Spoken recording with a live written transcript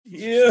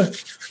Yeah.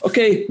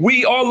 Okay,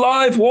 we are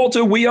live,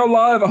 Walter. We are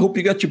live. I hope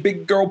you got your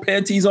big girl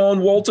panties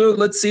on, Walter.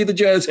 Let's see the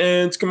jazz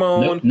hands. Come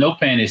on. No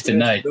panties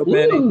tonight. No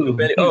panties. No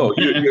panties. Oh,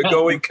 you're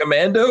going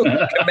commando?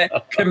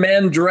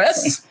 Command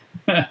dress?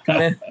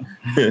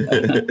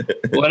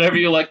 Whatever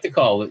you like to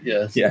call it,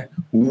 yes. Yeah.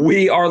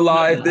 We are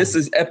live. This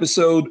is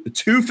episode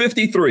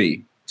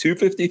 253.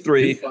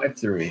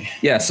 253.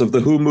 Yes, of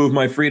the Who Moved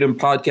My Freedom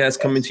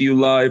podcast, coming to you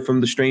live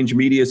from the Strange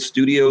Media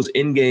Studios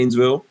in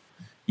Gainesville.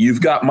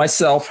 You've got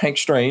myself, Hank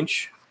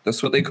Strange.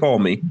 That's what they call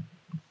me.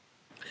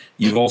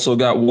 You've also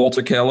got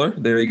Walter Keller.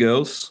 There he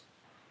goes.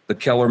 The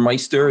Keller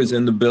Meister is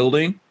in the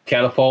building.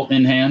 Catapult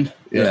in hand.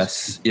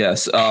 Yes.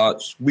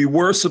 We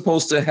were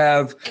supposed to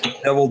have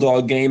Devil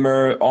Dog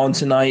Gamer on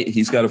tonight.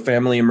 He's got a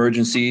family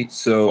emergency,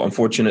 so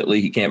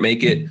unfortunately he can't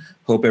make it.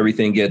 Hope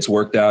everything gets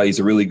worked out. He's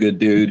a really good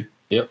dude.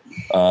 Yep.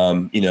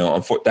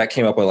 That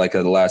came up at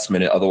the last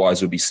minute.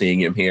 Otherwise, we'll be seeing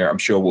him here. I'm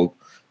sure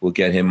we'll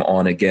get him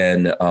on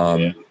again.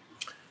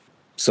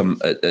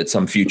 At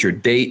some future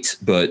date,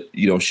 but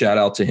shout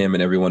out to him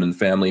and everyone in the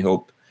family.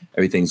 Hope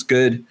everything's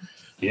good.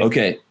 Yep.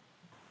 Okay.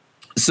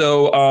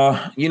 So,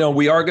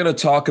 we are going to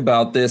talk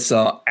about this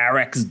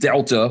Arax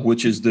Delta,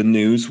 which is the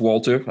news,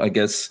 Walter. I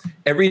guess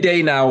every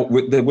day now,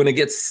 when it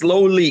gets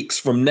slow leaks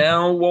from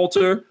now,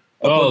 Walter,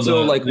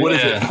 until what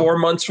is it, 4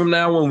 months from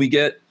now when we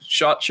get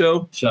SHOT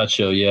Show? SHOT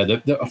Show, yeah.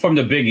 From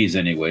the biggies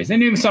anyways.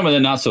 And even some of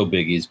the not so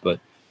biggies, but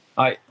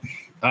I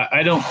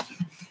don't...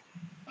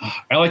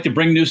 I like to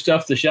bring new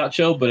stuff to SHOT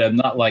Show, but I'm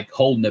not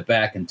holding it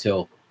back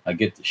until I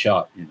get the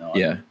shot,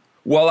 Yeah.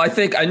 Well, I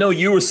know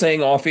you were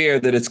saying off air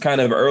that it's kind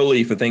of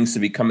early for things to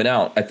be coming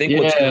out. I think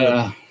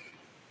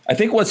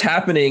what's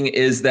happening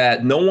is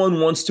that no one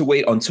wants to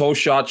wait until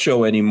SHOT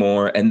Show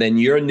anymore, and then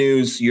your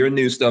new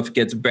stuff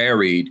gets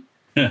buried.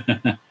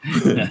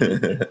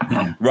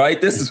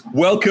 Right? This is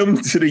welcome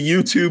to the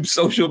YouTube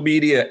social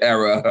media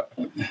era.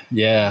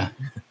 Yeah.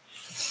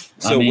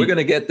 So we're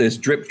gonna get this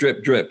drip,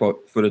 drip, drip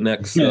for the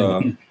next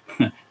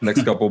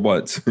next couple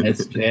months.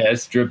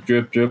 It's drip,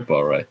 drip, drip.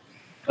 All right.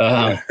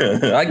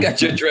 I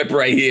got your drip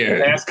right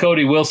here. Ask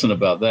Cody Wilson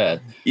about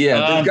that.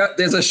 Yeah,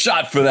 there's a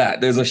shot for that.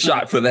 There's a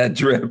shot for that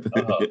drip.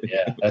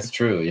 Yeah, that's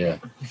true. Yeah.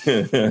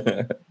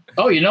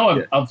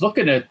 I was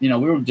looking at we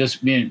were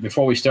just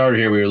before we started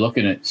here. We were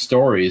looking at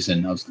stories,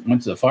 and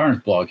went to the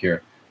Firearms blog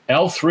here.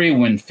 L3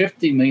 win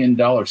 $50 million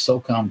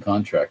SOCOM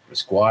contract for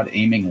squad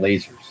aiming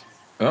lasers.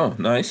 Oh,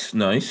 nice.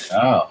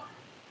 Oh,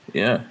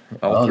 yeah.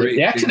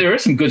 Actually, there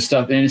is some good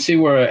stuff. And you see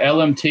where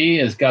LMT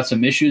has got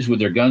some issues with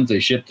their guns they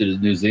shipped to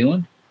New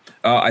Zealand.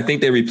 I think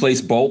they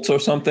replaced bolts or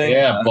something.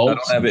 Yeah,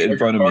 bolts. I don't have it in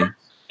front of me.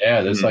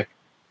 Yeah, there's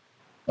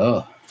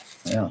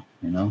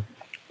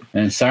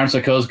And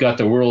Siren Co's got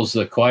the world's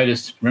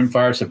quietest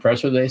rimfire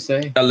suppressor, they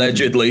say.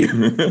 Allegedly.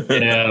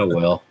 Yeah,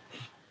 well.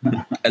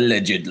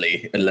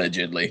 Allegedly.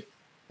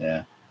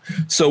 Yeah.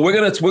 So we're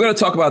gonna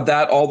talk about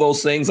that, all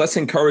those things. Let's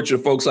encourage the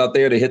folks out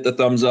there to hit the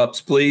thumbs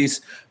ups.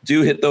 Please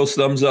do hit those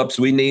thumbs ups.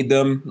 We need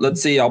them.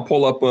 Let's see. Let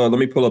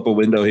me pull up a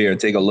window here and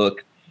take a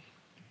look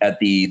at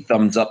the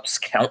thumbs ups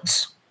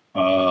counts.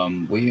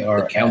 We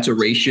are the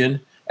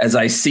counteration as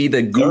I see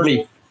that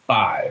Google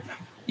 35.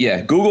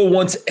 Yeah, Google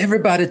wants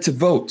everybody to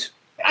vote.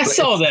 I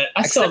saw that.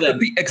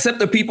 Except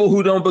the people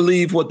who don't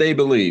believe what they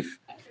believe.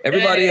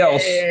 Everybody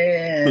else.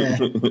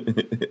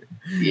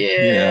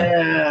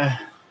 Yeah.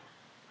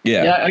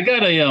 Yeah, I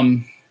got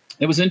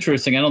it was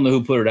interesting. I don't know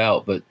who put it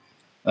out, but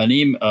a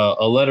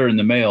letter in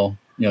the mail,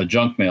 not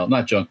junk mail,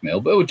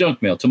 but it was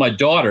junk mail to my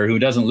daughter who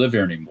doesn't live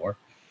here anymore.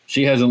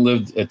 She hasn't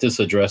lived at this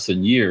address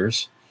in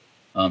years.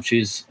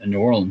 She's in New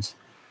Orleans,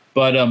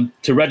 but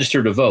to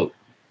register to vote.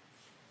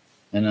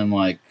 And I'm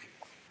like,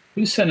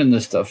 who's sending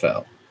this stuff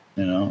out?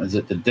 Is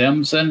it the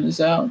Dems sending this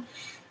out?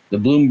 The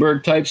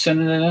Bloomberg type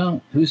sending it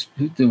out? Who's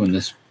doing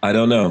this? I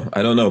don't know.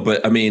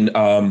 But I mean,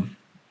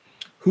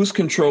 who's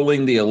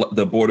controlling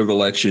the Board of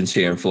Elections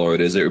here in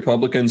Florida? Is it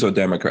Republicans or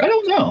Democrats? I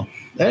don't know.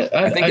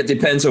 I think it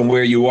depends on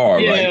where you are.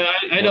 Yeah, right?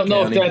 I don't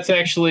know if that's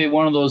actually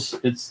one of those.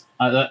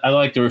 I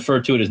like to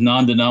refer to it as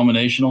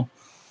non-denominational.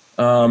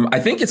 I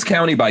think it's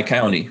county by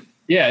county.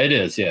 Yeah, it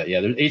is. Yeah.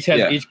 Each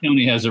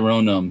county has their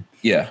own.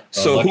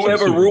 So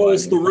whoever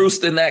rules the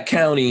roost in that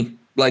county,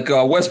 like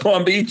West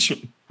Palm Beach,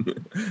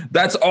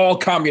 that's all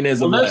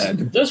communism. Well,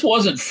 this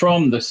wasn't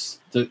from the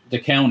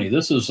county.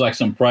 This was like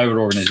some private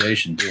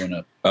organization doing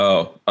it.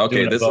 Oh,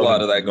 okay. There's a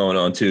lot of that going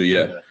on too.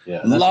 Yeah.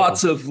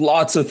 Lots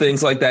of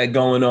things like that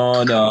going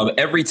on.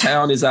 Every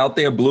town is out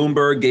there.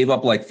 Bloomberg gave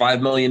up like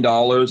 $5 million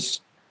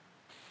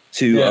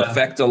to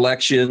affect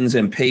elections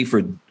and pay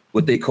for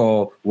what they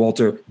call,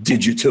 Walter,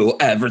 digital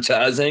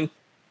advertising.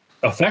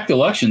 Affect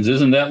elections?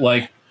 Isn't that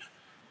like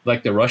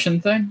the Russian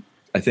thing?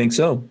 I think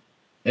so.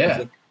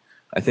 Yeah.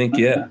 I think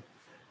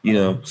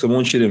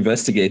someone should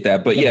investigate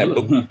that. But yeah,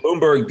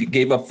 Bloomberg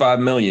gave up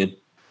 $5 million.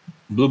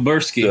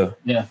 Bloombergsky. So,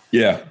 yeah.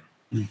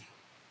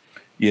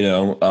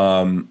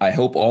 I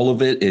hope all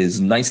of it is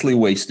nicely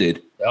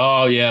wasted.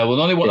 Oh yeah. Well,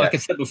 the only one, like I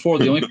said before,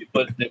 the only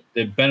people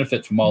that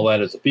benefit from all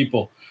that is the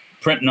people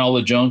printing all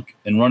the junk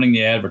and running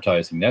the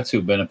advertising. That's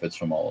who benefits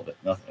from all of it.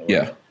 Nothing.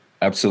 Yeah.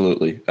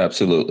 Absolutely.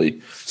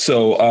 Absolutely.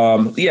 So,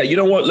 yeah, you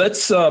know what?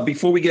 Let's,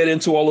 before we get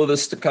into all of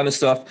this kind of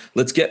stuff,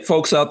 let's get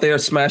folks out there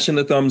smashing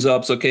the thumbs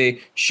ups. Okay.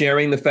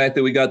 Sharing the fact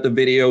that we got the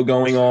video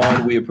going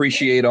on. We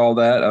appreciate all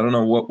that. I don't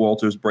know what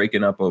Walter's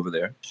breaking up over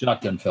there.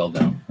 Shotgun fell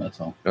down.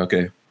 That's all.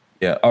 Okay.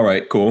 Yeah. All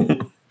right, cool.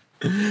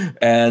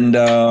 And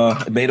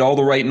made all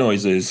the right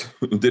noises.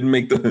 Didn't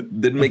make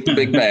the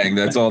big bang.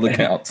 That's all that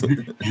counts.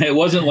 It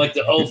wasn't like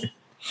the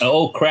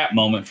old crap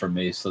moment for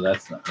me. So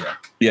that's not, yeah.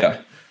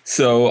 Yeah.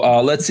 So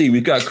let's see.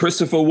 We've got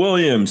Christopher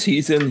Williams.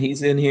 He's in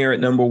here at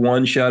number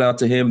 1. Shout out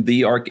to him.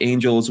 The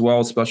Archangel as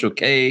well. Special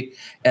K.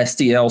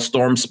 STL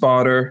Storm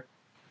Spotter.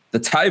 The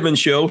Tyven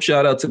Show.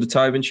 Shout out to the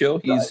Tyven Show.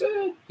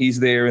 He's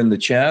there in the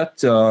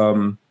chat.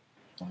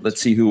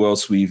 Let's see who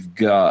else we've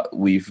got.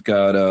 We've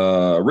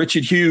got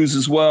Richard Hughes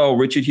as well.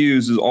 Richard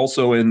Hughes is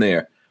also in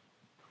there.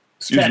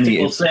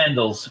 Tactical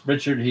Sandals.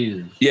 Richard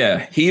Hughes.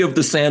 Yeah, he of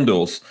the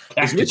sandals.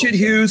 Is Richard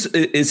Hughes?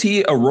 Is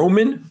he a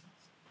Roman?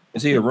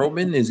 Is he a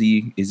Roman? Is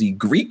he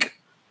Greek?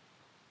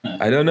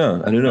 I don't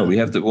know.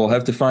 We'll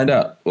have to find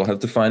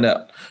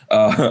out.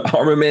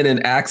 Armament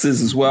and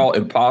Axes as well.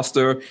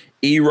 Imposter.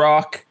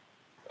 E-Rock.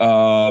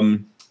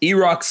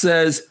 E-Rock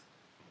says,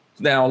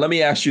 now let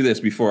me ask you this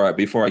before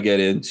I get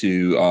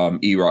into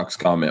E-Rock's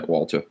comment,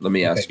 Walter. Let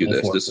me ask you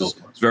this. This is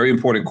a very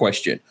important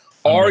question.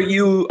 Are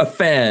you a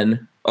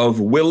fan of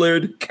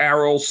Willard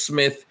Carroll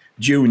Smith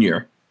Jr.?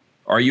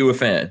 Are you a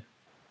fan?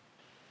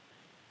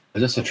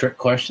 Is this a trick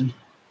question?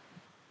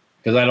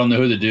 Because I don't know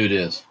who the dude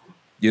is.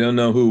 You don't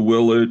know who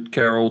Willard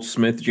Carroll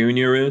Smith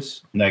Jr.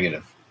 is?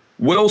 Negative.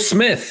 Will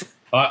Smith.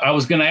 I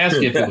was going to ask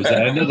you if it was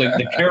that. I know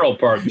the Carroll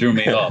part threw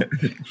me off.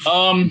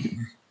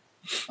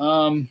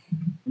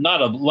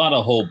 Not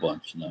a whole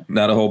bunch. No.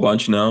 Not a whole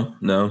bunch. No.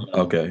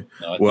 Okay.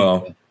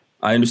 No,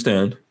 I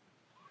understand.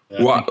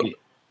 Go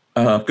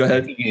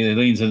ahead. He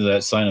leans into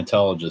that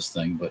Scientologist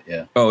thing, but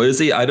yeah. Oh, is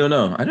he? I don't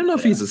know. I don't know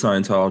if he's a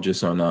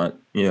Scientologist or not.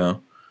 Yeah.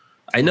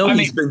 I know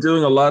he's been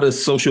doing a lot of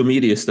social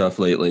media stuff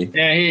lately.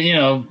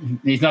 Yeah,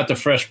 he's not the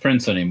Fresh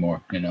Prince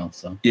anymore,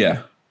 so.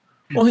 Yeah.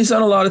 Well, he's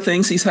done a lot of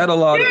things. He's had a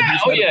lot of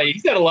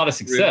he's had a lot of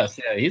success.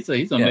 Yeah, he's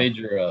a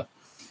major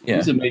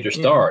he's a major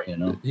star,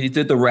 He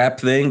did the rap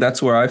thing.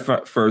 That's where I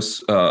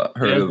first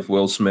heard of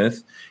Will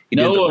Smith.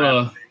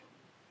 No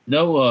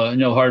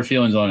hard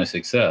feelings on his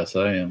success.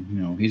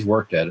 He's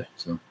worked at it.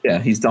 So yeah,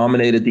 he's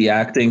dominated the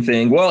acting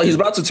thing. Well, he's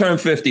about to turn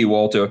 50,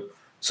 Walter.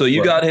 So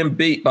you got him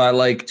beat by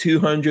like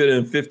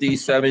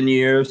 257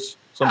 years,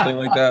 something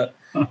like that.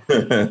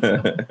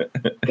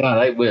 God,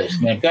 I wish,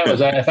 man.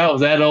 If I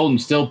was that old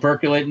and still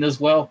percolating as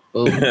well.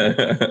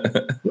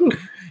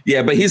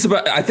 Yeah, but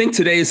I think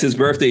today is his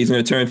birthday. He's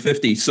going to turn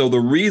 50. So the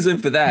reason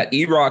for that,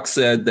 E-Rock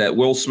said that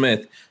Will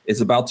Smith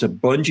is about to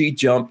bungee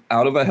jump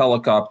out of a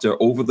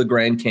helicopter over the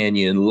Grand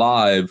Canyon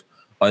live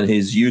on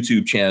his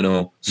YouTube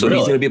channel. So he's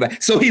going to be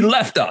back. So he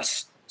left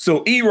us.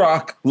 So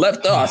E-Rock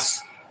left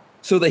us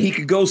so that he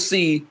could go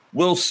see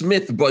Will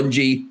Smith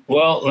bungee.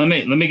 Well, let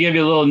me give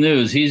you a little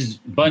news. He's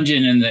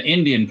bungeeing in the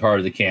Indian part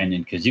of the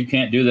canyon because you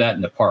can't do that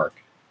in the park.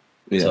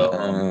 Yeah,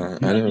 so,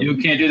 you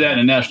can't do that in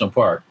a national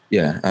park.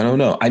 Yeah, I don't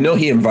know. I know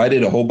he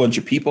invited a whole bunch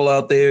of people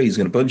out there. He's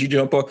going to bungee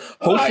jump off.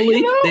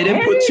 Hopefully, they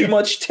didn't put too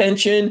much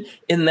tension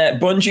in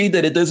that bungee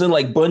that it doesn't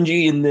like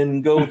bungee and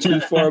then go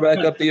too far back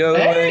up the other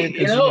way.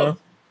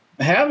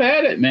 Have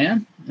at it,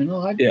 man.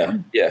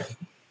 Yeah.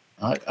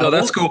 No,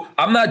 that's cool.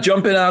 I'm not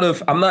jumping out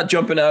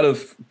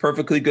of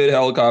perfectly good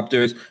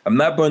helicopters. I'm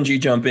not bungee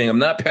jumping. I'm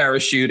not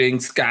parachuting,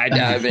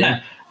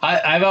 skydiving.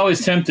 I've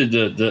always tempted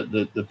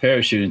the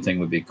parachuting thing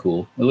would be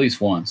cool, at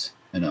least once,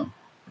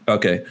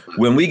 Okay.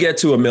 When we get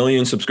to 1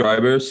 million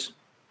subscribers,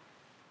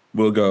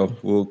 we'll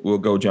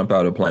go jump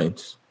out of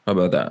planes. How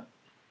about that?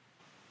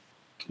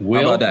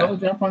 We'll go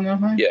jump on that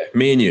plane? Yeah,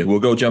 me and you. We'll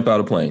go jump out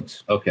of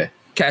planes. Okay.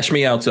 Cash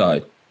me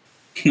outside.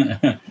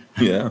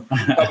 Yeah.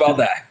 How about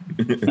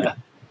that?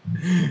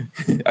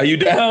 Are you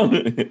down?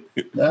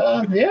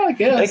 Yeah, I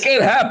guess. It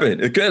could happen.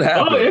 Oh, it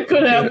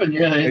could happen.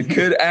 Yeah. It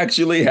could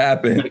actually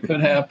happen. It could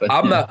happen.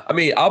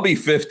 I'll be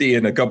 50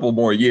 in a couple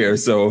more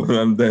years, so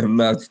I'm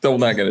still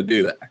not going to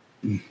do that.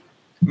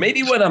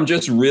 Maybe when I'm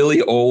just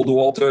really old,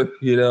 Walter,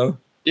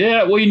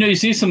 Yeah, well, you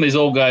see some of these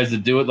old guys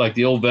that do it, like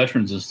the old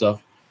veterans and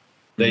stuff.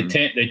 They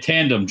they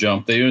tandem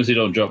jump. They usually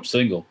don't jump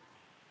single.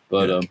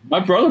 But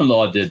my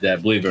brother-in-law did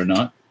that, believe it or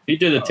not. He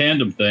did a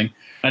tandem thing.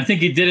 I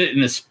think he did it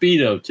in a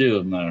Speedo, too,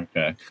 as a matter of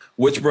fact.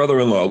 Which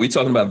brother-in-law? Are we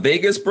talking about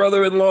Vegas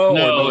brother-in-law?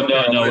 No.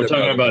 We're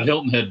talking about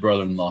Hilton Head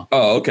brother-in-law.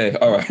 Oh, okay.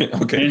 All right.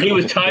 Okay. And he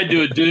was tied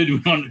to a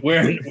dude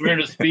wearing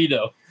a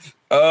Speedo.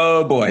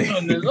 Oh, boy.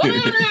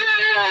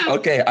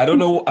 Okay. I don't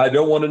know. I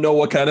don't want to know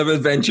what kind of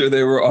adventure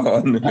they were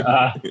on.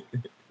 I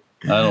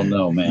don't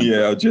know, man.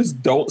 Yeah,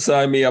 just don't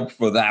sign me up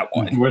for that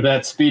one. We're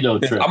that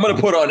Speedo trip. I'm going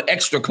to put on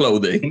extra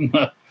clothing.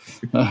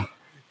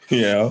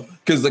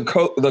 Because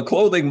the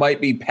clothing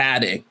might be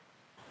padding.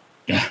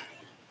 Yeah.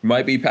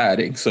 Might be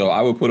padding. So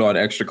I would put on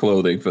extra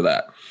clothing for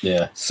that.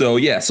 Yeah. So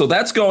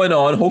that's going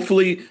on.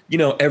 Hopefully,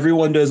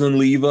 everyone doesn't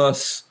leave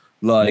us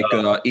like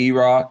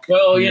E-Rock.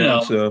 Well,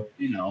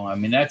 I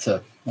mean, that's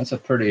a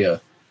pretty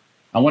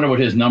I wonder what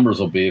his numbers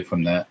will be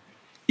from that.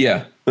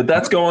 Yeah, but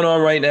that's going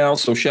on right now.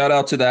 So shout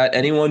out to that.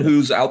 Anyone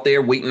who's out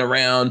there waiting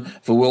around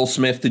for Will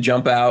Smith to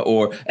jump out,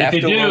 or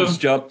after Will's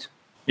jumped.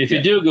 If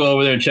you do go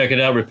over there and check it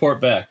out, report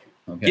back.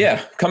 Okay.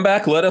 Yeah, come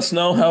back. Let us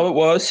know how it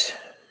was.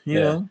 You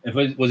know,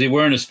 was he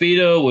wearing a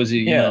Speedo? Was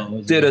he? Yeah.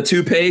 Did a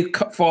toupee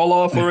fall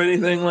off or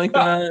anything like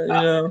that? You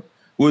know,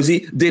 was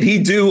he? Did he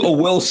do a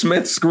Will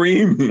Smith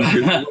scream?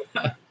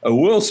 A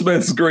Will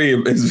Smith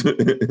scream is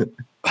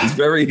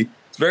very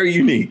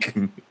unique.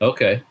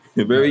 Okay,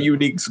 a very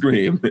unique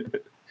scream.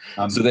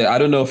 So I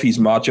don't know if he's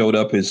machoed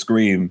up his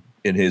scream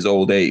in his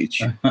old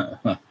age.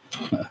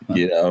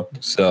 You know,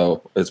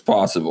 so it's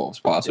possible. It's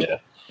possible.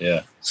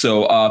 Yeah.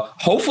 So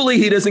hopefully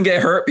he doesn't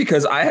get hurt,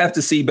 because I have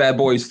to see Bad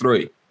Boys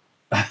 3.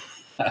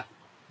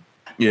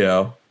 You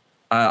know,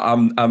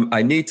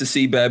 I need to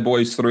see Bad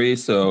Boys 3.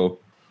 So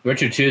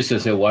Richard Chu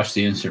says he'll watch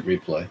the instant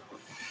replay.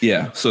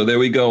 Yeah, so there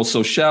we go.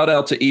 So shout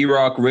out to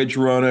E-Rock, Ridge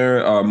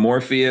Runner,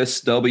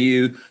 Morpheus,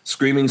 W,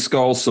 Screaming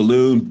Skull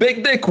Saloon,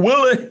 Big Dick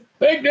Willie.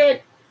 Big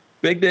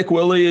Dick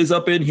Willie is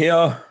up in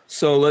here.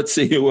 So let's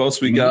see who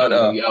else we got.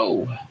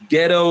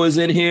 Ghetto is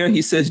in here.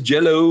 He says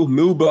Jello,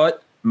 Moo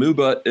Butt.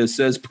 It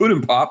says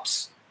Puddin'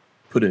 Pops.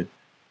 Puddin'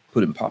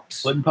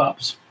 Pops. Puddin'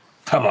 Pops.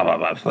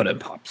 Puddin'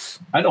 Pops.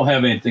 I don't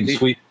have anything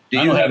sweet.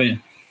 I don't have any.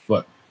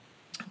 What?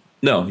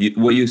 No,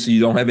 you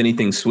don't have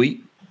anything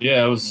sweet?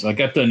 Yeah, I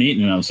got done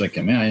eating and I was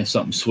thinking, man, I have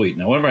something sweet.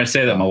 Now, whenever I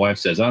say that, my wife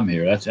says, I'm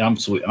here. I'm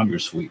sweet. I'm your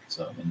sweet.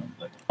 So,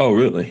 oh,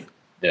 really?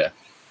 Yeah.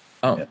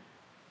 Oh, yeah.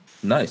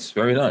 Nice.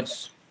 Very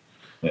nice.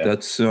 Yeah.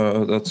 That's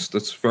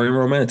very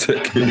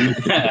romantic.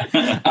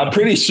 I'm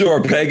pretty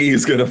sure Peggy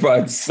is going to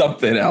find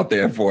something out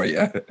there for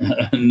you.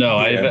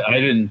 No, yeah.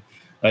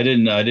 I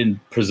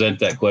didn't present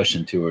that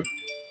question to her.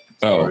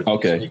 Oh,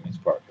 okay.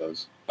 Part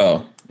goes.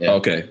 Oh, yeah.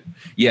 Okay.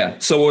 Yeah.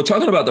 So we're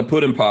talking about the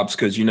Puddin' Pops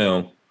because,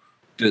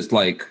 just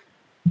like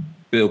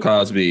Bill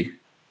Cosby.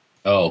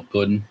 Oh,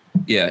 Puddin'.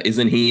 Yeah.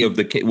 Isn't he of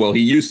the king? Well,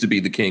 he used to be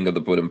the king of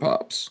the Puddin'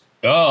 Pops.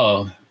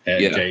 Oh,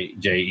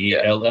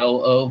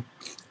 Jello.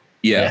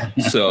 Yeah.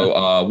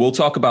 So we'll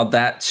talk about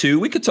that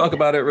too. We could talk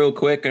about it real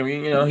quick. I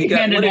mean, what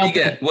did he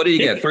get? What did he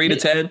get? 3 to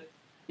 10?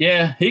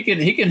 Yeah, he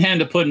can hand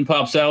the Puddin'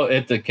 Pops out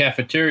at the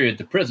cafeteria at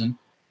the prison.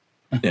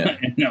 Yeah.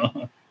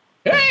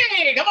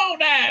 Hey, come on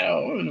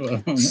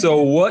down.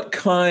 So what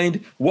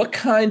kind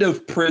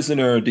of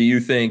prisoner do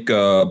you think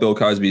Bill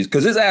Cosby is?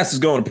 Because his ass is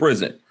going to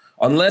prison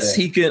unless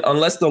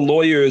the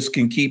lawyers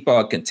can keep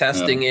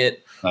contesting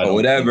it or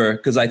whatever.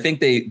 Because I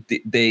think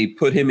they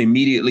put him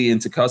immediately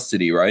into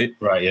custody, right?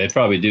 Right. Yeah, they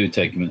probably do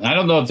take him. I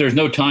don't know if there's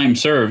no time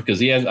served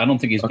because I don't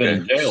think he's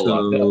been in jail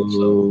locked up.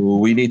 So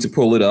we need to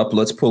pull it up.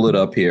 Let's pull it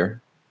up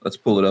here. Let's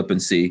pull it up and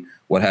see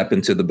what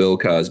happened to the Bill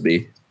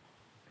Cosby.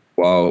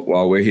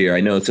 While we're here,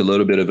 I know it's a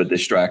little bit of a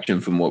distraction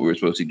from what we're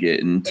supposed to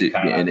getting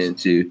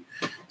into.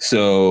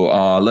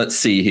 So let's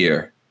see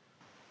here.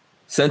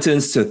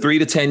 Sentenced to 3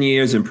 to 10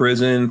 years in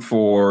prison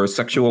for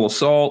sexual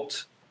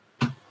assault.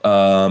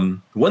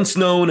 Once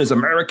known as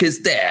America's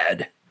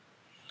Dad.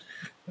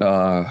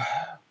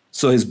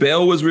 So his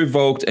bail was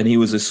revoked and he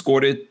was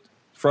escorted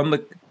from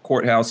the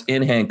courthouse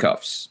in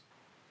handcuffs.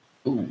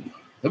 Ooh,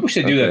 I wish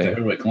they do that to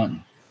Hillary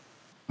Clinton.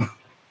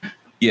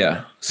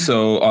 Yeah,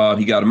 so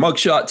he got a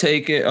mugshot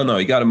taken. Oh no,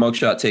 he got a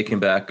mugshot taken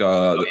back.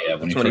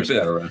 When he first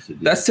got arrested.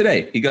 Yeah. That's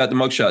today. He got the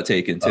mugshot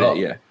taken today.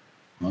 Yeah.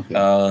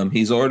 Okay.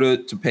 He's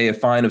ordered to pay a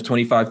fine of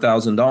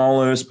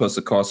 $25,000 plus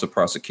the cost of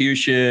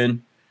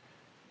prosecution.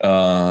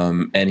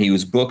 And he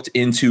was booked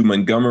into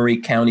Montgomery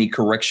County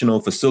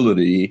Correctional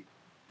Facility,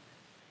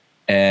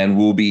 and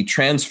will be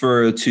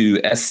transferred to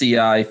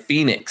SCI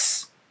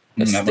Phoenix,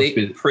 a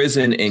state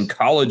prison in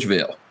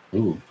Collegeville.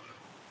 Ooh.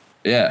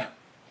 Yeah.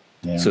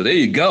 So there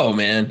you go,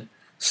 man.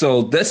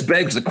 So this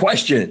begs the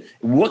question,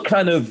 what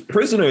kind of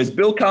prisoner is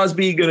Bill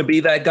Cosby going to be?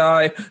 That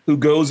guy who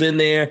goes in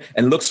there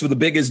and looks for the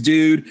biggest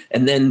dude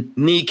and then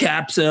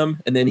kneecaps him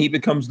and then he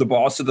becomes the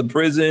boss of the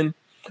prison?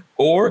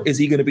 Or is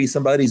he going to be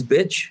somebody's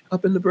bitch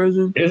up in the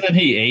prison? Isn't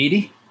he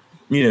 80?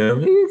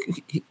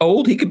 He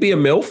old. He could be a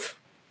MILF.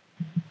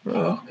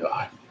 Oh,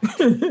 God. I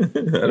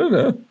don't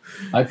know.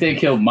 I think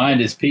he'll mind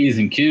his P's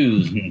and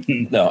Q's.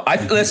 No,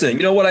 listen,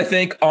 you know what I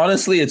think?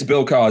 Honestly, it's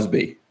Bill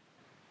Cosby.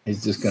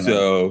 He's just gonna.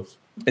 So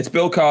it's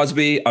Bill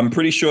Cosby. I'm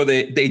pretty sure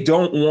they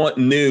don't want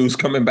news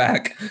coming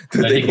back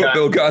that they put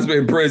Bill Cosby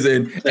in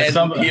prison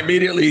and he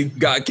immediately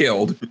got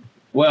killed.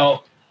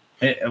 Well,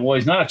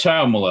 he's not a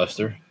child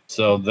molester,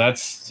 so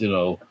that's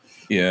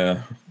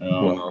Yeah.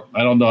 Well,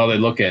 I don't know how they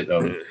look at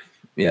it.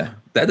 Yeah,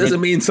 that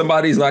doesn't mean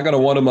somebody's not going to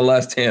want to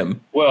molest him.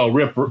 Well,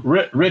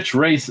 rich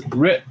rapist,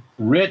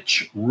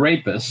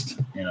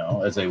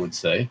 as they would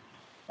say.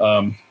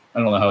 I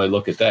don't know how they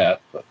look at that,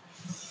 but.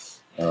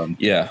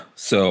 Yeah.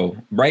 So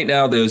right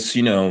now there's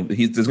going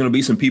to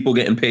be some people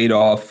getting paid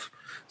off,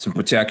 some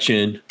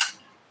protection,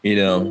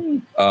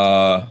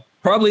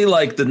 probably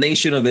like the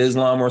Nation of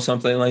Islam or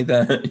something like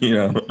that,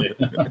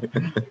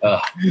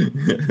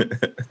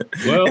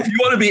 Well, if you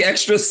want to be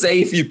extra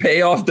safe, you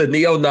pay off the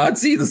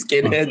neo-Nazi, the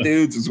skinhead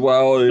dudes as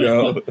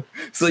well,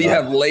 so you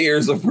have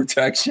layers of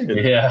protection.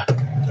 Yeah.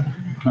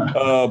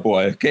 Oh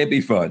boy, can't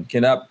be fun.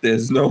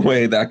 There's no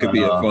way that could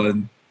be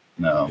a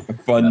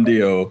fun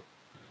deal.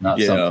 Not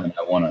something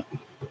I want to.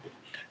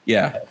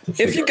 Yeah.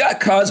 If you got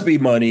Cosby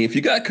money,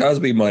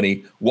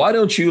 why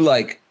don't you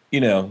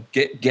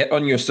get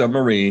on your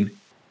submarine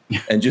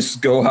and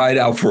just go hide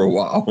out for a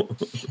while?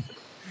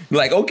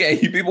 Like, okay,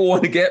 you people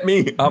want to get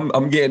me?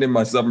 I'm getting in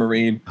my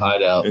submarine.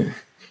 Hide out.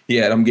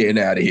 Yeah, I'm getting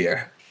out of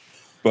here.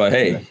 But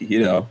hey, he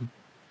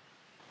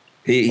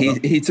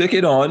took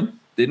it on.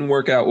 Didn't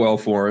work out well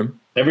for him.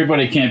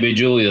 Everybody can't be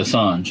Julian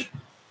Assange.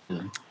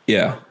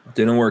 Yeah,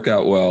 didn't work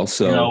out well.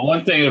 So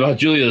one thing about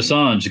Julian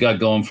Assange got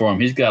going for him,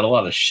 he's got a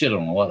lot of shit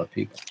on a lot of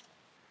people.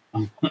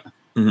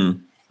 Mm-hmm.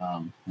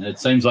 And it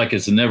seems like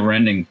it's a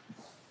never-ending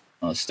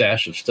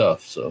stash of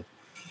stuff. So,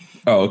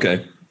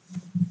 okay.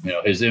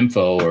 His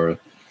info or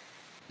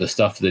the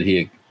stuff that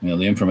the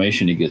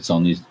information he gets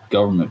on these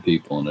government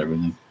people and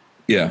everything.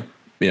 Yeah.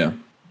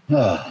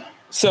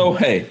 So,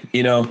 hey,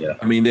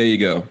 I mean, there you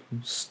go.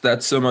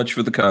 That's so much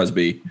for the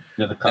Cosby.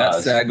 Yeah,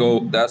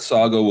 that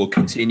saga will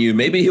continue.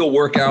 Maybe he'll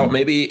work out.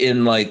 Maybe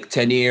in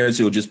 10 years,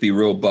 he'll just be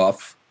real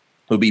buff.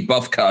 He'll be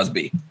buff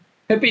Cosby.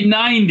 He'll be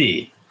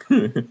 90.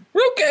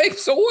 Okay,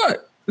 so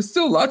what? There's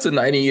still lots of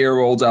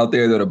 90-year-olds out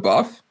there that are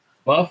buff.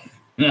 Buff?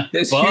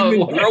 There's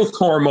human growth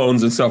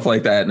hormones and stuff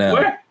like that now.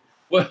 Where?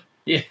 What?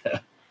 Yeah.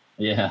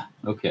 Yeah.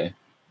 Okay.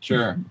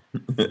 Sure.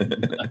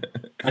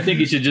 I think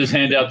you should just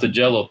hand out the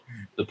Jello,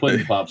 the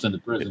pudding pops in the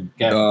prison.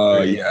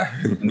 Yeah.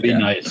 And be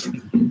nice.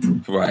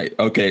 Right.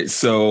 Okay.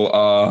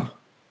 So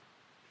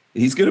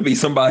he's gonna be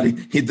somebody.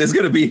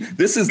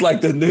 This is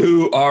like the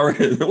new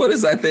orange. What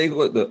is that thing?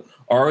 What, the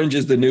orange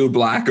is the new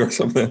black or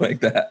something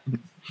like that.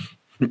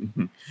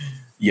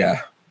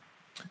 Yeah.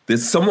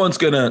 Someone's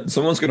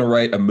gonna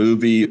write a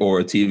movie or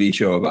a TV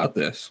show about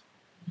this.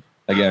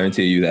 I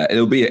guarantee you that.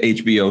 It'll be an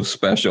HBO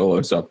special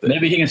or something.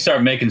 Maybe he can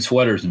start making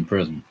sweaters in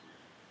prison.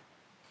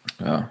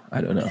 Oh,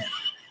 I don't know.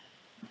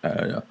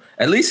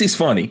 At least he's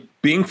funny.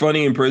 Being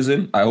funny in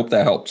prison, I hope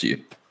that helps you.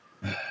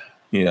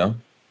 It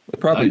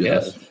probably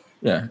does.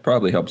 Yeah, it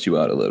probably helps you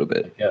out a little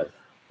bit.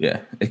 Yeah,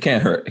 it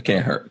can't hurt.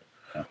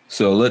 Yeah.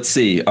 So let's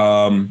see.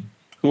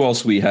 Who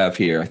else we have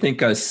here? I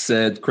think I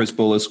said Chris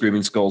Bullis,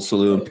 Screaming Skull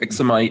Saloon.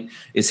 Pixamite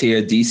is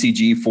here.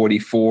 DCG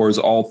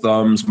 44s, All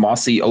Thumbs,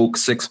 Mossy Oak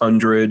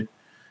 600.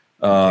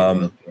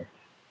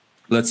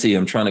 Let's see.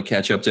 I'm trying to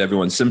catch up to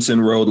everyone.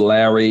 Simpson Road,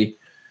 Larry,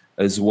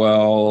 as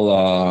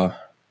well.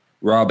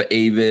 Rob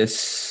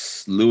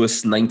Avis,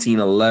 Lewis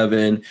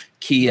 1911,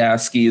 Key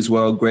as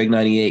well. Greg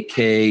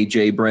 98K,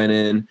 Jay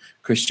Brennan,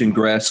 Christian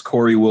Gress,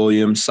 Corey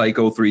Williams,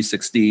 Psycho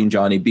 316,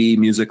 Johnny B,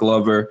 Music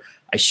Lover.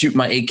 I shoot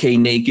my AK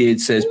naked.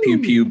 Says pew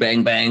pew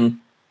bang bang.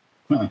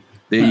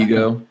 There you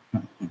go.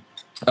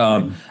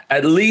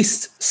 At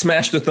least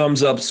smash the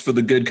thumbs ups for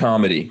the good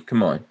comedy.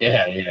 Come on.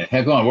 Yeah.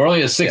 Heck on. We're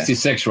only at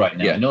 66 right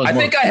now. Yeah. I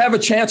think I have a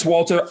chance,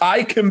 Walter.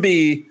 I can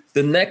be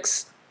the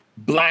next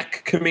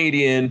black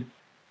comedian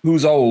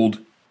who's old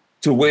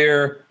to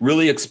wear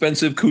really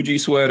expensive Coogee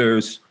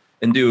sweaters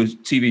and do a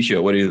TV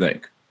show. What do you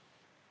think?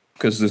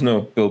 Because there's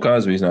no Bill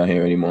Cosby's not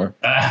here anymore.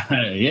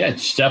 Yeah,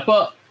 step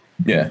up.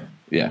 Yeah.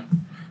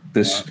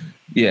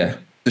 The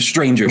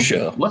Stranger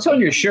Show. What's on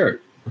your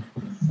shirt?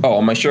 Oh,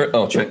 on my shirt.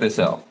 Oh, check this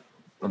out.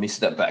 Let me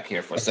step back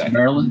here for a second.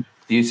 Maryland.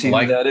 Do you see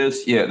what that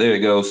is? Yeah, there it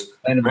goes.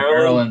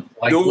 Maryland.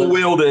 Dual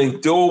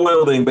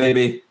wielding,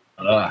 baby.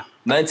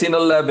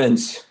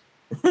 1911s.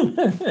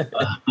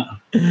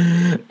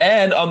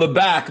 And on the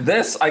back,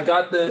 I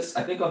got this.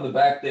 I think on the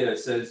back there it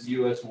says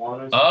U.S.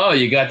 1. Oh,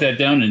 you got that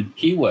down in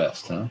Key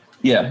West, huh?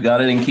 Yeah,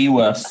 got it in Key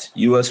West,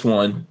 U.S.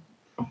 1.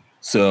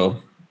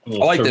 So I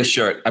like this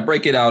shirt. I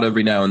break it out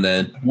every now and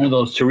then. One of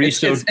those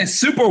Teresa. It's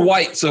super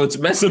white, so it's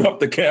messing up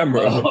the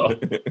camera. Oh.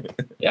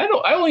 Yeah,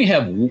 I only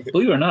have,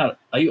 believe it or not,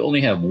 I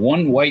only have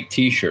one white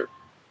T-shirt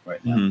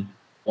right now. Mm-hmm.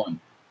 One.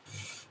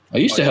 I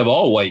used to have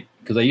all white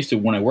because I used to,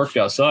 when I worked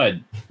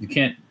outside, you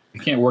can't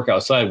work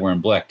outside wearing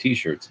black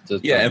T-shirts.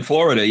 Yeah, in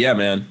Florida, yeah,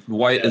 man.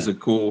 White is a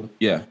cool,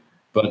 yeah.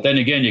 But then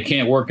again, you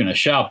can't work in a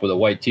shop with a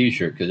white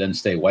T-shirt because it doesn't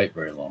stay white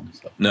very long.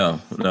 So. No.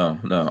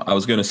 I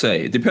was going to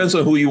say, it depends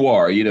on who you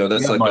are.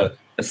 That's like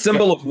a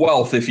symbol of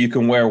wealth if you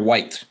can wear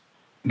white.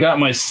 Got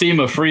my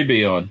SEMA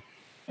freebie on.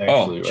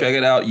 Actually, check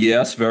it out.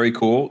 Yes, very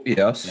cool.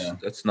 Yes,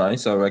 that's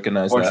nice. I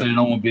recognize that.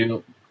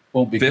 Fortunately,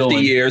 won't be 50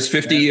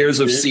 years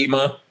of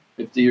SEMA.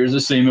 50 years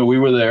of SEMA. We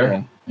were there.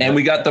 Yeah. And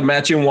we got the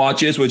matching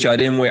watches, which I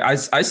didn't wear. I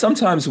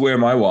sometimes wear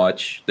my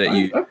watch that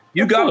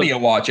you got me a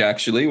watch,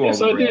 actually. Well,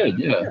 yes, I did.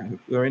 Yeah.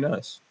 Very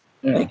nice.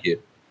 Yeah. Thank you.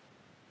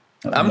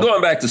 I'm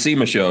going back to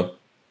SEMA show.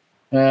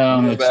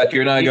 Back.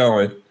 You're not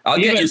going. I'll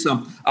get you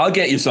some. I'll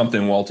get you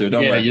something, Walter.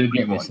 Don't worry. You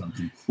get me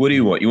something. What do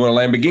you want? You want a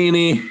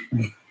Lamborghini?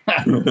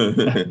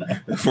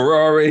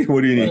 Ferrari?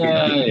 What do you need?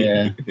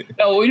 Yeah.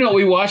 Oh, you know what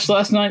we watched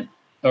last night?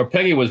 Or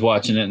Peggy was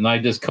watching it, and I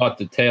just caught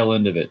the tail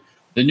end of it.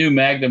 The new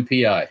Magnum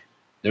PI.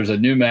 There's a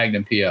new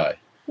Magnum PI.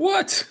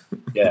 What?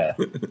 Yeah.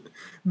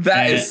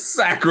 That is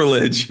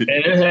sacrilege. And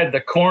it had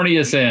the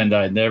corniest end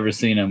I'd never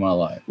seen in my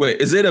life. Wait,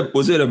 was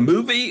it a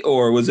movie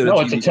or was it No,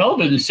 it's a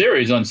television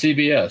series on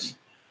CBS.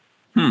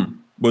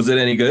 Was it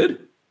any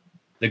good?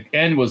 the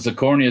end was the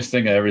corniest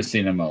thing I ever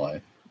seen in my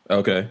life.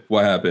 Okay,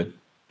 what happened?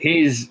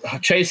 He's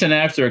chasing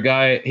after a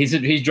guy.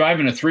 He's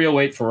driving a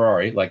 308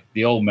 Ferrari, like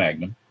the old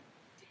Magnum,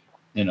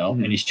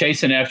 and he's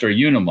chasing after a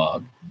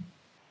Unimog.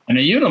 And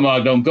a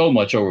Unimog don't go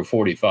much over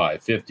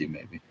 45, 50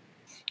 maybe.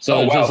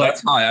 So wow,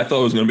 that's high. I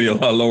thought it was going to be a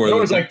lot lower. There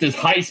was like this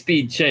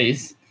high-speed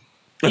chase.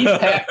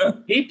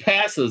 He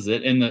passes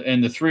it in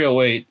the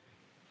 308,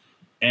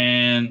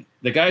 and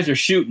the guys are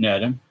shooting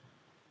at him.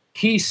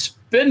 He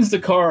spins the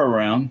car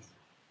around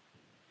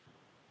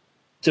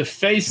to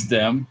face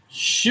them,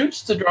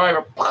 shoots the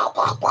driver,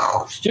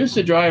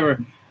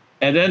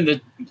 and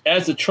then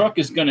as the truck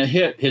is going to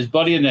hit, his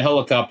buddy in the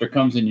helicopter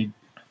comes and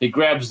he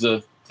grabs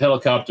the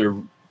helicopter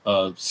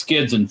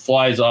skids and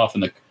flies off,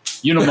 and the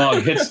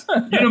Unimog hits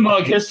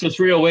the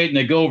 308, and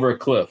they go over a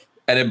cliff.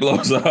 And it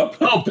blows up.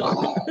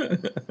 Oh.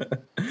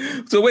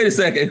 So wait a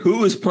second.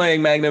 Who is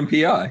playing Magnum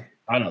PI?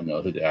 I don't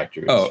know who the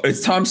actor is. Oh,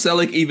 is Tom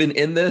Selleck even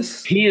in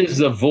this? He is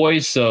the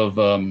voice of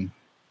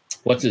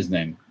what's his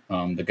name?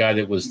 The guy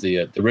that was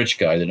the rich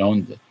guy that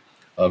owned it.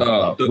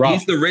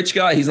 He's the rich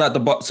guy. He's not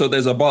the so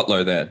there's a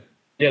butler then.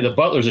 Yeah, the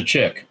butler's a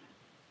chick.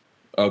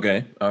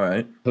 Okay, all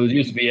right. Who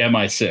used to be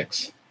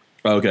MI6.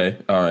 Okay,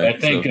 all right. I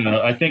think so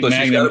Magnum,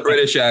 she's got a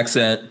British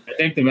accent. I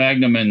think the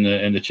Magnum and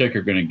the chick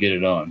are going to get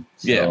it on.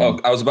 So, yeah. Oh,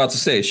 I was about to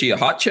say, is she a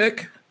hot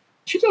chick?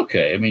 She's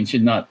okay. I mean,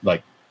 she's not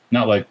like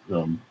what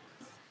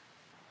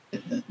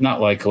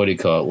do you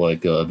call it?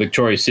 Like a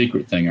Victoria's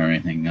Secret thing or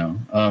anything. No.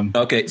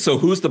 Okay, so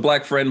who's the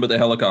black friend with the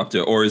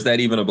helicopter, or is that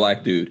even a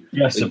black dude?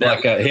 Yes, the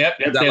black guy. Yep,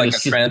 is that like a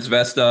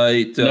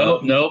transvestite?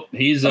 Nope.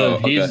 He's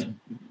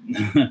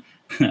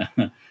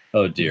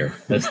oh dear,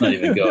 let's not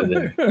even go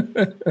there.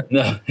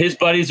 No, his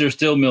buddies are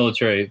still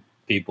military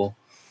people.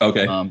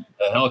 Okay. The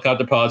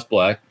helicopter pilot's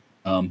black.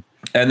 And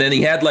then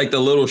he had like the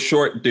little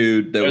short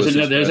dude. There's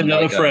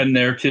another friend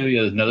there too.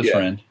 Yeah, there's another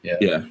friend.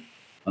 Yeah.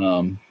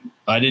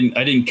 I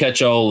didn't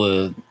catch all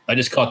the. I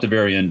just caught the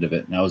very end of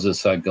it, and I was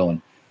just like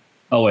going,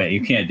 "Oh wait,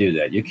 you can't do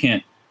that. You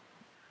can't."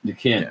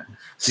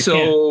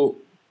 So,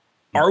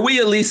 are we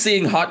at least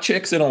seeing hot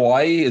chicks in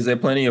Hawaii? Is there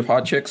plenty of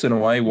hot chicks in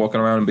Hawaii walking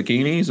around in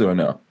bikinis, or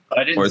no?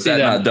 I didn't. Or is that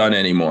not done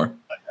anymore?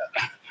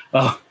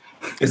 Oh,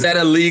 is that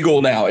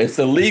illegal now? It's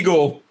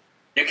illegal.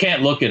 You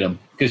can't look at them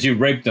because you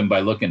raped them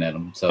by looking at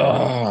them. So.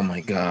 Oh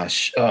my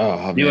gosh!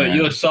 Oh man.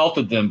 You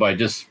assaulted them by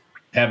just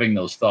having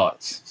those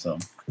thoughts. So.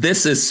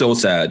 This is so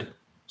sad.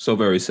 So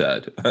very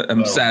sad.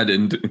 I'm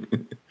saddened.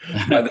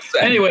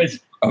 Anyways,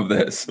 of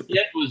this,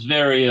 it was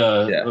very.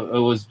 It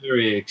was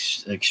very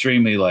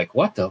extremely like,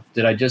 what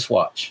did I just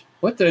watch?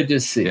 What did I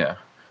just see? Yeah.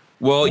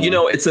 Well,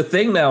 it's a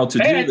thing now to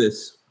do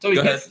this. So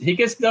he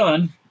gets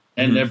done,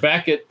 and they're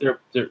back at their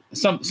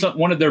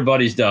one of their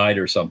buddies died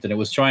or something. It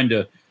was trying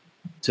to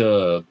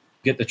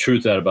get the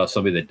truth out about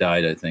somebody that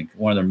died. I think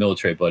one of their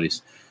military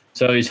buddies.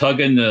 So he's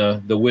hugging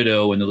the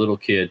widow and the little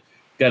kid.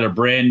 Got a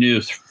brand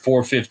new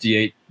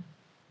 458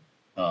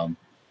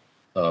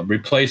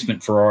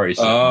 replacement Ferrari.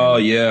 Oh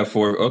yeah,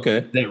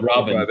 that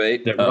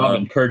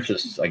Robin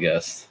purchased, I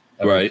guess.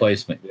 A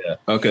replacement. Yeah.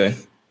 Okay.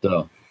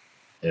 So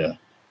yeah.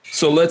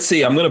 So let's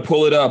see. I'm going to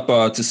pull it up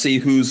to see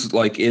who's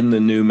like in the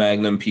new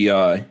Magnum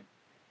PI.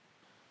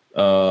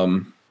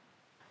 And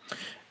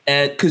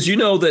because you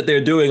know that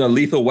they're doing a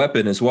Lethal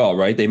Weapon as well,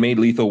 right? They made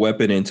Lethal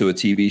Weapon into a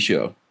TV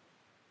show.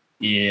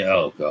 Yeah.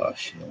 Oh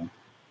gosh. Yeah.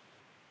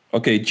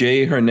 Okay.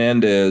 Jay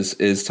Hernandez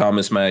is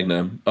Thomas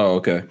Magnum. Oh,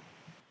 okay.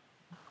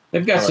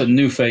 They've got some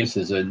new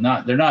faces. They're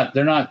not.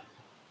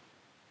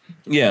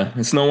 Yeah,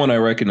 it's no one I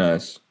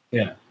recognize.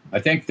 Yeah, I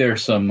think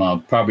there's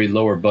some probably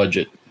lower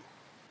budget.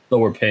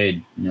 Lower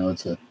paid,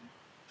 it's a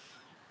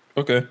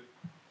okay.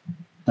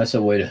 That's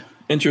a way to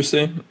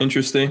interesting.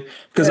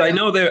 Because I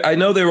know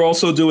they're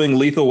also doing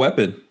Lethal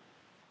Weapon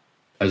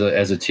as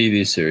a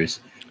TV series.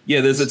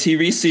 Yeah, there's a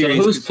TV series.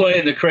 So who's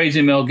playing the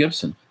crazy Mel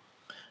Gibson?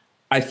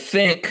 I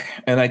think,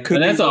 and I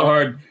could. And that's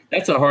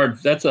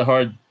a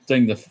hard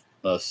thing to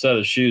set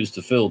of shoes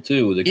to fill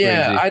too. With crazy.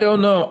 I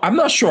don't know. I'm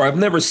not sure. I've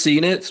never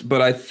seen it,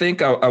 but I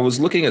think I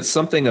was looking at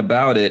something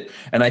about it,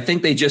 and I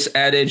think they just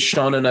added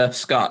Shauna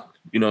Scott.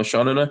 You know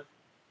Shauna?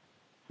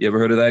 You ever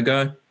heard of that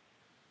guy?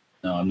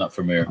 No, I'm not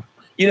familiar.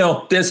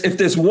 If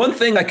there's one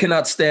thing I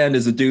cannot stand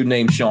is a dude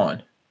named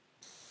Sean.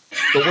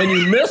 But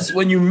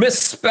when you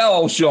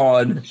misspell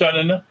Sean,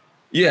 Shauna?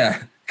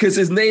 Yeah, because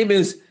his name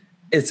it's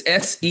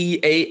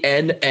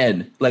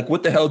Seann. Like,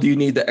 what the hell do you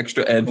need the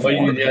extra N for? What do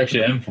you need the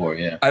extra N for?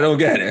 Yeah, I don't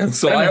get it.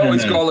 So I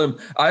always call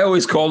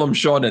him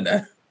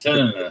Shauna.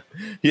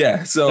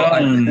 Yeah, so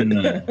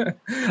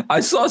I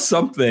saw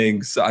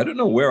something. So I don't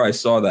know where I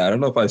saw that. I don't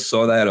know if I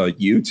saw that on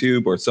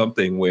YouTube or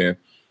something where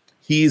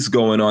he's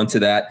going on to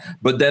that.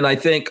 But then I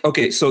think,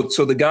 okay, so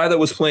the guy that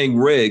was playing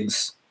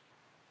Riggs,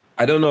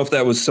 I don't know if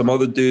that was some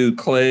other dude,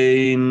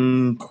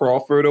 Clayne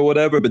Crawford or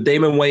whatever, but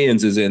Damon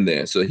Wayans is in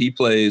there. So he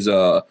plays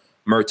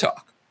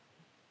Murtaugh.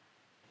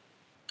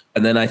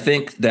 And then I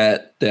think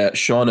that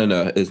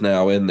Shauna is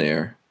now in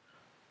there.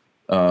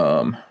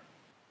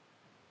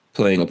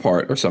 Playing a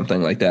part or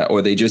something like that,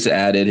 or they just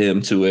added him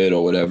to it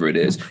or whatever it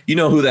is. You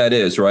know who that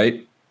is,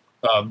 right?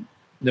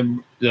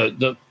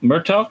 The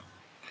Murtaugh?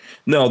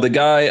 No, the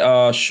guy.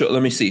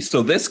 Let me see.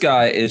 So this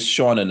guy is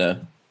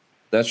Shaunana.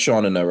 That's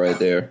Shaunana right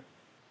there.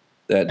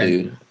 That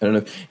dude. I don't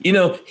know. You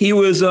know, he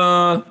was.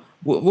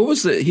 What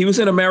was it? He was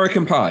in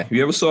American Pie.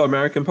 You ever saw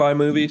American Pie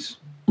movies?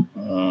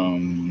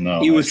 No.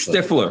 He was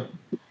Stifler.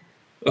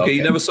 Okay,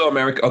 you never saw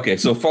American. Okay,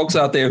 so folks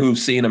out there who've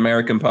seen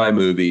American Pie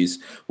movies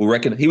will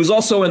reckon he was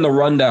also in The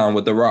Rundown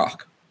with The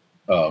Rock.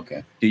 Oh,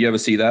 okay. Did you ever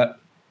see that?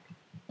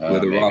 Where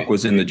The Rock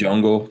was in the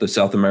jungle, the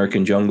South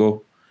American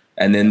jungle,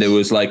 and then there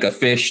was like a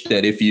fish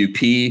that if you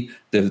pee,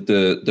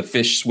 the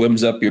fish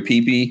swims up your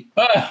pee pee.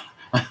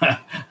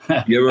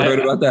 You ever heard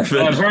about that fish?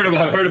 I've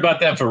heard about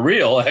that for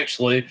real,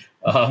 actually.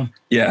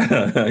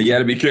 Yeah, you got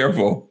to be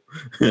careful.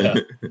 Yeah.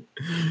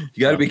 You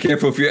got to be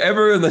careful. If you're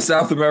ever in the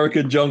South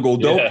American jungle,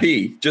 don't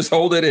pee. Just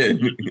hold it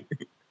in.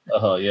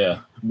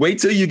 Yeah. Wait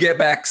till you get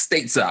back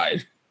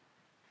stateside.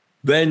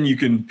 Then you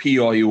can pee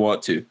all you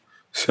want to.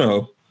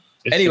 So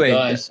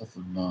anyway.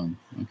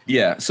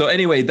 Yeah. So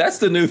anyway, that's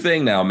the new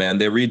thing now, man.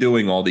 They're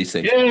redoing all these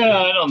things. Yeah,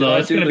 I don't know.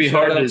 It's going to be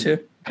hard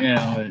to.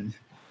 Yeah. It's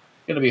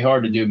going to be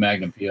hard to do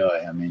Magnum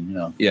PI. I mean, you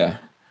know. Yeah.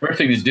 First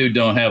thing this dude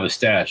don't have a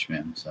stash,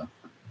 man. So.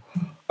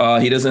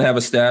 He doesn't have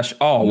a stash.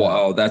 Oh,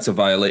 wow, that's a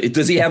violation.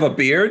 Does he have a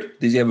beard?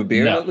 Does he have a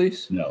beard at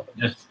least? No,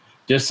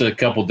 just a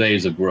couple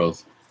days of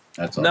growth.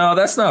 That's all. No,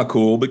 that's not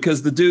cool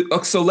because the dude.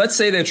 So let's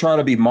say they're trying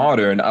to be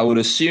modern. I would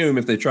assume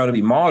if they're trying to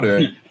be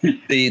modern,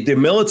 the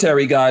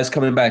military guys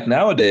coming back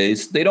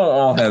nowadays, they don't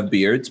all have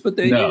beards, but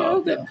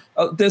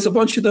there's a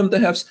bunch of them that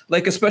have,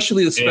 like,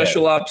 especially the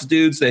special ops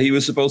dudes that he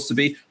was supposed to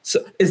be.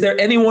 So, is there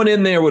anyone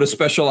in there with a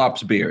special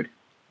ops beard?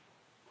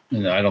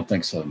 No, I don't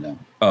think so. No.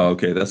 Oh,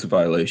 okay, that's a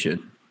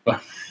violation.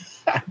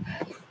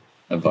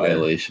 A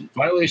violation.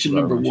 Violation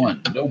number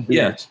 1. No beards.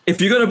 Yeah.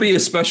 If you're going to be a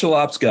special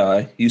ops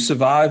guy, you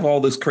survive all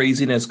this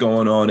craziness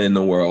going on in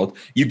the world.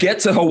 You get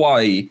to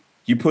Hawaii,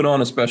 you put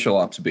on a special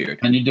ops beard.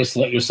 And you just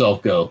let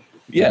yourself go.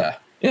 Yeah.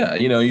 Yeah.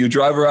 You know, you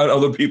drive around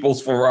other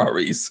people's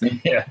Ferraris.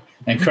 Yeah.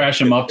 And crash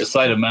them off the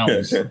side of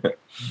mountains.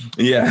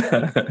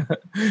 Yeah.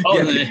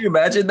 Can you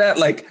imagine that?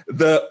 Like,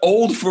 the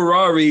old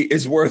Ferrari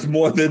is worth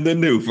more than the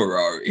new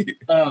Ferrari.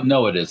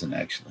 No, it isn't,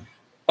 actually.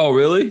 Oh,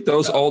 really?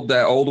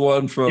 That old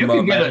one from you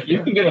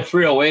can get a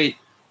 308.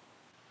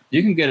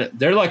 You can get it.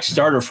 They're like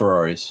starter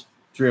Ferraris,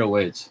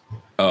 308s.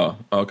 Oh,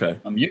 okay.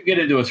 You can get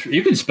into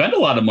you can spend a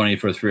lot of money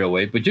for a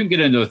 308, but you can get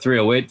into a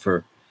 308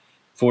 for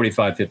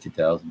 45,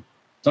 50,000.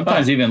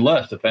 Sometimes even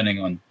less,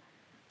 depending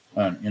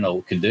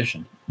on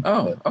condition.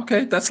 Oh,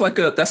 okay. That's like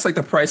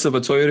the price of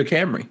a Toyota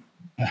Camry.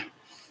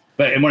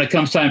 But when it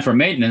comes time for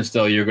maintenance,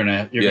 though, you're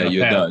gonna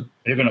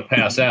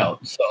pass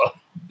out. So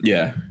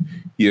yeah.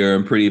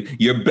 You're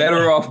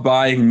better off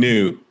buying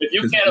new. If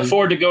you can't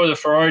afford to go to the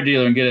Ferrari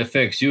dealer and get it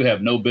fixed, you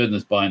have no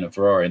business buying a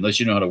Ferrari unless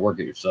you know how to work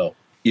it yourself.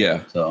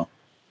 Yeah. So,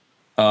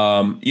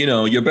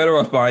 you're better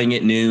off buying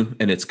it new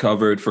and it's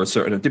covered for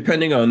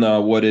depending on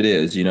what it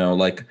is.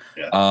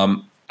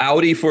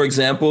 Audi, for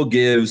example,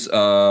 gives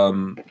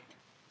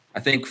I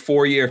think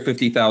 4-year,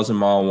 50,000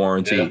 mile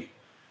warranty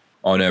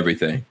on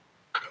everything.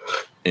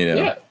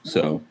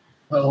 So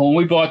when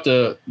we bought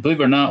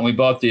believe it or not, when we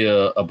bought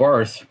the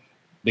Abarth.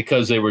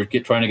 Because they were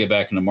trying to get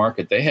back in the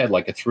market, they had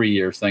like a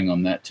 3-year thing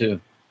on that too.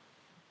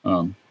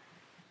 Yeah,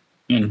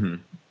 we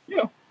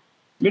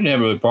didn't have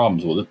really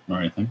problems with it or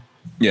anything.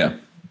 Yeah.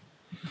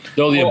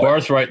 Though the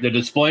Abarth, the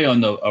display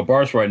on the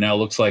Abarth right now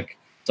looks like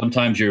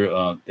sometimes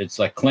it's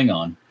like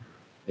Klingon.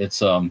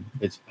 It's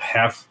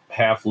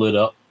half lit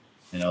up,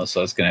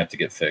 so it's gonna have to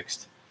get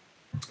fixed.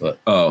 But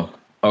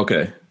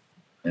okay.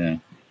 Yeah,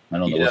 I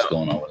don't know what's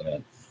going on with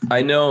that.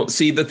 I know.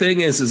 See, the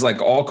thing is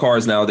like all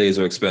cars nowadays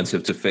are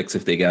expensive to fix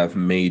if they have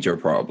major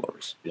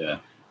problems. Yeah.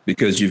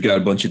 Because you've got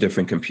a bunch of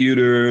different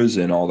computers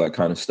and all that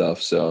kind of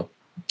stuff. So,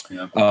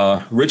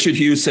 Richard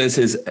Hughes says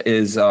his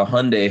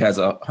Hyundai has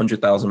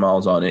 100,000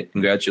 miles on it.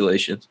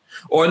 Congratulations.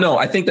 Or no,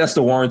 I think that's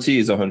the warranty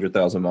is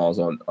 100,000 miles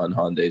on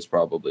Hyundais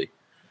probably.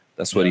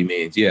 That's what he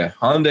means. Yeah.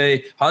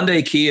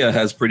 Hyundai Kia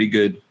has pretty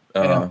good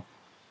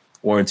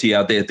warranty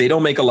out there. They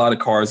don't make a lot of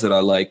cars that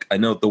I like. I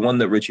know the one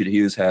that Richard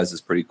Hughes has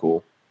is pretty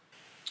cool.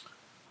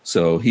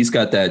 So he's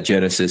got that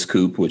Genesis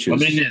coupe, which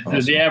is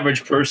awesome. The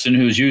average person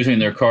who's using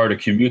their car to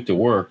commute to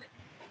work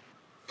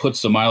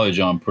puts the mileage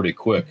on pretty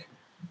quick.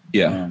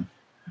 Yeah.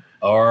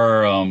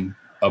 Our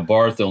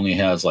Abarth only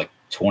has like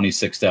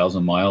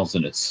 26,000 miles,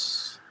 and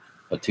it's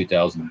a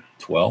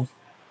 2012.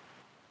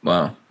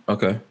 Wow.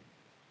 Okay.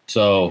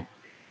 So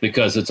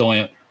because it's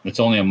only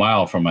a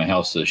mile from my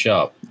house to the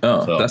shop.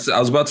 Oh, I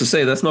was about to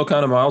say that's no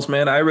kind of miles,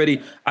 man. I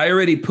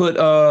already put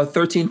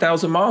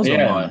 13,000 miles on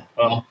mine.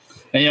 Well,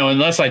 and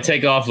unless I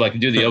take off, like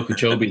do the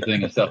Okeechobee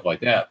thing and stuff like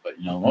that, but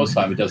most of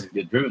the time it doesn't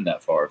get driven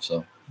that far.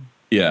 So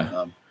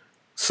yeah.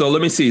 So let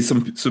me see.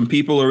 Some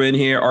people are in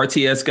here.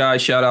 RTS guy,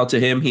 shout out to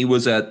him. He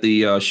was at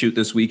the shoot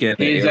this weekend.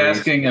 He's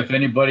asking if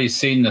anybody's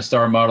seen the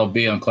Star Model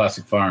B on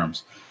Classic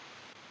Firearms.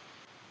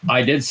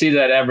 I did see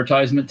that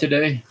advertisement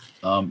today.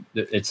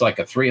 It's like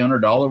a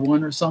 $300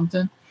 one or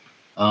something.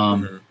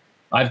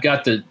 I've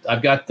got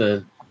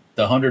the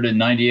the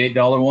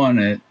 $198 one,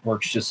 and it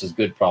works just as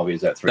good probably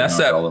as that $300. That's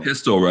that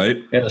pistol,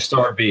 right? Yeah, the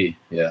Star B.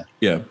 Yeah.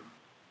 Yeah.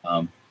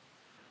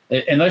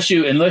 Unless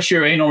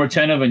you're anal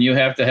retentive and you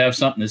have to have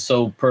something that's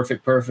so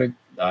perfect,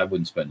 I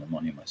wouldn't spend the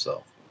money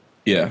myself.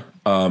 Yeah.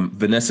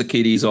 Vanessa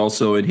Kitty's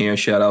also in here.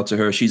 Shout out to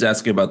her. She's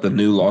asking about the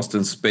new Lost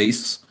in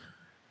Space,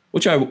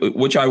 which I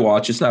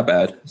watch. It's not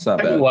bad. It's not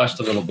bad. I watched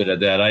a little bit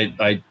of that.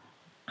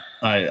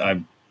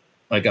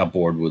 I got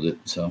bored with it.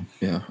 So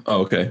yeah.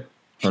 Oh, okay.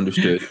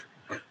 Understood.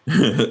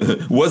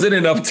 Wasn't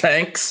enough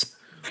tanks.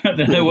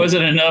 There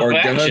wasn't enough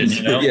action.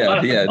 You know?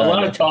 Yeah. A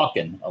lot of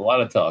talking.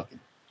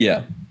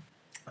 Yeah.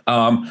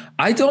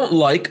 I don't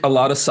like a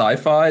lot of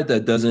sci-fi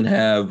that doesn't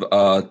have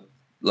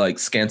like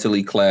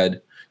scantily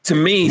clad. To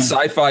me,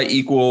 sci-fi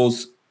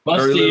equals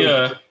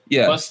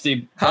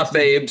busty hot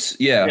babes.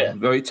 Yeah,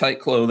 very tight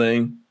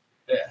clothing.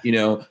 Yeah. You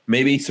know,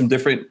 maybe some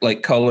different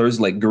like colors,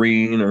 like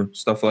green or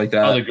stuff like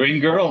that. Oh, the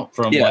green girl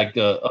from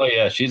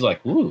she's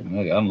like, ooh,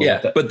 I'm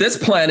that. But this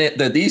planet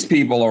that these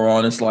people are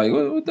on, it's like,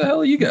 what the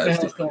hell are you guys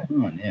doing?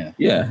 Going on? Yeah.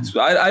 Yeah.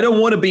 So I don't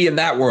want to be in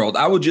that world.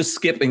 I would just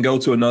skip and go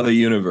to another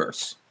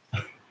universe.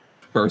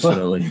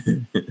 Personally.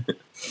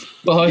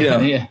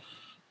 Yeah.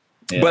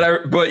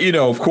 But you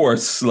know, of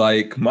course,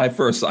 like my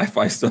first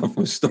sci-fi stuff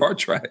was Star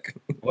Trek.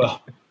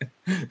 Well,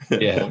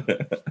 yeah.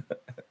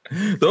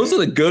 Those are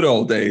the good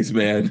old days,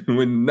 man.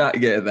 We're not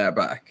getting that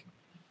back.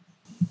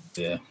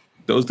 Yeah.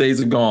 Those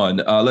days are gone.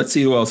 Let's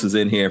see who else is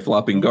in here.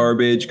 Flopping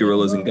Garbage,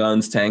 Gorillas and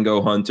Guns,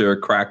 Tango Hunter,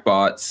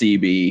 Crackbot,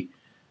 CB,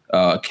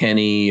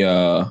 Kenny.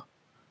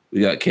 We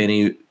got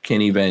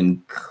Kenny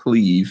Van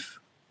Cleve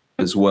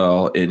as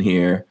well in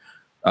here.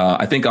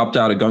 I think Opt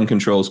Out of Gun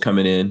Control is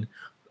coming in.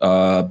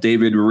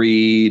 David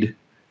Reed.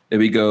 There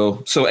we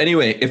go. So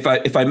anyway, if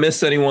I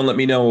missed anyone, let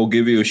me know. We'll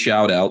give you a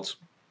shout out,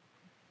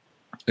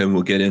 and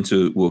we'll get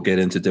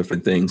into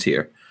different things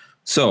here.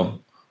 So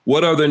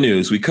what other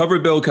news? We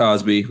covered Bill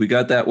Cosby. We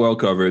got that well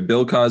covered.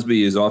 Bill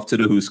Cosby is off to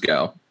the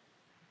Hooskow.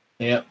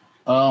 Yep.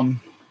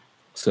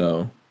 So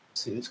let's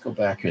see. Let's go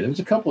back here. There was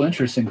a couple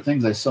interesting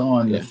things I saw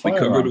on the. We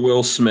covered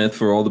Will Smith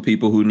for all the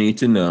people who need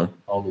to know.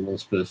 All the Will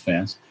Smith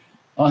fans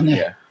on there.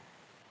 Yeah.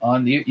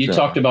 You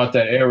talked about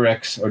that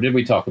Air-X, or did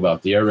we talk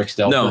about the Air-X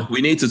Delta? No, we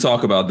need to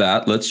talk about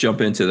that. Let's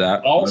jump into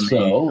that.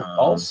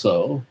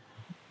 Also,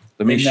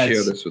 let me share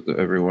this with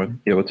everyone.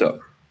 Yeah, what's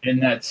up?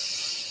 In that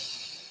same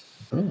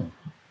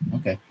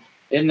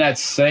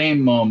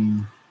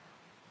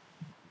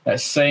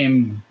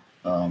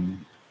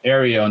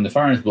area on the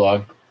Firearms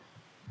blog,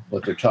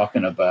 what they're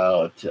talking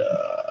about?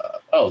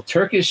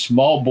 Turkish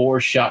small bore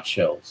shot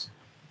shells.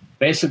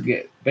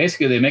 Basically,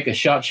 they make a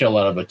shot shell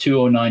out of a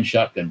 209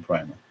 shotgun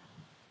primer.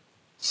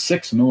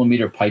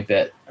 6mm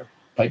pipette,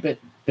 like that.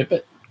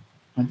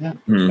 Kind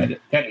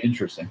of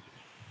interesting.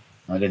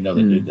 I didn't know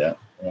they did that.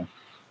 Yeah.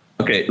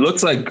 Okay,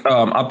 looks like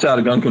Opt Out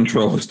of Gun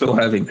Control is still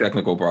having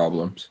technical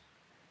problems,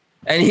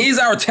 and he's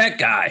our tech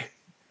guy.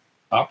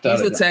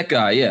 He's a tech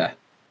guy, yeah.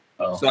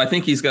 Oh. So I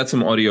think he's got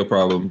some audio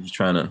problems. He's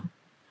trying to.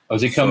 Oh,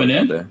 is he coming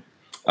in?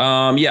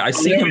 Yeah, I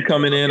see him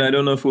coming in. I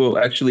don't know if we'll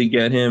actually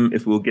get him.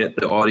 If we'll get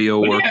the audio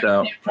worked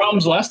out.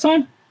 Problems last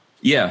time.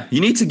 Yeah, you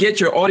need to get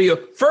your audio.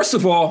 First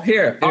of all,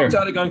 Opt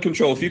Out of Gun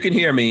Control. If you can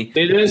hear me.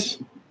 It is.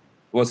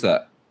 What's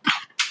that?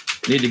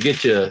 Need to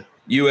get you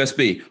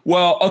USB.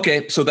 Well,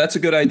 okay, so that's a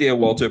good idea,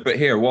 Walter. But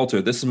here,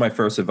 Walter, this is my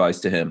first advice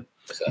to him.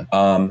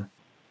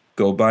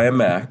 Go buy a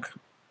Mac.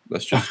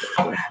 Let's just.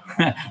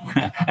 And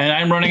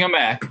I'm running a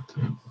Mac.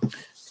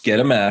 Get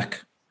a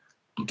Mac.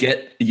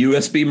 Get a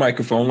USB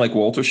microphone like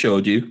Walter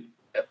showed you.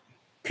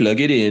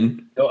 Plug it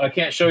in. No, I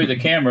can't show you the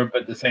camera,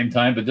 but at the same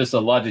time, but this is a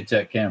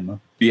Logitech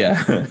camera.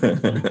 Yeah.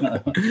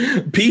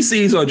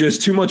 PCs are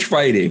just too much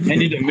fighting. I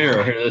need a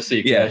mirror here. Let's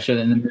see. Yeah. I show it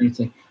in the mirror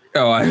thing.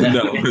 Oh, I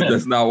know.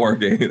 That's not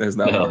working. That's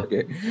not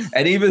working.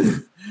 And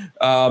even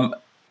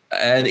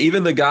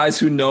the guys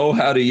who know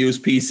how to use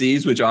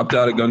PCs, which Opt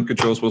Out of Gun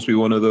Control is supposed to be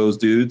one of those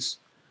dudes.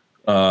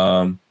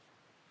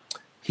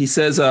 He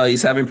says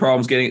he's having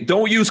problems getting.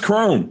 Don't use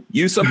Chrome.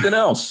 Use something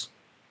else.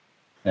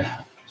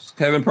 Yeah.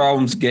 Having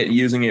problems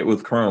using it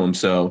with Chrome.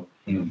 So,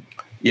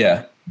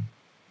 yeah.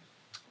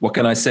 What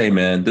can I say,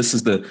 man? This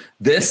is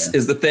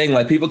the thing.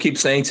 Like people keep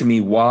saying to me,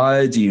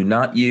 why do you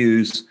not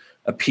use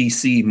a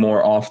PC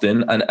more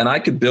often? And I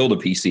could build a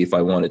PC if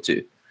I wanted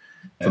to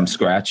from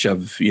scratch.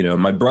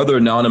 My brother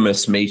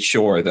Anonymous made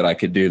sure that I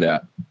could do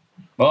that.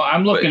 Well,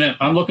 I'm looking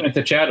at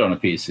the chat on a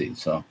PC.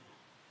 So,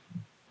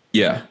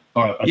 yeah.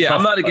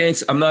 I'm not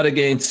against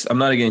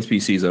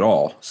PCs at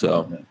all.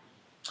 So.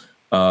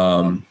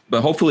 But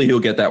hopefully he'll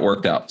get that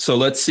worked out. So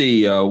let's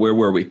see, where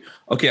were we?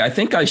 Okay, I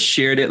think I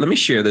shared it. Let me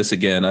share this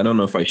again. I don't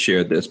know if I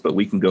shared this, but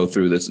we can go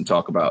through this and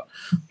talk about.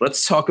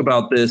 Let's talk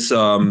about this.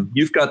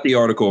 You've got the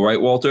article,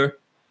 right, Walter?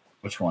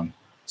 Which one?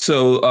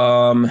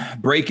 So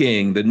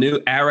breaking, the new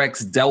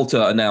AREX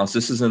Delta announced.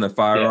 This is in the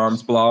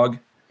Firearms blog.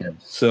 Yes.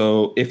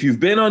 So if you've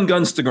been on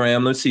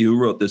Gunstagram, let's see who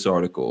wrote this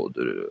article.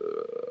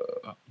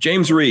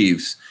 James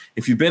Reeves.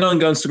 If you've been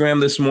on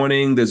Gunstagram this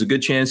morning, there's a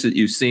good chance that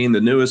you've seen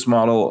the newest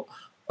model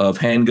of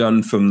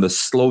handgun from the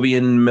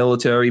Slovenian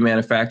military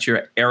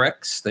manufacturer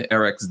Arex, the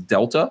Arex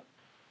Delta.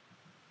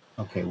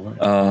 Okay.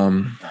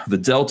 The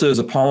Delta is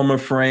a polymer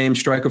frame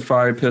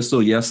striker-fired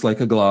pistol, yes,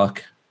 like a Glock,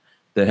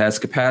 that has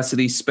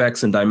capacity,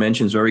 specs, and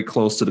dimensions very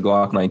close to the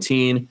Glock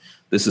 19.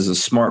 This is a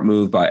smart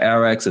move by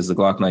Arex, as the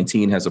Glock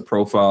 19 has a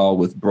profile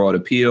with broad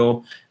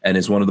appeal and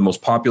is one of the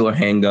most popular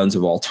handguns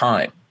of all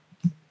time.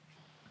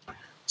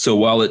 So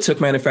while it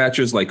took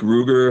manufacturers like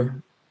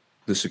Ruger,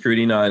 the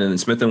Security 9, and then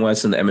Smith &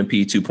 Wesson, the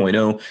M&P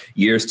 2.0,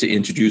 years to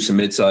introduce a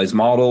mid-size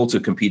model to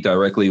compete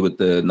directly with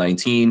the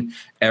 19,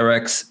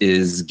 Arex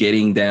is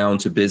getting down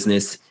to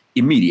business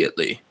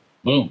immediately.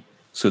 Boom.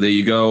 So there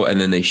you go. And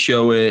then they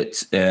show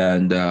it.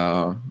 And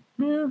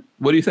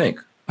what do you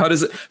think? How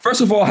does it? First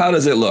of all, how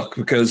does it look?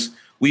 Because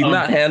we've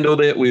not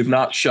handled it. We've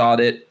not shot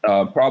it.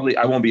 Probably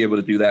I won't be able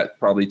to do that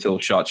probably till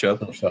SHOT Show.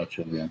 SHOT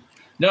Show, yeah.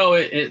 No,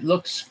 it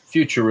looks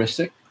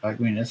futuristic. I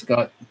mean, it's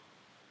got...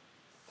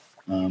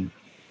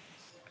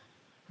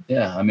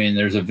 yeah, I mean,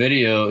 there's a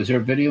video. Is there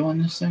a video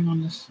on this thing?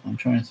 I'm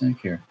trying to think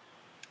here.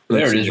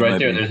 There it is, right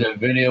there. There's a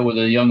video with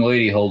a young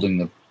lady holding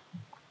the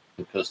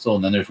pistol,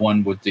 and then there's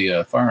one with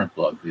the firing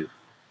plug view.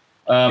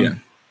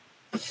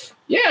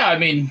 Yeah, I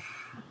mean,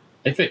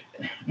 if it,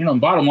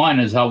 bottom line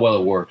is how well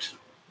it works.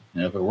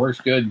 If it works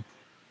good,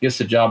 gets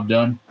the job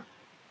done,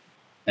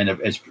 and if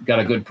it's got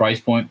a good price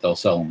point, they'll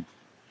sell them.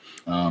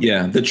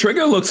 The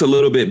trigger looks a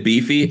little bit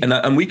beefy,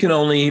 and we can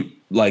only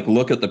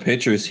look at the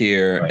pictures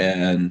here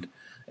and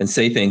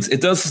say things.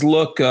 It does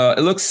look,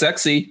 it looks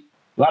sexy.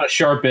 A lot of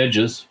sharp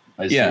edges.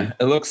 I see.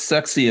 It looks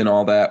sexy and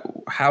all that.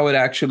 How it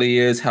actually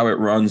is, how it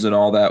runs and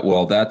all that,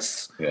 well,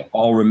 that's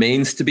all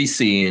remains to be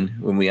seen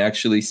when we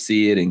actually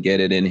see it and get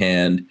it in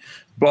hand.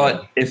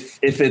 But if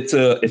it's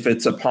a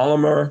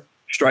polymer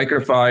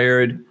striker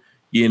fired,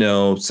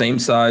 same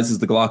size as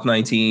the Glock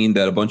 19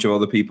 that a bunch of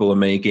other people are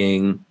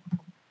making,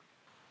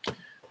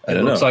 I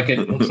don't know.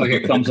 It looks like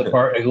it comes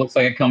apart. It looks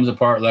like it comes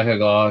apart like a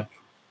Glock.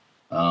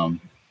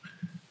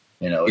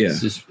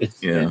 It's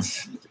a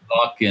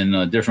Glock in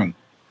a different.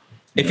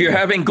 If you're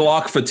having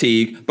Glock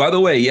fatigue, by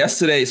the way,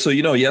 yesterday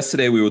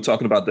we were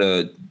talking about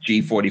the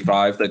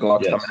G45 that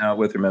Glock's coming out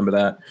with. Remember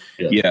that?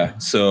 Yeah.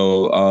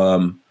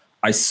 So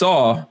I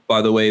saw,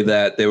 by the way,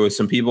 that there were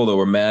some people that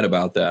were mad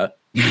about that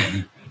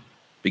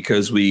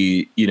because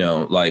we,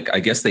 I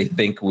guess they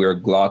think we're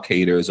Glock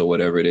haters or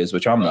whatever it is,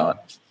 which I'm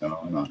not. No,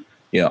 I'm not.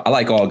 Yeah, I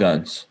like all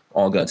guns.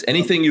 All guns.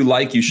 Anything you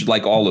like, you should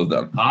like all of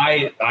them.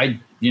 I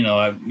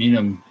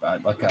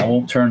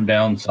won't turn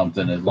down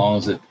something as long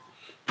as it,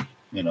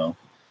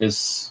 is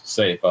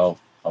safe. I'll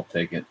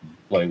take it and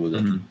play with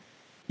it. Mm-hmm.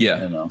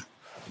 Yeah.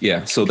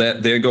 Yeah. So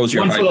there goes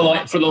your one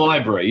for the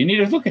library. You need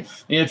to look at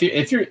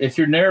if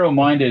you're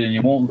narrow-minded and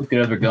you won't look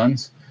at other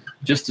guns,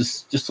 just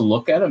to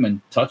look at them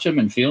and touch them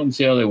and feel them,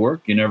 see how they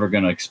work. You're never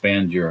going to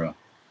expand your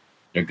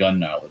gun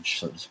knowledge,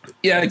 so to speak.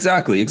 Yeah,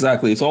 exactly.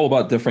 It's all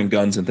about different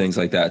guns and things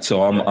like that.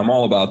 So I'm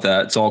all about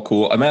that. It's all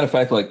cool. As a matter of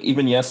fact,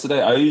 even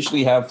yesterday, I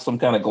usually have some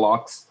kind of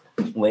Glocks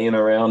laying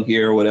around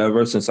here or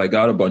whatever, since I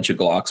got a bunch of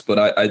Glocks,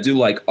 but I do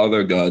like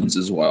other guns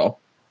as well.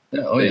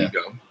 Yeah, there you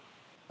go.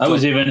 I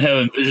was even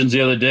having visions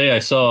the other day. I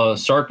saw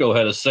Sarco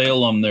had a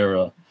sale on their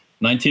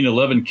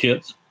 1911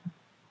 kits.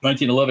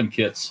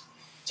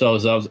 So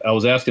I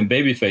was asking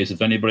Babyface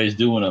if anybody's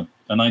doing a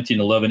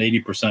 1911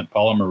 80%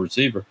 polymer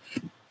receiver.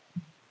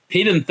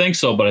 He didn't think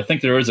so, but I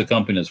think there is a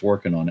company that's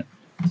working on it.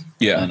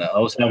 Yeah. And I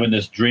was having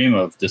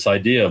this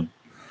idea of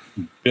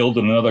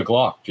building another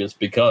Glock just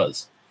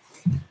because.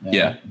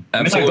 Yeah,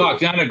 absolutely.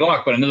 Not a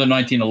Glock, but another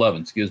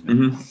 1911. Excuse me.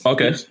 Mm-hmm.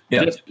 Okay.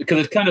 Just because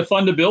it's kind of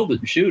fun to build it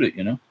and shoot it,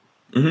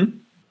 Mm-hmm.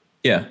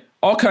 Yeah,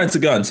 all kinds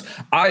of guns.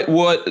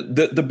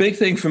 The big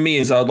thing for me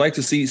is I'd like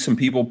to see some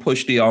people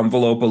push the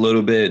envelope a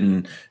little bit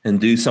and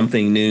do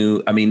something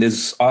new. I mean,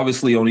 there's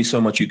obviously only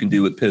so much you can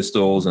do with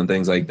pistols and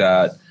things like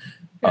that.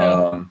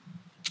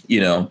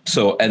 Yeah.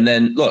 So, and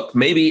then look,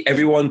 maybe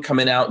everyone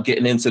coming out,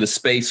 getting into the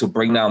space will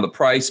bring down the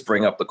price,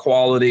 bring up the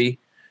quality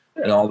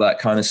and all that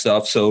kind of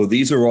stuff. So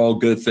these are all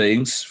good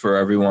things for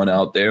everyone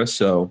out there.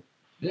 So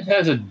it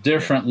has a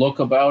different look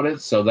about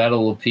it. So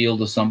that'll appeal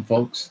to some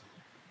folks.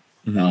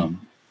 Mm-hmm.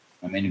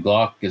 I mean,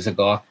 Glock is a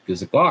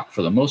Glock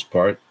for the most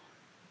part.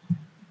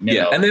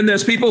 You know. And then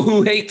there's people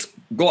who hate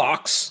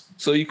Glocks.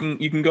 So you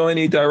can go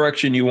any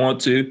direction you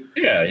want to.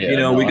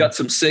 Yeah. We got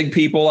some SIG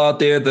people out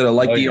there that are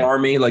like the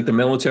Army, like the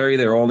military.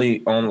 They're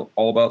only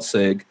all about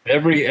SIG.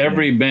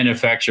 Every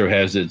manufacturer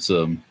has its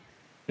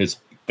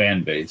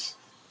fan base.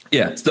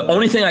 Yeah, it's the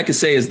only thing I could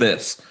say is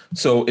this.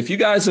 So if you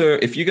guys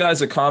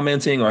are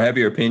commenting or have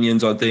your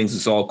opinions on things,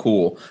 it's all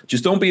cool.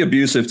 Just don't be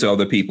abusive to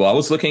other people. I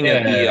was looking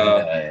at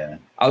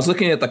I was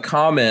looking at the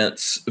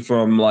comments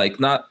from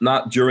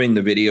not during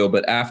the video,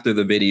 but after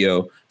the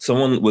video.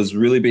 Someone was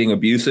really being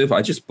abusive.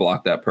 I just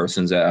blocked that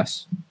person's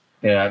ass.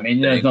 Yeah, I mean,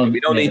 we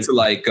don't need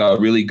to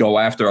really go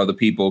after other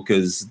people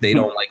because they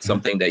don't like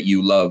something that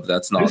you love.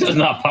 That's not. This is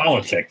not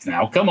politics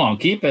now. Come on,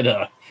 keep it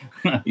up.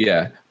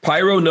 Yeah.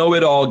 Pyro Know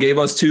It All gave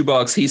us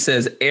 $2. He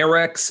says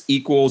Arex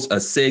equals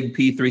a SIG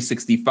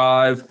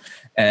P365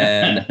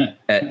 and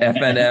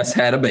FNS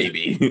had a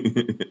baby.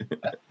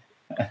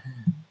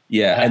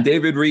 Yeah, and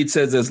David Reed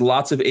says there's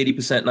lots of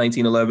 80%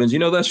 1911s. You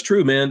know, that's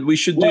true, man. We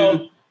should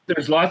do.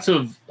 There's lots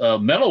of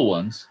metal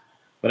ones,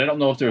 but I don't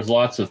know if there's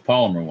lots of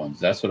polymer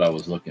ones. That's what I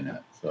was looking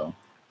at. So,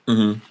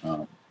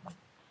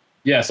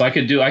 yes, I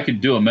could do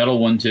a metal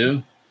one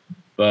too,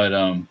 but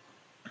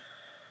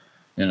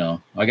you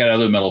know, I got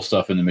other metal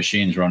stuff in the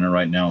machines running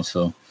right now.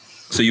 So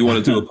you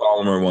want to do a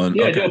polymer one?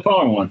 Yeah, do a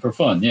polymer one for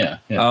fun. Yeah.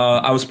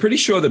 I was pretty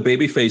sure that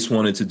Babyface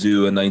wanted to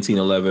do a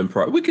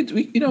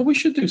 1911. We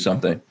should do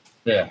something.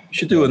 Yeah, we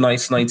should do a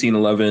nice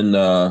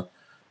 1911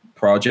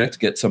 project.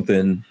 Get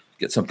something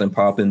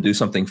popping. Do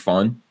something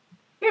fun.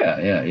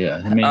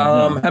 Yeah. I mean,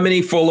 how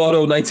many full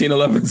auto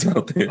 1911s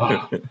out there?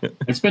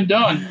 It's been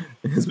done.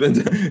 It's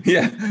been done.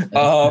 Yeah.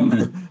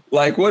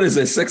 Like what is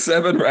it?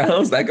 6-7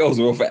 rounds? That goes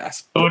real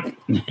fast.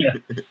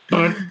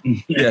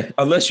 Yeah.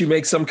 Unless you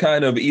make some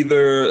kind of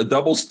either a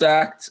double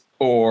stacked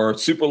or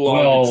super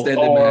long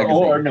extended magazine.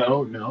 Or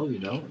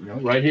no,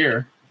 right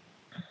here,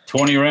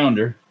 20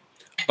 rounder.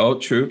 Oh,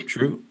 true.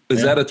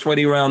 Is that a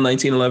 20 round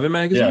 1911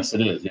 magazine? Yes, it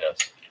is. Yes.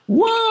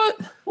 What?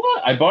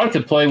 I bought it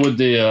to play with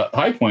the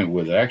High Point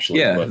with, actually.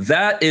 Yeah,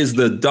 that is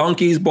the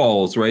donkey's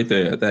balls right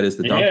there. That is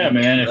the donkey. Yeah,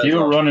 man. If you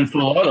were running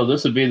full auto,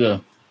 this would be the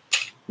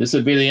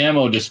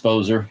ammo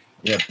disposer.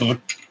 Yeah.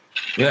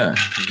 Yeah.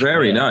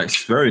 Very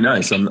nice. Very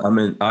nice. I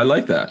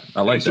like that.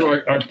 I like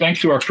that. Thanks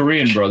to our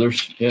Korean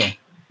brothers. Yeah.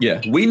 Yeah.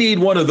 We need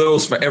one of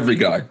those for every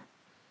guy.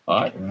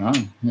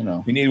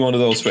 We need one of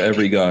those for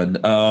every gun.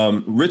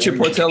 Richard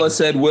Portella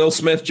said Will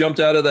Smith jumped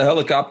out of the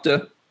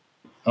helicopter.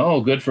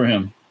 Oh, good for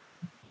him.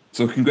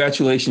 So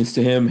congratulations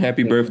to him.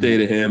 Happy birthday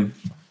to him.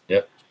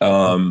 Yep.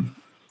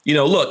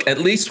 Look, at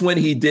least when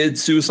he did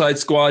Suicide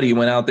Squad, he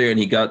went out there and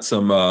he got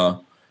some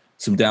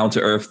down to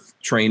earth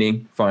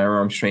training,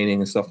 firearms training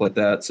and stuff like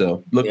that.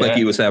 So looked like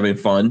he was having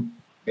fun.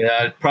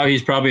 Yeah,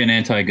 he's probably an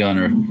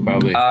anti-gunner.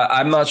 Probably.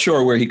 I'm not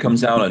sure where he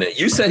comes down on it.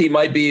 You said he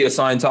might be a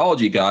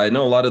Scientology guy. I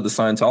know a lot of the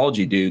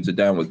Scientology dudes are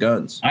down with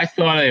guns. I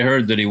thought I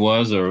heard that he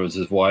was, or it was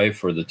his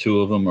wife, or the two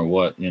of them, or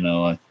what.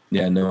 No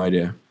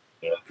idea.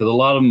 Yeah, because a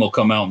lot of them will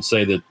come out and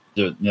say that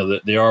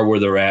that they are where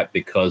they're at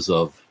because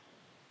of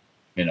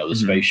the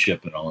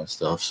spaceship and all that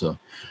stuff. So,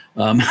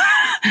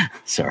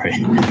 sorry.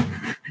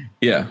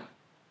 Yeah,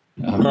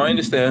 I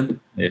understand.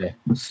 Yeah.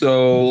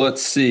 So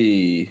let's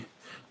see.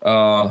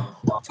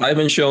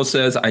 Ivan Show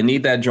says, I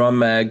need that drum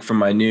mag for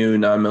my new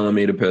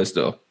 9mm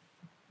pistol.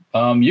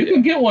 You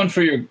can get one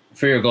for your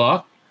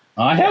Glock.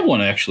 I have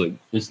one, actually.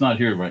 It's not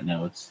here right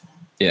now. It's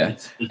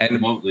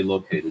remotely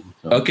located.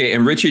 So. Okay,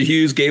 and Richard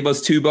Hughes gave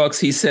us $2.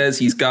 He says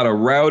he's got a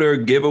router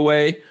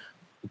giveaway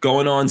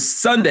going on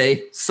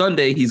Sunday.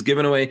 He's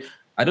giving away,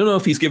 I don't know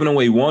if he's giving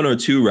away 1 or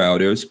 2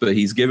 routers, but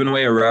he's giving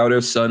away a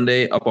router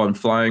Sunday up on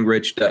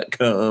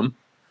flyingrich.com.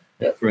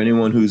 For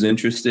anyone who's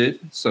interested.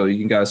 So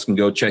you guys can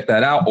go check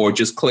that out or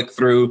just click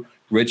through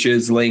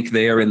Rich's link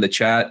there in the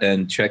chat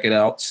and check it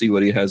out, see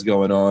what he has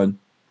going on.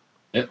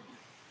 Yep.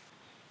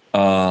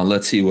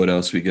 Let's see what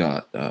else we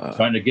got.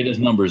 Trying to get his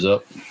numbers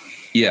up.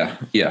 Yeah.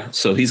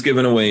 So he's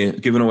giving away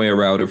a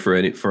router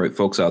for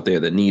folks out there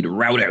that need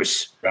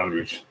routers.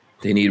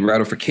 They need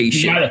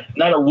routerification.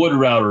 Not a wood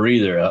router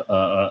either,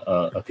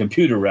 a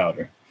computer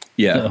router.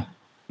 Yeah.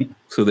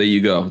 So there you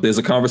go. There's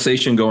a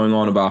conversation going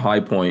on about High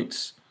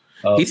Points.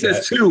 He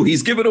says 2.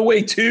 He's giving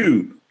away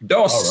 2.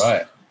 Dos. All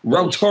right.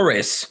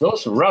 Routores.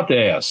 Dos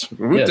routers.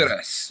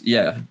 Routers.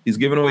 Yeah. He's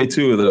giving away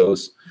 2 of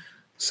those.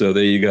 So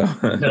there you go.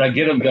 Did I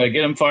get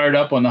him fired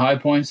up on the High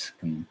Points?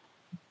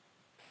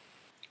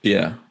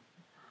 Yeah.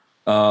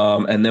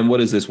 And then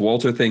what is this?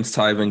 Walter thinks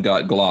Tyven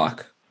got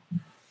Glock.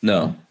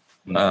 No.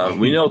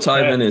 We know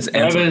Tyven is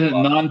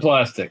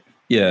non-plastic.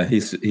 Yeah,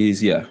 he's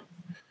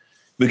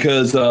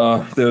because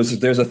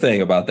there's a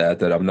thing about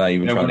that I'm not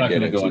even trying to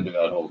get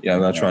into.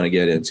 I'm not trying to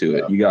get into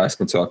it. You guys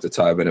can talk to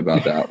Tyven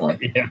about that one.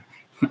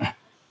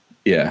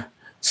 Yeah.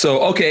 So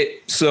okay,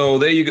 so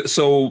there you go.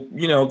 So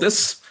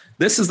this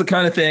is the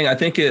kind of thing I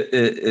think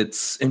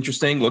it's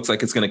interesting. Looks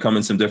like it's going to come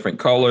in some different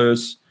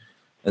colors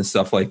and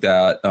stuff like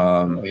that.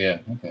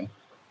 Okay.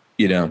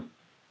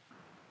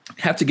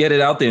 Have to get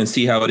it out there and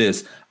see how it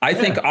is. I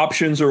think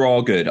options are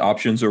all good.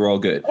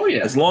 Oh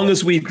yeah. As long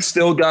as we've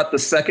still got the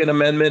Second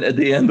Amendment at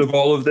the end of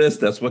all of this,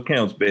 that's what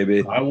counts,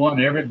 baby. I want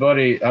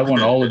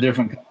all the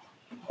different.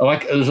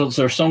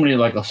 There's so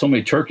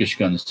many Turkish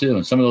guns too,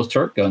 and some of those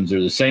Turk guns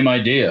are the same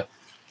idea,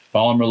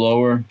 polymer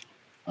lower,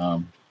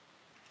 and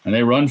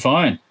they run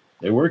fine.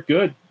 They work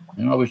good.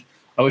 I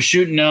was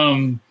shooting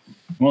one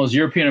of those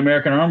European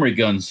American Armory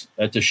guns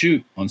at the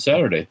shoot on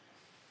Saturday.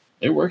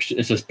 It works.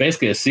 It's just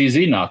basically a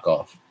CZ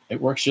knockoff. It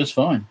works just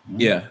fine.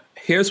 Yeah.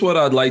 Here's what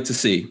I'd like to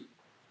see.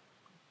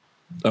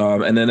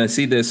 And then I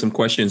see there's some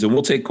questions, and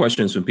we'll take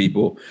questions from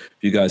people if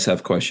you guys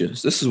have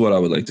questions. This is what I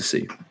would like to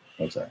see.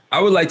 What's that? I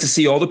would like to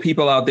see all the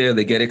people out there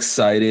that get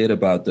excited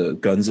about the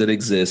guns that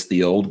exist,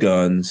 the old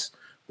guns,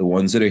 the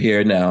ones that are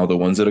here now, the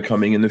ones that are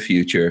coming in the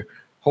future.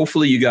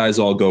 Hopefully you guys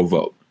all go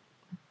vote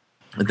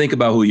and think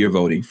about who you're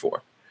voting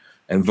for,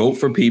 and vote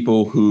for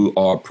people who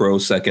are pro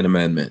Second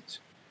Amendment.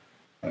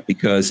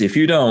 Because if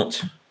you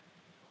don't,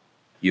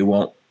 you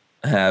won't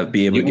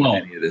be able to get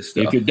any of this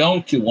stuff. If you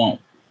don't, you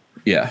won't.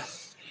 Yeah.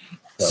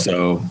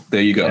 So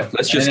there you go. Yeah.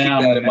 Let's just keep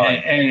that in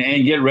mind.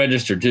 And get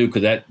registered too,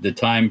 because the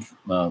time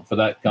for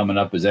that coming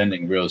up is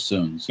ending real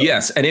soon. So.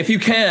 Yes, and if you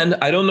can,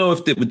 I don't know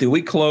if did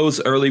we close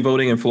early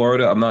voting in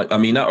Florida? Not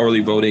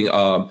early voting.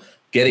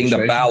 Getting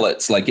the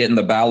ballots, getting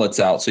the ballots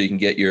out so you can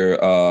get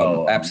your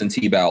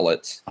absentee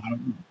ballots.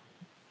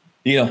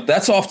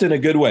 That's often a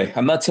good way.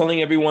 I'm not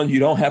telling everyone you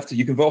don't have to.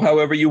 You can vote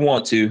however you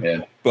want to.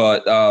 Yeah.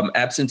 But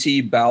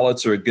absentee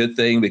ballots are a good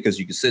thing because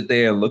you can sit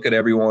there and look at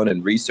everyone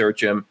and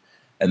research them.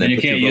 And then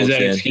you can't use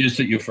that excuse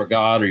that you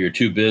forgot or you're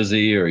too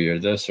busy or you're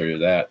this or you're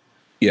that.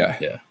 Yeah.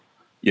 Yeah.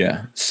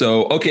 Yeah.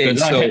 So, okay.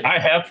 So I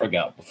have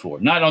forgot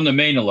before, not on the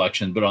main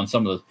election, but on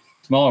some of the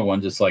smaller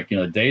ones. It's like,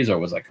 days I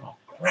was like, oh,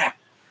 crap.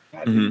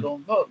 I didn't go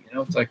and vote.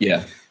 It's like,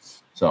 yeah.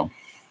 So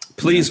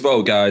please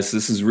vote, guys.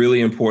 This is really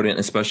important,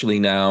 especially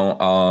now.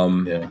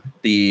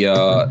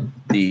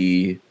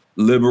 The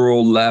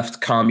liberal left,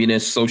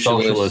 communist,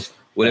 socialist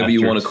whatever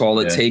you want to call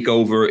it,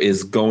 takeover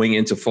is going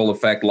into full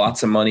effect.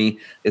 Lots of money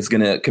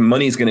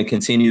money is going to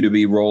continue to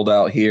be rolled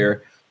out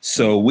here.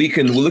 So we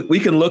can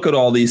look at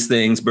all these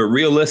things, but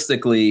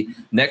realistically,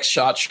 next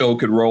SHOT Show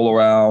could roll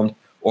around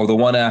or the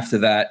one after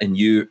that, and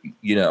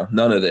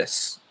none of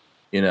this,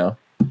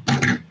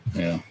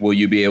 will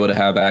you be able to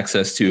have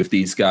access to if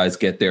these guys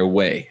get their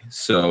way?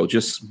 So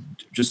just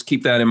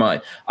keep that in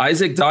mind.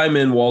 Isaac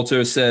Diamond,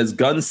 Walter, says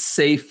gun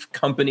safe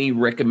company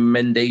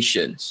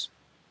recommendations.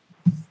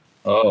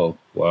 Oh,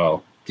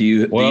 wow. Do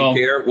you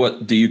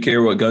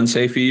care what gun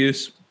safe you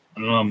use?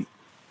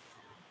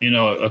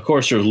 Of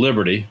course there's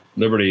Liberty.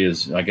 Liberty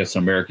is, I guess,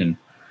 American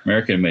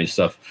made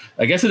stuff.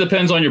 I guess it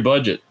depends on your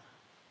budget,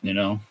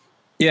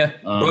 Yeah.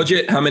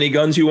 Budget, how many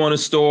guns you want to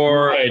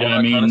store. Right.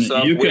 I mean,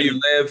 where you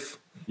live.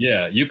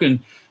 Yeah. You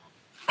can,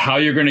 how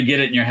you're going to get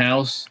it in your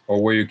house or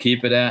where you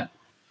keep it at.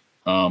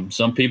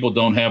 Some people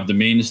don't have the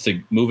means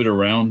to move it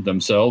around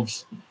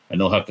themselves and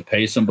they'll have to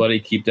pay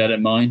somebody. Keep that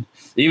in mind.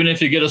 Even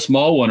if you get a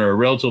small one or a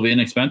relatively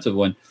inexpensive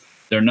one,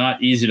 they're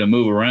not easy to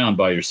move around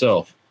by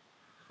yourself.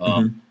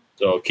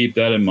 So keep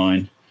that in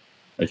mind.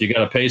 If you got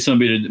to pay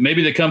somebody,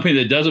 maybe the company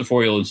that does it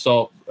for you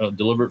will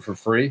deliver it for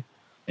free,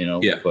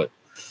 Yeah. But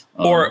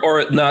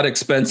or not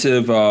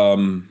expensive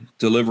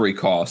delivery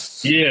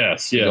costs.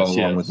 Yes.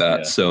 Along with that.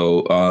 Yeah.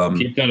 So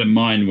keep that in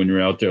mind when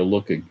you're out there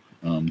looking.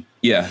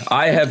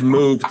 I have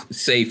moved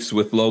safes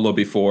with Lola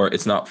before.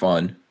 It's not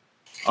fun.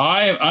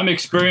 I'm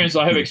experienced.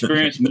 I have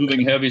experience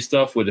moving heavy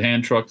stuff with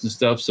hand trucks and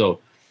stuff. So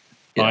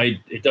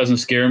it doesn't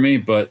scare me,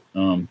 but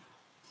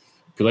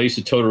because I used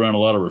to tote around a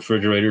lot of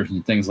refrigerators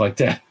and things like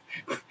that.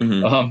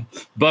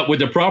 But with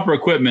the proper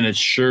equipment, it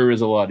sure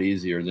is a lot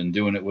easier than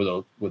doing it with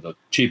a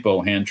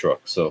cheapo hand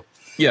truck. So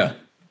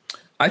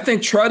I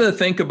think try to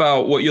think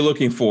about what you're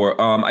looking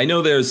for. I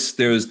know there's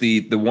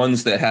the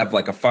ones that have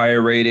like a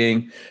fire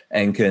rating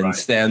and can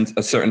stand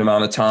a certain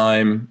amount of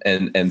time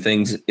and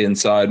things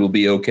inside will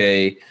be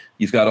okay.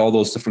 You've got all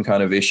those different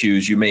kind of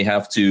issues. You may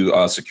have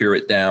to secure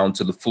it down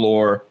to the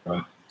floor.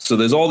 Right. So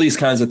there's all these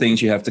kinds of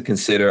things you have to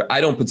consider.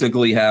 I don't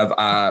particularly have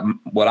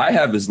what I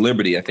have is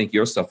Liberty. I think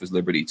your stuff is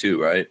Liberty too,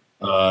 right?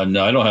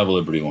 No, I don't have a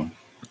Liberty one.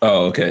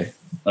 Oh, okay.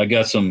 I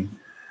got some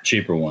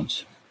cheaper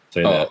ones.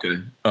 Say that.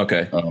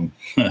 Okay.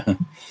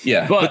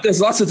 Yeah, but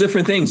there's lots of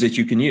different things that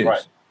you can use.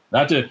 Right.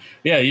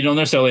 You don't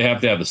necessarily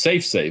have to have a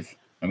safe.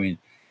 I mean,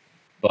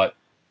 but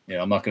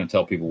I'm not going to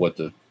tell people what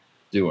to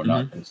do or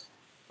not.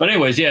 But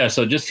anyways,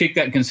 so just take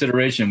that in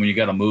consideration when you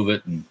got to move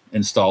it and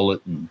install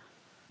it and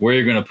where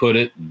you're going to put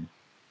it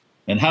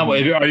and how are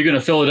you going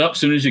to fill it up as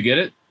soon as you get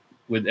it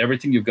with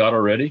everything you've got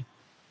already?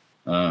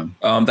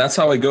 That's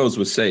how it goes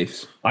with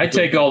safes. I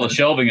take all the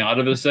shelving out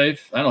of a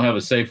safe. I don't have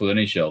a safe with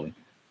any shelving.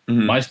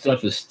 My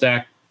stuff is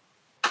stacked.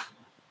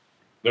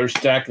 They're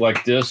stacked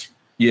like this.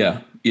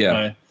 Yeah.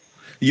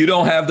 You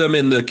don't have them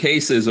in the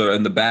cases or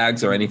in the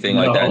bags or anything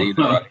like that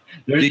either.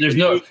 There's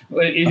no.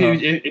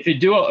 If you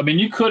do, I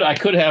mean, I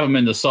could have them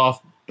in the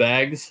soft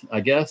bags, I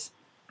guess,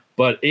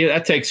 but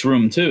that takes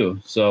room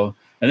too. So,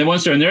 and then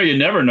once they're in there, you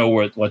never know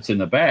what's in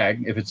the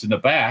bag. If it's in the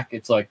back,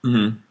 it's like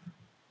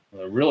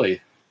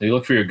really. They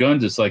look for your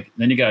guns. It's like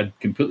then you got to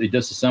completely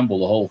disassemble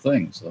the whole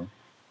thing. So,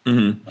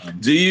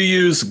 do you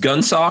use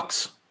gun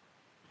socks?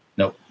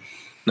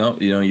 No,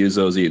 you don't use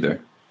those either.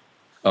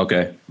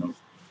 Okay. No.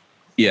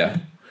 Yeah.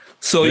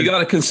 So you got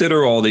to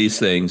consider all these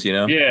things,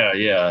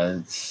 Yeah.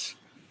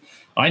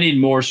 I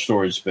need more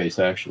storage space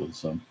actually.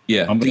 So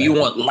do you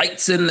want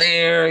lights in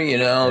there?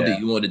 Do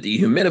you want a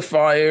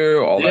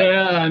dehumidifier? All that.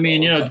 Yeah, I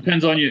mean, it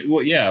depends on you.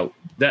 Well,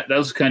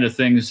 those kind of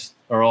things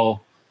are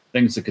all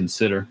things to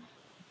consider.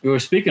 We were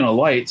speaking of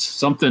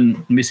lights.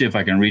 Let me see if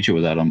I can reach it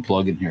without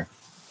unplugging here.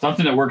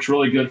 Something that works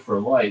really good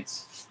for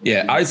lights.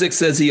 Yeah, Isaac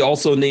says he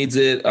also needs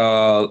it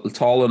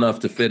tall enough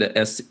to fit a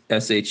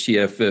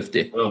SHTF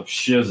 50. Oh,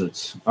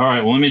 shizzits. All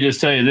right, well, let me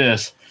just tell you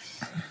this.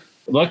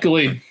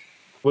 Luckily,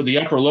 with the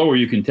upper lower,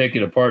 you can take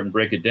it apart and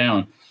break it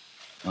down.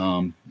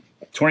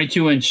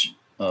 22-inch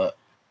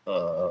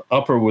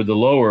upper with the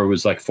lower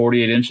was like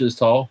 48 inches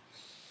tall.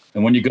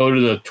 And when you go to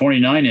the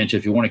 29-inch,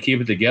 if you want to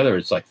keep it together,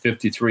 it's like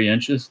 53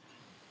 inches.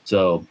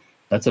 So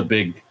that's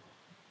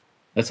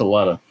a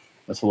lot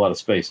of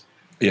space.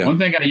 Yeah. One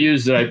thing I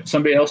use that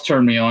somebody else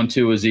turned me on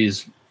to is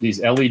these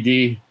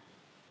LED.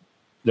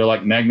 They're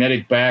like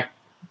magnetic back,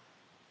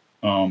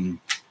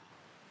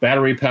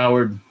 battery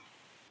powered.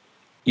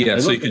 Yeah,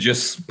 so you could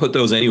just put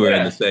those anywhere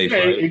in the safe. Yeah,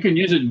 right? You can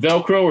use it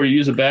Velcro or you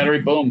use a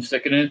battery, boom,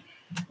 stick it in.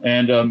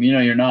 And,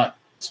 you're not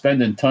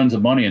spending tons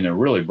of money and they're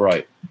really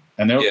bright.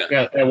 And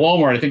at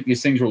Walmart, I think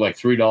these things were like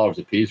 $3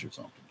 a piece or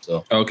something.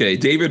 So okay,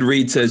 David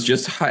Reed says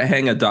just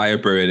hang a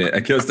diaper in it. I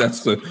guess that's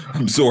to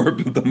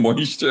absorb the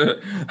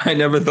moisture. I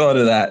never thought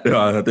of that.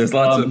 There's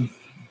lots of.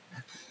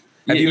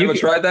 Have you ever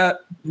tried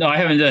that? No, I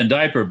haven't done a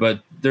diaper, but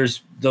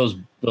there's those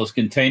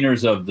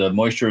containers of the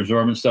moisture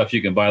absorbent stuff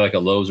you can buy like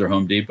at Lowe's or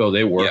Home Depot.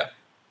 They work.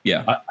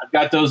 Yeah. I've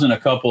got those in a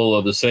couple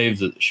of the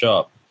saves at the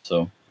shop.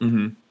 So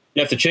you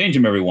have to change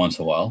them every once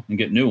in a while and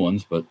get new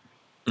ones, but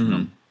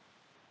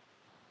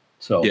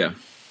so yeah.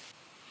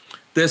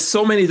 There's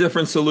so many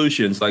different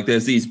solutions. Like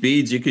there's these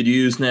beads you could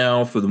use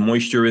now for the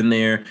moisture in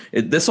there.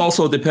 This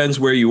also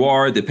depends where you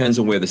are. It depends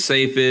on where the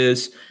safe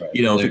is. Right.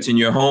 If it's in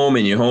your home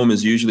and your home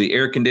is usually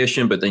air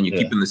conditioned, but then you're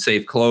keeping the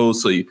safe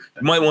closed. So you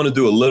might want to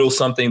do a little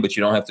something, but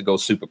you don't have to go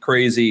super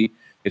crazy.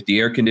 If the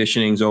air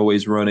conditioning is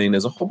always running,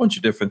 there's a whole bunch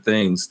of different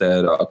things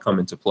that come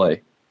into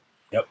play.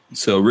 Yep.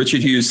 So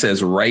Richard Hughes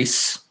says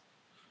rice.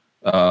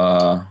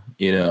 David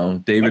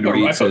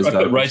Reed says I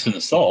put rice in the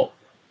salt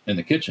in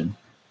the kitchen.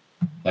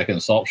 Like in a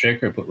salt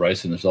shaker, I put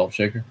rice in the salt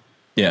shaker.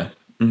 Yeah.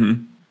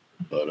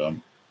 But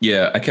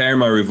I carry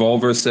my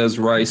revolver, says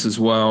rice as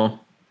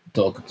well.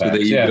 So there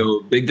you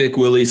go. Big Dick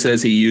Willie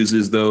says he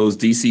uses those.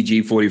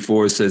 DCG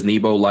 44 says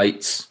Nebo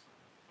lights.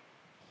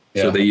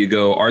 Yeah. So there you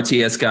go.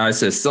 RTS guy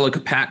says silica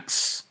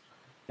packs.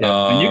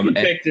 Yeah. And you can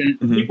take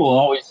people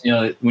always,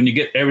 when you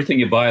get everything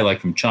you buy,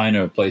 like from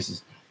China or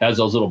places, has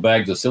those little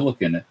bags of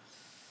silica in it.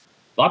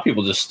 A lot of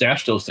people just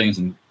stash those things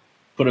and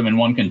put them in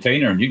one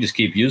container, and you just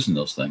keep using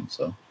those things.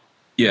 So.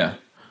 Yeah.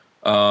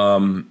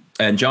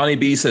 And Johnny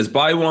B says,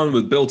 buy one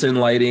with built-in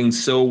lighting,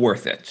 so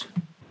worth it.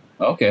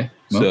 Okay.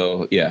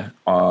 So,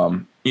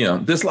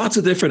 there's lots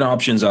of different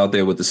options out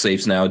there with the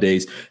safes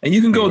nowadays. And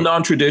you can go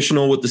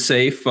non-traditional with the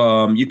safe.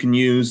 You can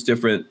use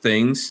different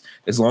things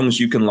as long as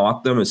you can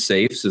lock them as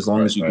safes, as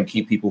long as you can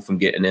keep people from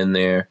getting in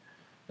there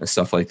and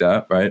stuff like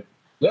that, right?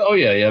 Oh,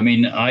 yeah. I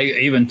mean, I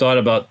even thought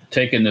about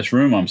taking this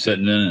room I'm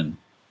sitting in and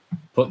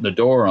putting the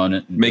door on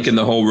it. Making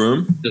the whole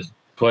room? Just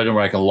put it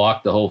where I can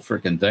lock the whole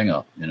freaking thing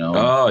up,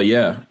 Oh,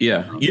 yeah.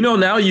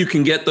 Now you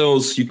can get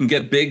those, you can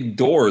get big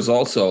doors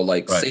also,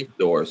 like safe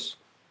doors.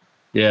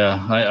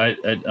 Yeah, I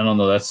don't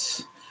know.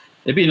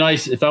 It'd be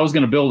nice if I was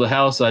going to build a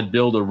house, I'd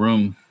build a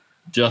room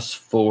just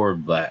for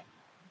that.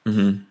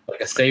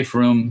 Like a safe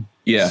room.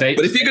 Yeah,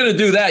 but if you're going to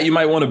do that, you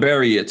might want to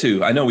bury it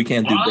too. I know we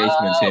can't do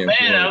basements here.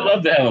 Man, I'd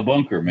love to have a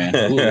bunker, man.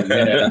 Ooh,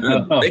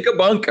 yeah. Make a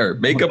bunker.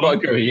 Make a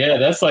bunker. Yeah,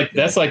 that's like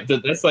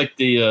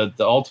the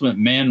ultimate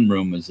man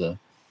room is the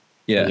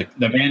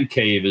man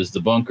cave is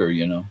the bunker.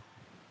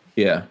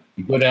 Yeah,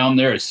 you go down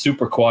there, it's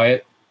super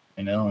quiet,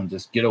 and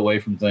just get away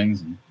from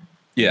things.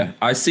 Yeah,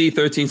 I see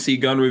 13C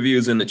gun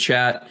reviews in the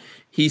chat.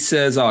 He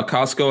says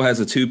Costco has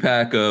a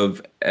 2-pack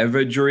of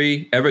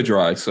Everdry,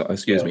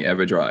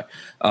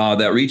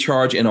 that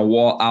recharge in a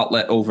wall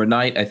outlet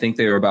overnight. I think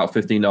they were about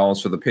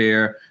 $15 for the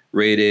pair,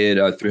 rated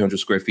 300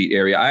 square feet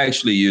area. I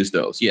actually use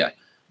those. Yeah,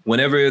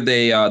 whenever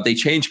they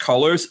change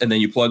colors and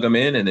then you plug them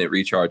in and it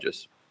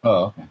recharges.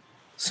 Oh, okay.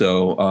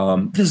 So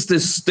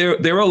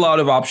there are a lot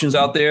of options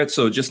out there.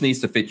 So it just needs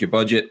to fit your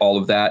budget, all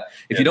of that.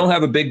 If you don't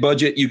have a big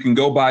budget, you can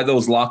go buy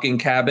those locking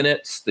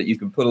cabinets that you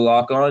can put a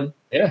lock on.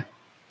 Yeah.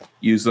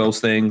 Use those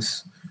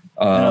things.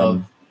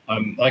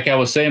 Like I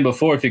was saying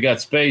before, if you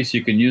got space,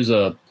 you can use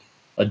a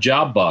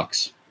job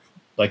box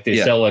like they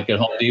sell like at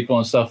Home Depot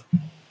and stuff,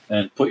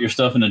 and put your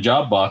stuff in a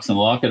job box and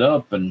lock it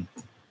up, and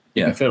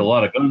you can fit a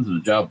lot of guns in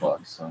a job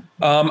box. So.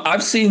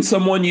 I've seen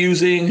someone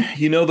using,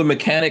 the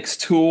mechanics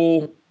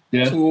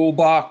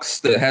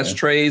toolbox that has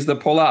trays that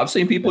pull out. I've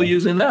seen people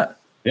using that.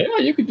 Yeah,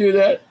 you could do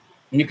that.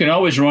 You can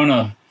always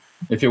run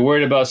if you're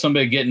worried about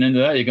somebody getting into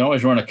that, you can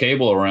always run a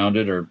cable around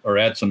it or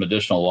add some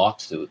additional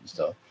locks to it and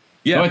stuff.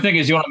 Yeah. The only thing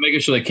is you want to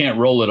make sure they can't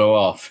roll it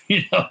off.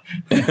 Dude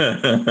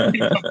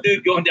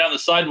going down the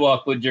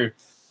sidewalk with your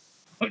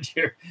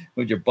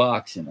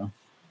box,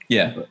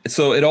 Yeah.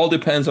 So it all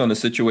depends on the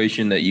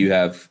situation that you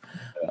have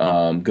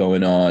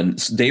going on.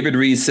 David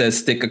Rees says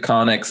stick a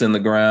Connex in the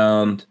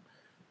ground.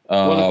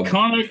 Well, the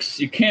Connex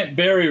you can't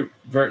bury.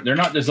 They're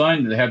not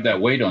designed to have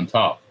that weight on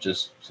top.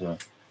 Just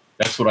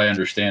that's what I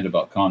understand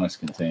about Connex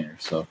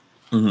containers. So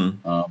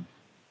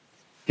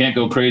can't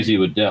go crazy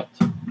with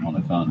depth on the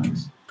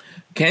Connex.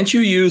 Can't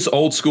you use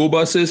old school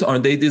buses?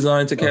 Aren't they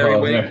designed to carry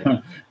weight?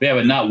 Yeah,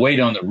 but not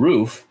weight on the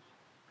roof.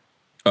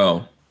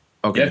 Oh,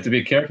 okay. You have to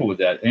be careful with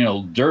that.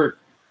 Dirt,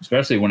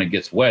 especially when it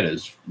gets wet,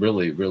 is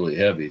really, really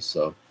heavy.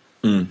 So,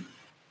 if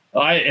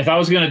I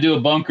was going to do a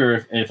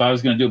bunker,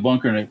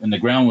 and the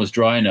ground was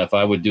dry enough,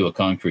 I would do a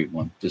concrete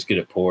one. Just get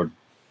it poured.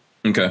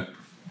 Okay.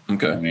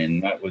 I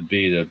mean, that would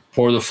be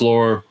pour the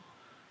floor,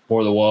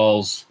 pour the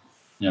walls.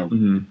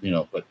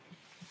 But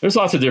There's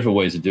lots of different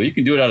ways to do it. You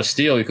can do it out of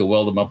steel. You can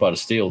weld them up out of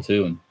steel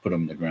too and put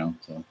them in the ground.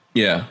 So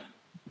yeah.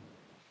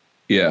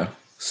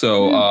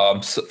 So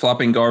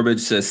Flopping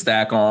Garbage says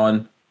stack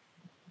on.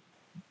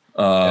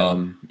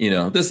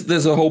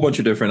 There's a whole bunch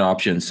of different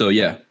options. So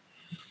yeah.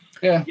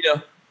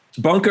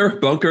 Bunker.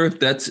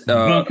 That's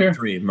bunker. A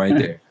dream right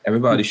there.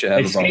 Everybody should have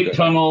a bunker. Escape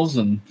tunnels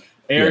and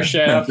air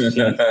shafts.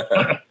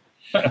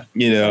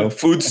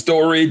 Food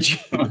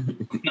storage,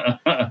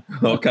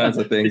 all kinds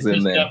of things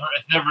in there.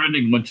 It's never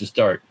ending once you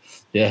start.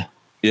 Yeah.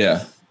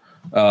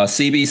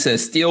 CB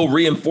says steel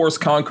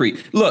reinforced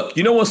concrete. Look,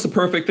 you know what's the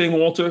perfect thing,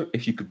 Walter?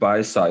 If you could buy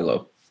a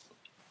silo.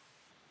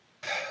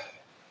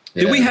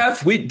 Yeah.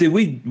 We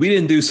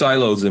didn't do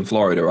silos in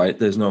Florida, right?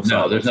 There's no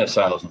silos. No, there's no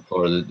silos in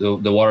Florida.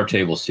 The water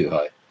table's too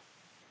high.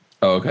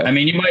 Oh, okay. I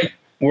mean, you might,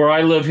 where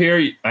I live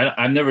here,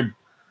 I've never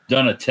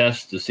done a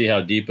test to see how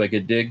deep I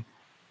could dig.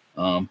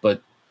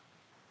 But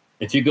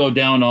if you go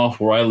down off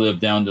where I live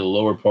down to the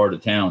lower part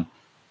of town,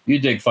 you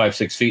dig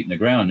 5-6 feet in the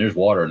ground, there's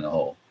water in the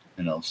hole,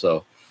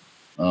 so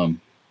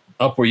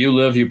up where you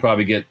live, you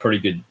probably get pretty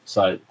good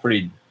size,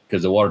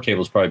 because the water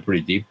table is probably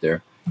pretty deep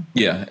there.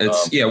 Yeah.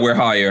 We're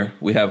higher.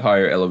 We have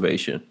higher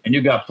elevation, and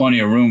you've got plenty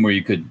of room where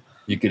you could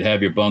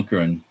have your bunker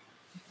and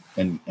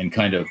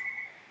kind of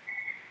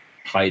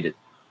hide it.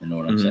 You know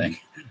what I'm saying?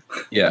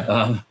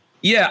 Yeah.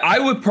 I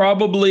would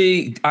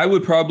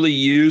probably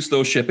use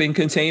those shipping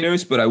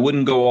containers, but I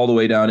wouldn't go all the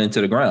way down into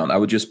the ground. I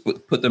would just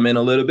put them in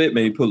a little bit,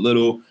 maybe put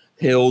little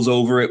hills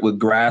over it with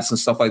grass and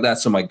stuff like that,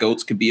 so my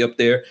goats could be up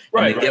there.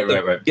 Right.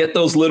 Get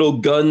those little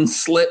gun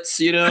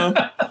slits, like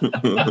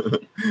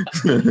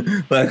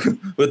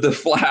with the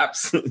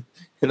flaps,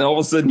 and all of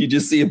a sudden you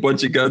just see a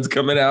bunch of guns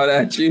coming out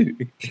at you.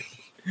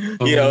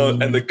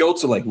 And the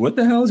goats are like, "What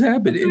the hell is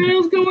happening? What the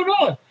hell's going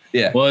on?"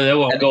 Yeah. Well, that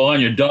won't go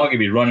on. Your dog will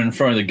be running in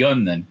front of the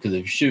gun then because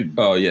they're shooting.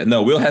 Oh, yeah.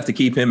 No, we'll have to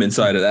keep him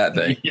inside of that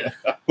thing. Yeah.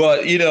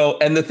 But,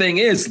 and the thing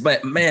is,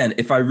 man,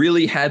 if I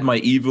really had my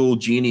evil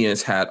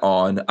genius hat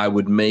on, I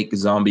would make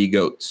zombie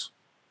goats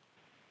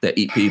that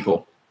eat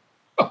people.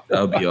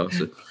 That would be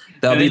awesome.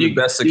 That would be the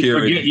best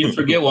security. You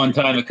forget one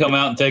time to come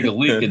out and take a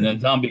leak and then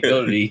zombie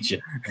goat would eat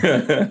you.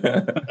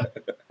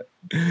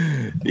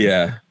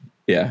 Yeah.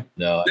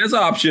 No, there's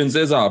options.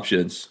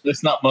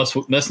 Let's not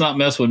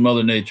mess with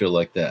Mother Nature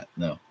like that.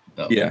 No.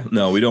 Yeah,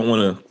 no, we don't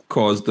want to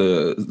cause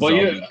the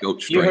zombie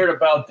goat strain. You heard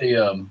about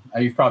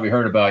you've probably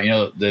heard about,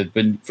 they've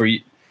been for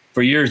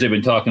years they've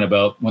been talking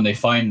about when they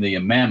find the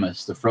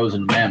mammoths, the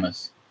frozen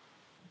mammoths,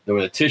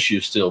 where the tissue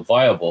is still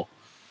viable,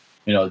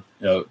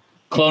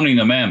 cloning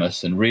the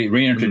mammoths and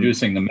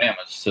reintroducing the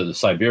mammoths to the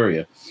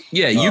Siberia.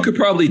 Yeah, you could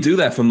probably do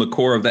that from the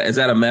core of that. Is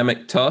that a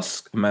mammoth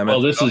tusk?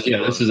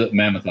 This is a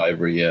mammoth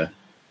ivory. Yeah.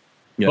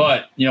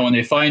 But when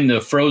they find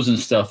the frozen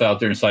stuff out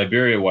there in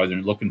Siberia, while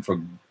they're looking for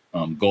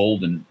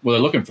gold they're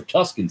looking for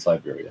tusk in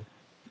Siberia.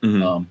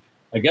 Mm-hmm.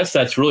 I guess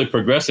that's really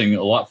progressing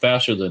a lot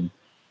faster than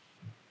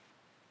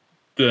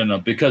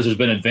because there's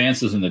been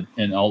advances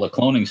in all the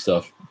cloning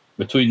stuff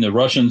between the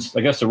Russians. I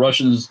guess the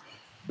Russians,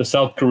 the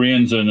South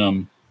Koreans,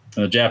 and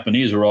the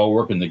Japanese are all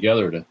working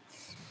together to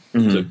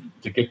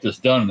get this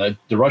done.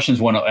 The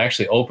Russians want to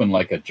actually open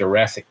like a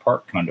Jurassic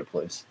Park kind of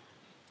place.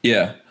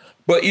 Yeah.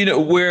 But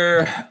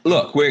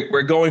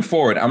we're going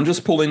forward. I'm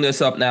just pulling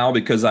this up now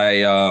because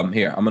I'm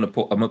gonna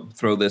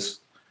throw this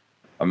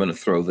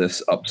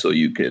up so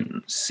you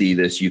can see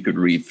this. You could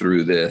read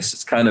through this.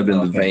 It's kind of in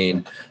the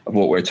vein of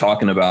what we're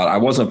talking about. I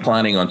wasn't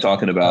planning on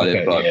talking about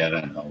it, but I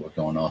don't know. We're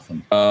going off.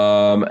 And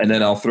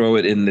then I'll throw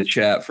it in the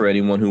chat for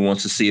anyone who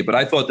wants to see it. But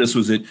I thought this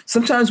was it.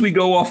 Sometimes we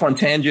go off on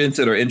tangents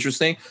that are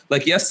interesting.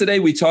 Like yesterday,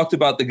 we talked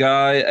about the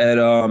guy at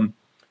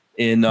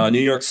in New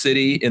York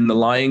City in The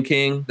Lion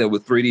King that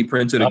with 3D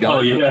printed a gun.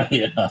 Oh, yeah.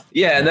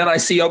 Yeah, and then I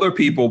see other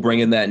people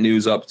bringing that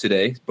news up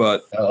today.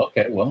 But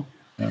okay, well.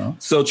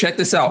 So check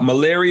this out.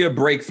 Malaria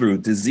breakthrough.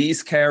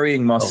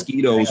 Disease-carrying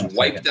mosquitoes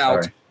wiped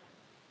out. Sorry.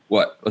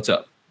 What's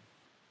up?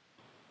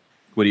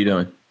 What are you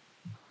doing?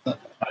 I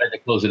had to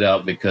close it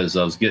out because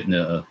I was getting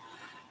the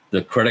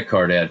credit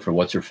card ad for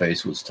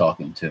What's-Her-Face was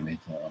talking to me.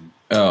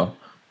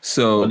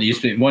 So one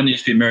used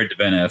to be married to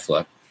Ben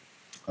Affleck.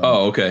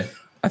 Okay.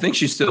 I think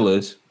she still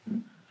is.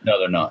 No,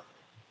 they're not.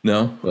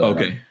 No?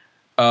 Okay.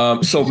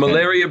 So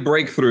malaria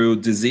breakthrough,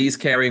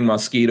 disease-carrying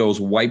mosquitoes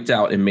wiped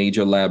out in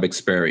major lab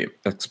experiment.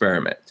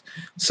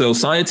 So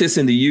scientists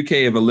in the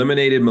UK have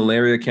eliminated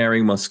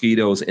malaria-carrying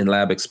mosquitoes in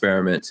lab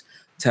experiments,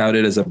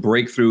 touted as a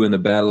breakthrough in the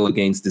battle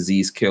against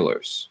disease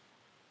killers.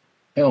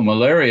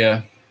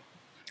 Malaria.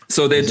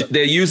 So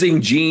they're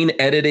using gene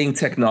editing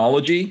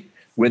technology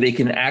where they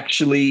can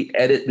actually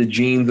edit the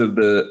genes of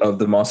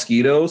the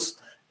mosquitoes,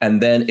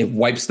 and then it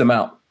wipes them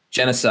out.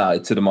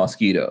 Genocide to the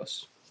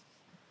mosquitoes.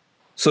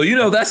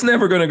 So, that's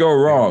never going to go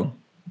wrong.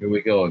 Here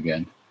we go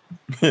again.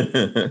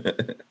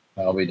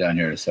 I'll be down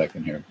here in a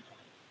second here.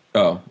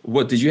 Oh,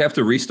 what? Did you have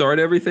to restart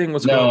everything?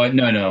 No.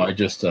 I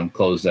just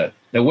closed that.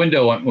 The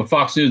window, with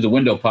Fox News, the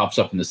window pops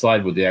up in the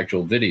slide with the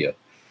actual video.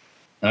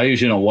 I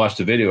usually don't watch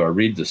the video. I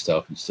read the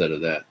stuff instead of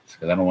that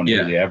because I don't want to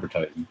hear the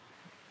advertising.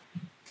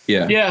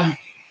 Yeah.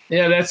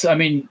 Yeah. That's,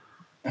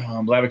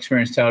 lab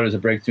experience touted as a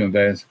breakthrough in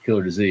bad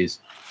killer disease.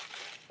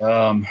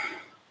 Well,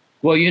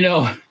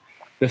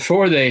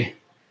 before they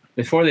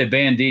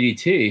banned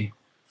DDT,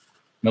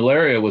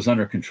 malaria was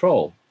under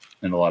control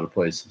in a lot of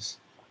places,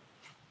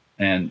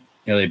 and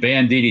they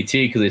banned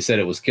DDT because they said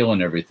it was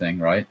killing everything,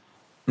 right?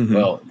 Mm-hmm.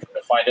 Well,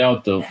 to find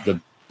out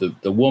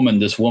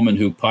this woman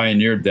who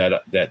pioneered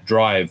that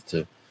drive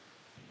to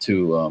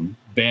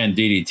ban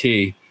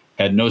DDT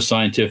had no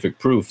scientific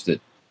proof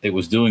that it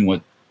was doing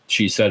what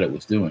she said it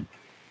was doing.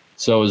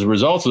 So as a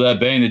result of that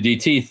banning the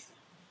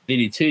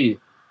DDT,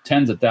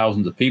 tens of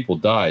thousands of people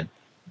died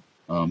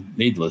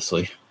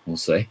needlessly, we'll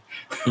say.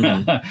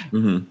 Mm-hmm.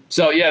 Mm-hmm.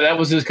 So yeah, that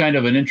was just kind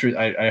of an interest.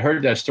 I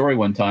heard that story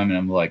one time, and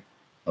I'm like,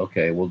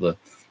 okay, well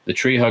the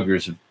tree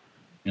huggers,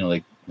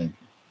 one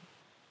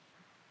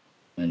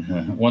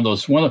of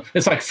those.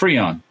 It's like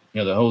Freon.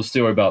 The whole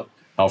story about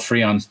how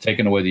Freon's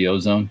taken away the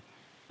ozone,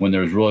 when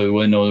there's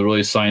really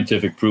no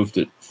scientific proof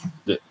that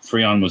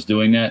Freon was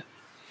doing that,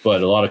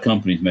 but a lot of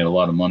companies made a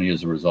lot of money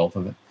as a result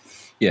of it.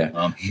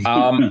 Yeah,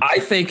 I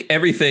think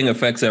everything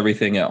affects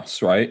everything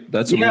else, right?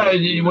 That's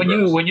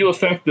when you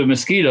affect the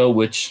mosquito,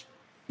 which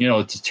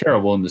it's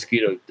terrible. And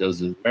mosquito does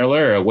the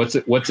malaria. What's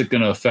it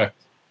going to affect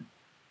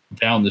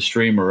down the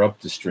stream or up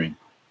the stream?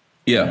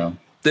 Yeah.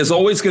 There's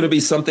always going to be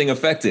something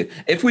affected.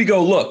 If we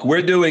go, look,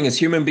 we're doing as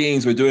human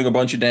beings, we're doing a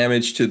bunch of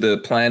damage to the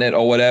planet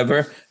or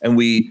whatever, and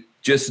we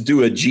just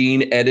do a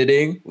gene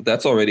editing.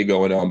 That's already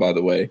going on, by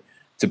the way,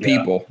 to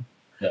people.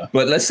 Yeah.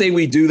 But let's say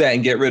we do that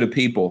and get rid of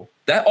people.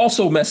 That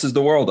also messes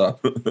the world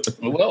up.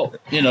 Well,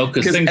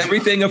 because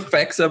everything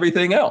affects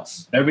everything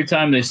else. Every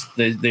time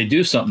they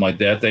do something like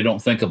that, they don't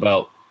think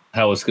about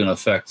how it's going to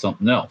affect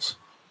something else,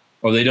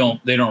 or they don't.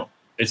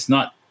 It's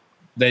not.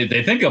 They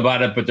think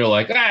about it, but they're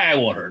like, it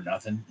won't hurt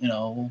nothing,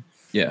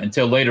 Yeah.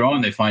 Until later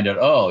on, they find out,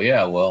 oh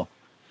yeah, well,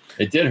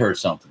 it did hurt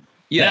something.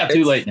 Yeah.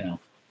 Too late now.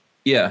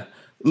 Yeah.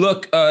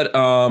 Look at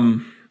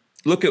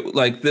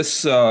like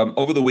this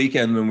over the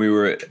weekend when we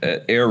were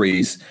at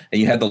Aries, and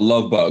you had the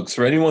love bugs.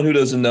 For anyone who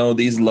doesn't know,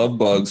 these love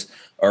bugs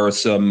are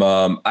some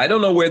I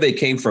don't know where they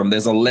came from.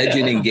 There's a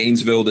legend in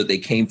Gainesville that they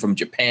came from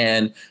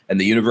Japan, and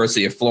the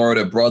University of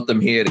Florida brought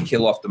them here to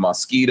kill off the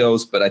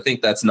mosquitoes, but I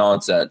think that's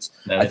nonsense.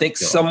 I think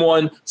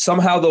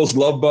somehow those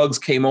love bugs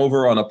came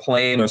over on a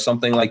plane or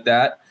something like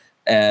that,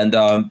 and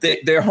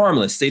they're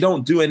harmless. They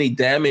don't do any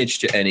damage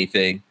to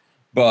anything.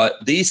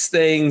 But these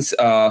things,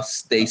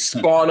 they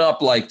spawn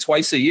up like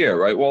twice a year,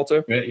 right,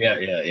 Walter?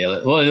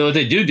 Yeah. Well, what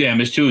they do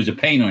damage too is the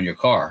paint on your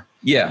car.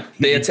 Yeah,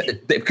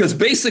 because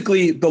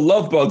basically the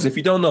love bugs, if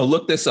you don't know,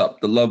 look this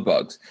up. The love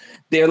bugs,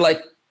 they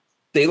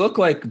look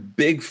like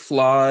big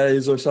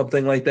flies or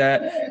something like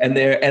that, and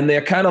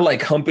they're kind of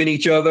like humping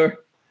each other.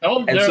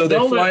 So they're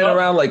flying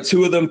around like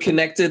two of them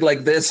connected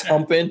like this,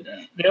 humping.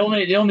 The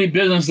only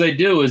business they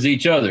do is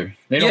each other.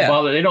 They don't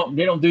bother. They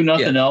don't do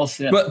nothing else.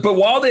 Yeah. But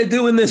while they're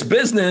doing this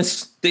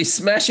business, they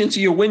smash into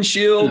your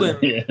windshield.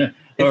 And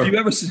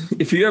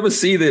if you ever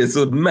see this, it's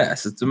a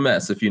mess. It's a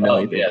mess if you know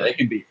anything. Yeah, they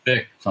can be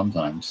thick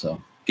sometimes. So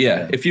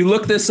yeah, if you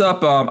look this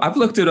up, I've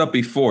looked it up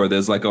before.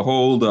 There's like a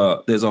whole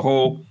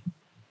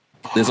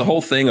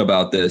thing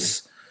about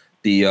this,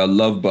 the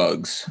love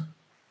bugs.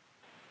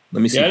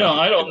 Let me see. Yeah,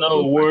 I don't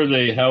know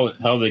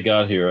how they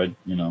got here.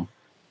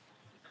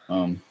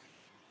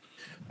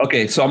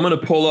 Okay, so I'm gonna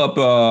pull up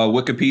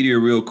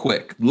Wikipedia real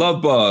quick.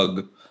 Love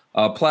bug,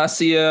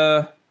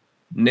 Placia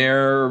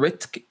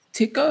neritica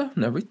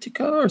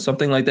or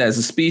something like that, is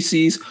a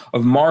species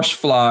of marsh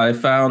fly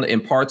found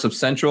in parts of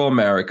Central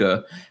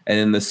America and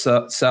in the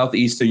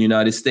southeastern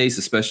United States,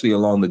 especially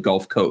along the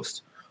Gulf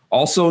Coast.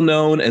 Also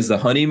known as the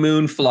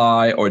honeymoon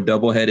fly or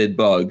double-headed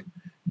bug.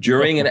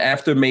 During and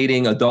after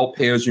mating, adult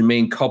pairs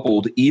remain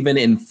coupled even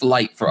in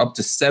flight for up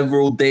to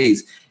several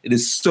days. It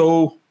is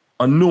so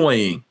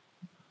annoying.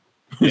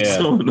 It's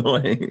so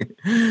annoying.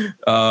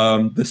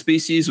 The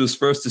species was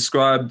first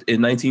described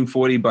in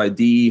 1940 by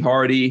D.E.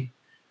 Hardy,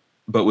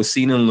 but was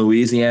seen in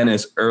Louisiana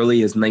as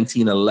early as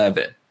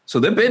 1911. So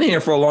they've been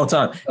here for a long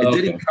time. It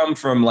didn't come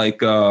from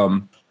like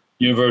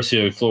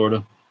University of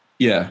Florida.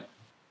 Yeah,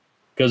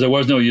 because there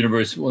was no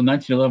university. Well,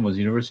 1911 was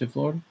University of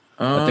Florida.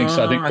 I think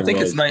so. I think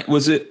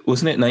wasn't it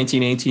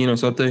 1918 or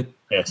something?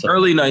 Yeah,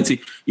 early 19.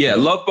 Yeah,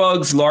 love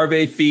bugs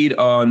larvae feed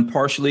on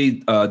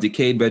partially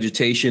decayed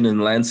vegetation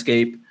and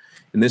landscape.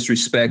 In this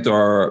respect,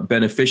 are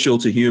beneficial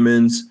to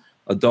humans.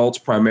 Adults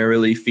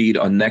primarily feed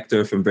on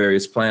nectar from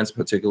various plants,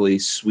 particularly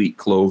sweet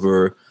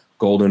clover,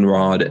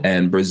 goldenrod,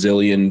 and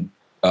Brazilian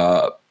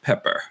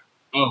pepper.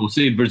 Oh,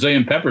 see,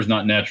 Brazilian pepper is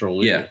not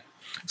natural either. Yeah.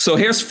 So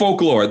here's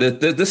folklore.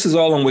 This is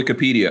all on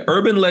Wikipedia.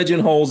 Urban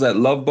legend holds that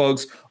love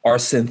bugs are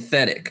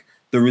synthetic,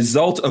 the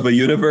result of a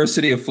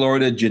University of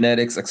Florida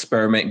genetics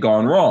experiment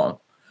gone wrong.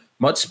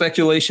 Much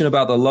speculation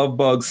about the love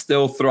bug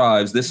still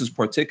thrives. This is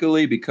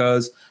particularly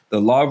because the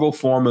larval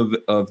form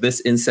of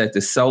this insect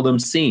is seldom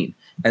seen,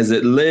 as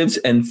it lives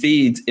and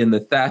feeds in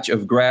the thatch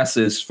of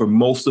grasses for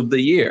most of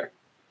the year.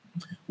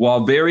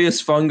 While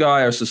various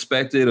fungi are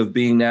suspected of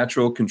being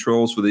natural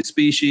controls for the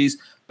species,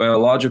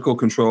 biological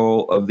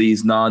control of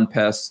these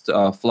non-pest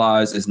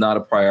flies is not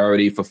a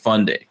priority for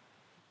funding.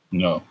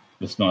 No,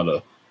 it's not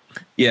a.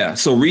 Yeah.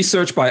 So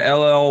research by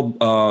L.L.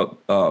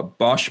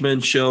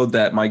 Boschman showed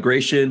that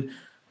migration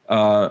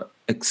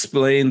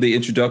explained the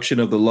introduction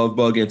of the love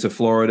bug into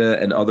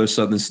Florida and other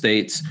southern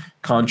states,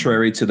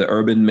 contrary to the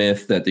urban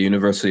myth that the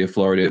University of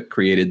Florida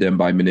created them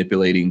by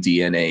manipulating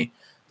DNA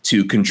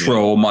to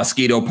control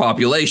mosquito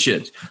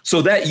populations.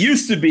 So that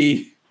used to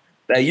be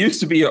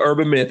an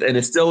urban myth, and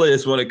it still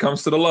is when it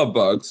comes to the love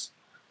bugs.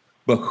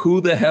 But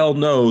who the hell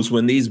knows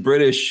when these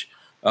British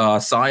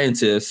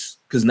scientists,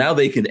 because now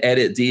they can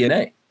edit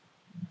DNA.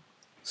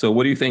 So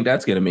what do you think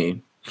that's going to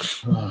mean?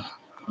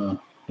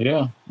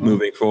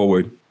 Moving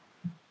forward.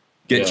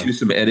 Get you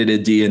some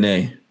edited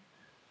DNA.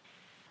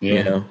 Yeah.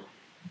 You know,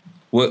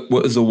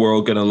 what is the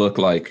world going to look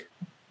like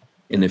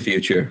in the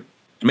future?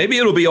 Maybe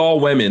it'll be all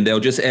women. They'll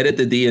just edit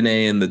the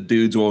DNA and the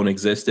dudes won't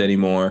exist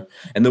anymore.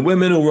 And the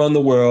women will run the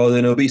world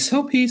and it'll be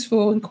so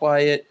peaceful and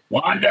quiet.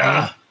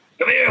 Wanda,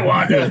 come here,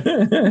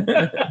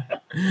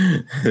 Wanda.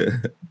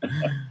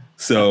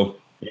 So,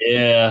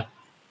 yeah.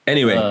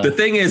 Anyway, the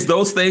thing is,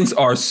 those things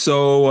are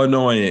so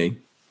annoying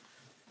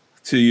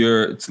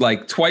it's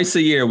like twice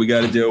a year we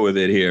got to deal with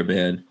it here,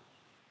 man.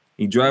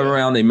 You drive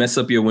around, they mess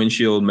up your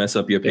windshield, mess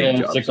up your paint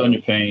job. Sticks on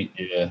your paint.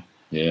 Yeah.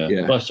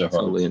 Bless their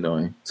heart.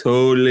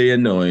 Totally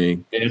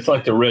annoying. It's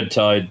like the red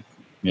tide,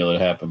 that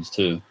happens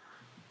too.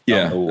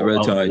 Yeah, the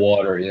red tide.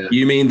 Water, yeah.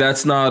 You mean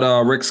that's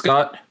not Rick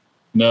Scott?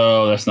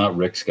 No, that's not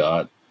Rick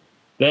Scott.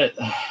 Gosh,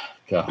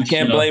 you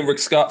can't blame Rick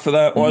Scott for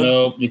that one?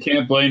 No, you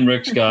can't blame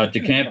Rick Scott.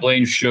 You can't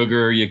blame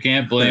sugar. You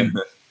can't blame...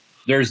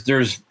 There's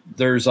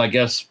I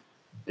guess,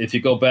 if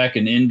you go back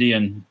in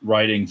Indian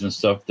writings and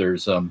stuff,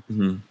 there's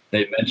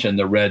they mentioned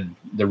the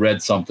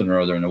red something or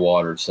other in the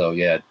water. So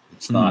yeah,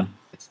 it's not.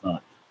 It's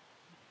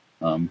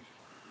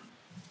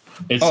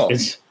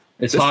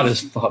hot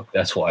as fuck.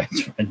 That's why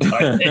it's red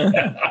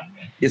tide.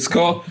 It's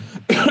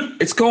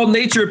called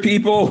nature,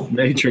 people.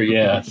 Nature,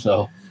 yeah.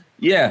 So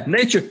yeah,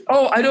 nature.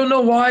 Oh, I don't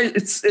know why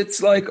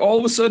it's like all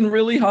of a sudden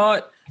really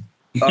hot.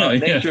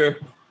 Nature.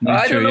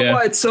 I don't know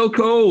why it's so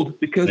cold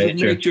because of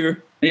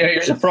nature. Yeah,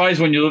 you're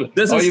surprised when you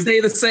doesn't stay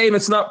the same.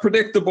 It's not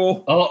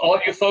predictable. All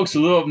you folks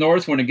who live up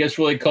north, when it gets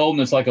really cold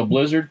and it's like a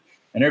blizzard,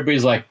 and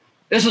everybody's like,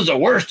 "This is the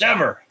worst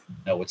ever."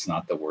 No, it's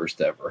not the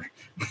worst ever.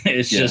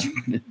 It's just.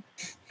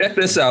 Check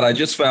this out. I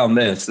just found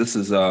this. This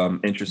is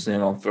interesting.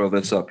 I'll throw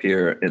this up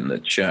here in the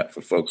chat for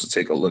folks to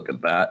take a look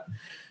at that.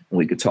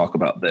 We could talk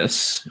about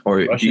this.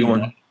 Or do you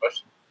want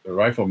a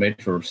rifle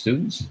made for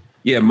students?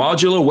 Yeah,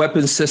 modular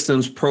weapon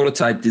systems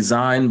prototype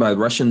designed by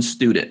Russian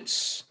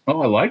students.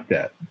 Oh, I like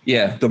that.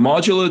 Yeah, the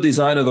modular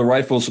design of the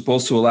rifle is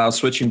supposed to allow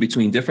switching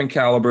between different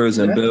calibers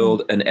and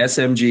build an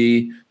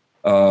SMG,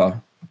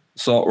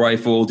 assault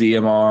rifle,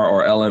 DMR,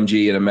 or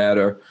LMG in a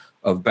matter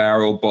of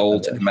barrel,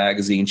 bolt, and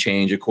magazine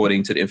change,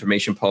 according to the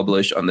information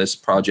published on this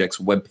project's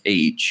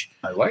webpage.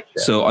 I like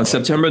that. So on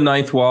September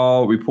 9th,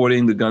 while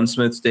reporting the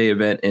Gunsmiths Day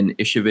event in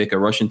Ishevik, a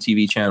Russian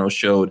TV channel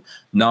showed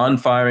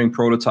non-firing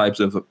prototypes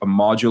of a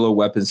modular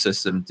weapon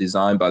system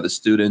designed by the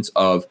students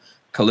of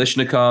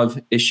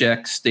Kalishnikov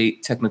Ishek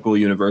State Technical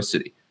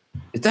University.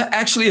 Is that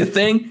actually a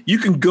thing? You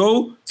can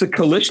go to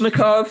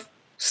Kalishnikov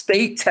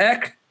State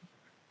Tech?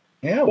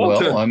 Yeah,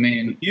 well, I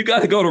mean... You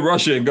got to go to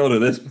Russia and go to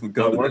this.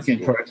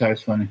 Working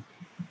prototypes funny.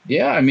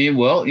 Yeah, I mean,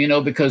 well,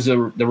 because the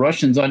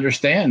Russians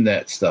understand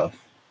that stuff,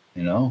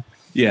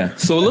 Yeah,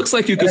 so it looks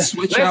like you could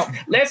switch out.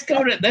 Let's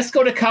go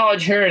to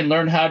college here and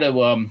learn how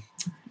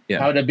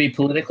to be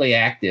politically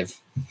active.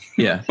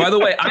 Yeah. By the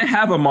way, I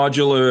have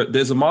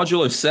there's a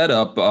modular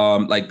setup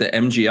like the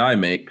MGI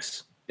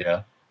makes.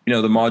 Yeah.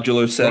 The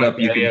modular setup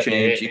you can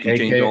change. You can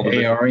change all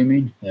the AR, you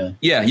mean? Yeah.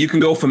 Yeah, you can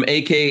go from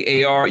AK,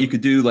 AR. You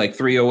could do like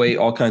 308,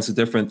 all kinds of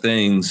different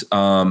things.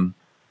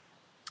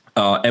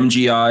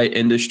 MGI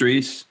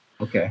Industries.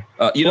 Okay.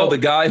 The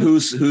guy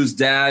whose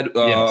dad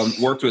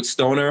worked with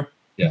Stoner.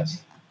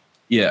 Yes.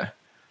 Yeah.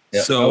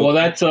 Yeah. So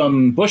that's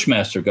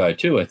Bushmaster guy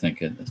too, I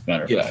think, as a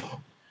matter of fact.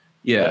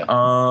 Yeah.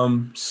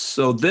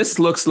 So this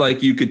looks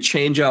like you could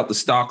change out the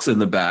stocks in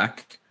the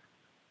back.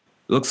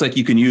 It looks like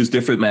you can use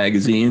different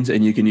magazines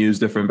and you can use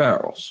different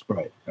barrels.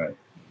 Right.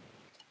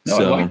 No,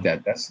 I like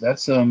that. That's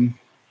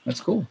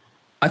cool.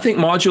 I think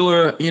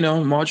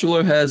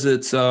modular has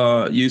its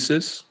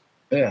uses.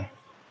 Yeah.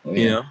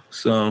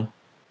 So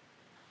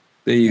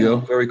there you go.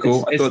 Very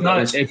cool. It's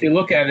not. If you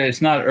look at it,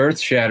 it's not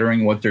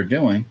earth-shattering what they're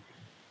doing,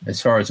 as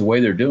far as the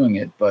way they're doing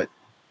it. But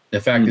the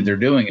fact that they're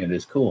doing it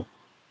is cool.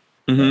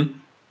 Mm-hmm.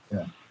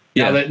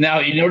 Yeah. Now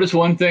you notice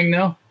one thing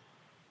now.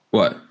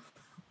 What?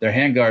 Their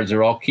handguards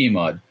are all key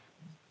mod.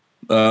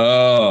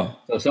 Oh.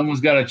 So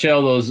someone's got to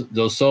tell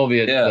those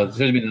Soviet,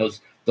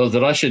 those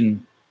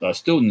Russian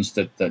students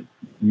that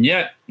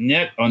net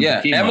on the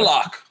key mod.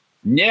 M-lock.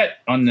 Net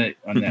on that.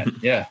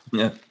 Yeah.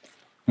 Yeah.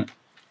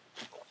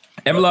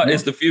 M-lock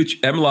is the future.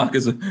 M-lock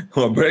is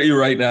I'll bet you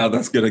right now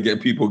that's going to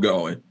get people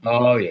going.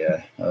 Oh,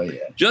 yeah.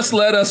 Just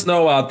let us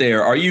know out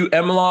there. Are you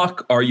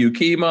M-lock? Are you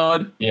key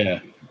mod? Yeah.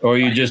 Or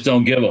you just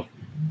don't give a.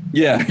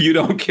 Yeah, you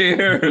don't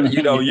care.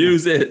 You don't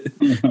use it.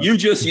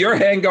 Your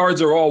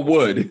handguards are all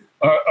wood.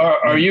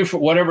 Are you for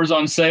whatever's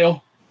on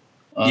sale?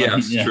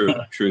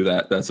 True.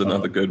 That's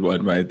another good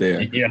one right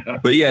there. Yeah.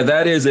 But yeah,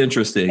 that is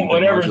interesting.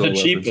 Whatever's the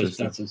cheapest,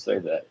 that's to say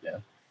that. Yeah.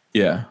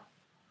 Yeah.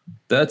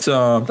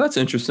 That's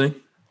interesting.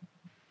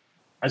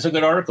 That's a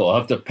good article. I'll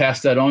have to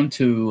pass that on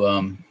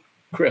to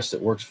Chris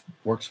that works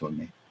with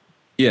me.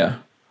 Yeah.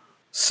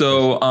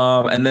 So,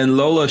 and then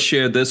Lola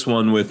shared this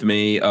one with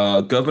me.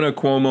 Governor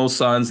Cuomo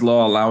signs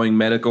law allowing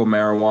medical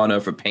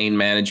marijuana for pain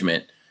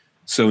management.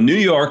 So New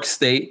York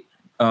State,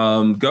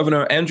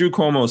 Governor Andrew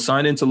Cuomo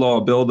signed into law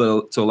a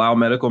bill to allow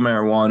medical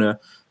marijuana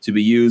to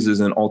be used as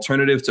an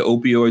alternative to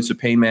opioids for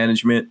pain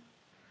management.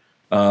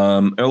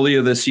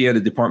 Earlier this year, the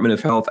Department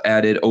of Health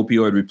added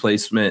opioid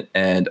replacement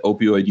and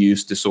opioid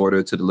use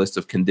disorder to the list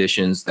of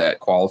conditions that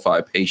qualify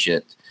a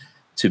patient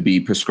to be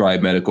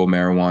prescribed medical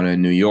marijuana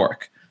in New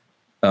York.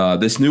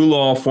 This new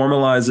law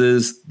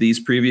formalizes these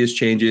previous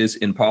changes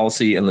in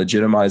policy and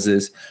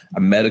legitimizes a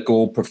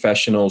medical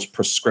professional's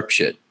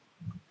prescription.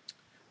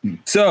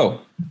 So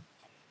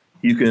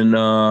you can,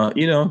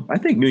 I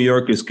think New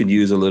Yorkers could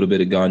use a little bit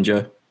of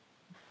ganja.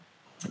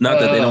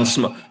 Not that they don't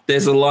smoke.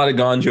 There's a lot of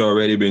ganja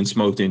already being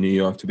smoked in New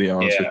York, to be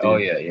honest with you. Oh,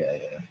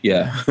 yeah.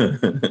 Yeah.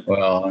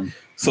 Well,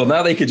 so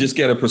now they could just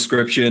get a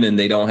prescription and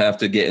they don't have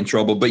to get in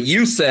trouble. But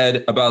you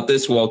said about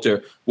this,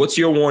 Walter, what's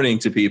your warning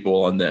to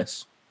people on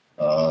this?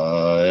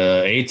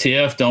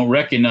 ATF don't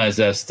recognize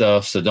that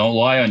stuff, so don't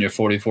lie on your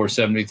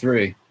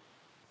 4473.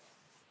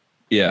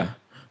 Yeah.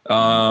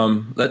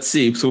 Let's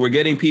see. So we're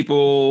getting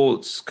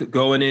people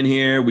going in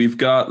here. We've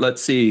got,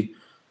 let's see,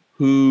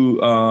 who,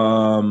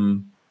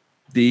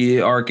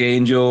 the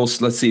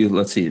Archangels. Let's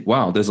see.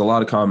 Wow, there's a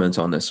lot of comments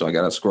on this, so I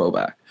got to scroll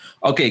back.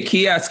 Okay,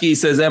 Kiatsky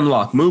says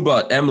M-Lock.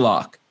 Mubut,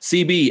 M-Lock.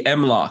 CB,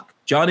 M-Lock.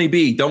 Johnny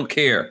B, don't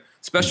care.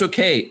 Special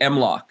K,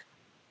 M-Lock.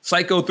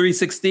 Psycho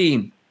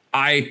 316,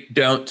 I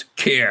don't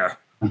care.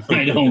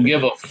 I don't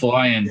give a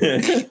flying.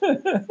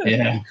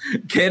 Yeah.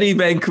 Kenny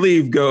Van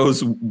Cleve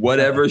goes,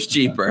 whatever's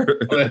cheaper.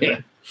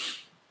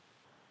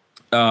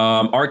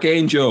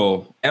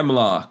 Archangel,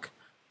 M-Lock.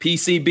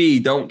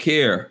 PCB, don't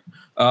care.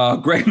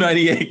 Greg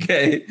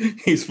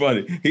 98K, he's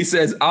funny. He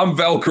says, I'm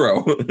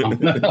Velcro.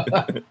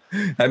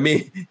 I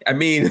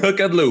mean, hook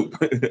and loop.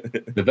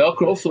 The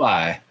Velcro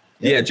fly.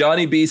 Yeah,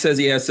 Johnny B says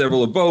he has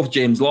several of both.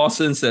 James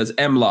Lawson says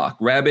M-Lock.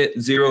 Rabbit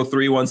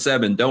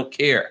 0317, don't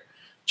care.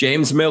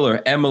 James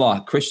Miller,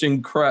 M-Lock. Christian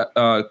Grest,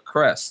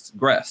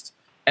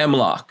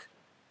 M-Lock.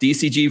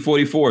 DCG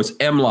 44s,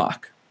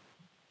 M-Lock.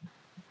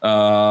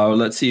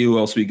 Let's see who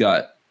else we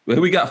got.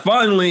 We got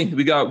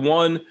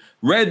one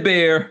Red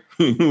Bear,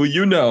 who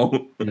you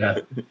know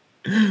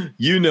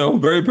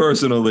very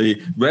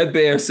personally. Red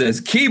Bear says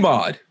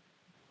Keymod.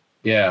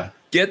 Yeah.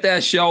 Get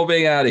that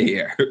shelving out of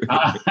here.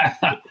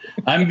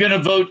 I'm gonna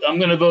vote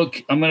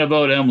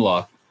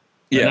M-Lock.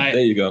 Yeah, there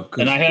you go.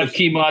 And I have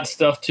Keymod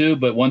stuff too,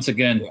 but once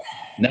again,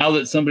 now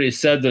that somebody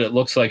said that it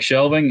looks like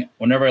shelving,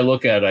 whenever I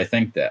look at it, I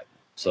think that.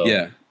 So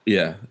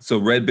yeah. So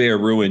Red Bear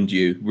ruined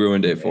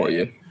it for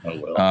you. Oh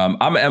well.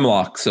 I'm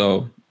M-Lock,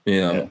 so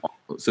yeah.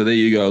 So there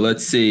you go.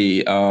 Let's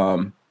see.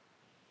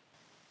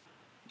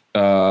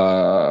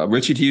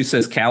 Richard Hughes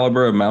says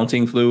caliber of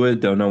mounting fluid.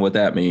 Don't know what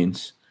that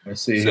means.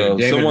 Let's see. So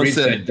David Reed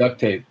said duct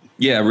tape.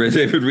 Yeah,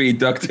 David Reed,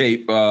 duct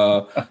tape.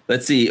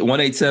 Let's see.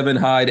 187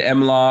 Hyde,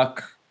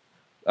 M-Lock.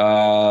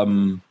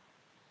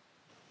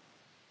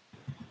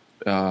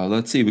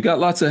 Let's see. We got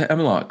lots of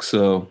M-Lock.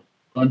 So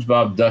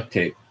SpongeBob duct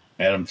tape.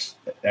 Adam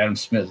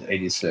Smith,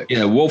 86.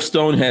 Yeah, Wolf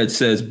Stonehead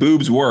says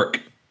boobs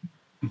work.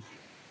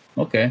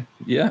 Okay.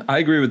 Yeah, I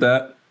agree with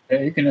that.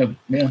 Yeah, you can have,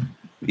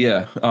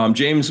 Yeah.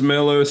 James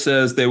Miller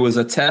says there was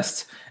a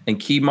test and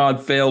Keymod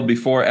failed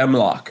before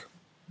M-Lock.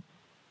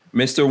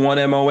 Mr.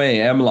 1MOA,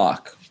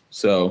 M-Lock.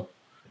 So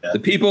the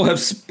people have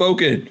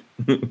spoken.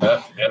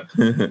 Yep.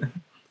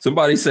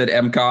 Somebody said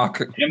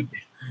M-Cock. Okay.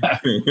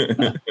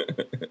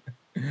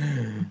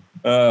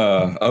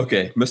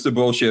 Mr.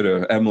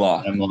 Bullshitter,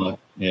 M-Lock. M-Lock,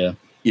 yeah.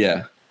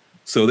 Yeah.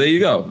 So there you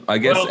go. I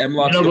guess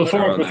M-Lock.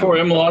 Before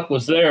M-Lock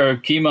was there,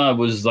 Keymod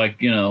was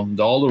like,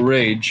 all the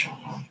rage,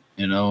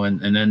 and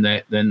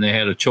then they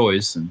had a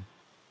choice, and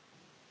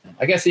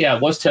I guess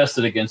it was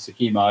tested against the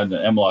Keymod and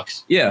the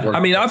M-Locks. Yeah, I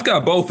mean, I've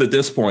got both at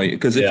this point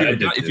because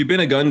if you've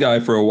been a gun guy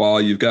for a while,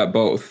 you've got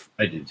both.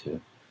 I do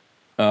too.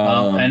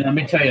 And let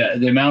me tell you,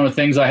 the amount of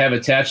things I have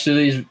attached to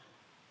these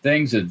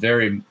things is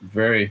very,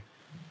 very,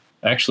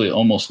 actually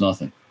almost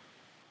nothing.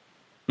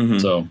 Mm-hmm.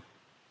 So,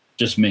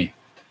 just me.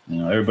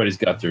 Everybody's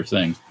got their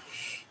thing.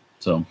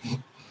 So,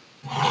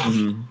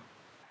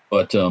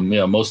 but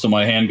most of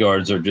my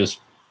handguards are just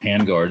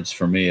handguards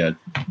for me.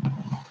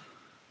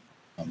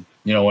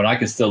 When I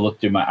can still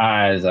look through my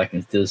eyes, I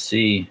can still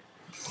see.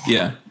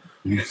 Yeah.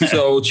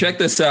 So check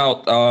this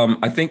out.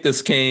 I think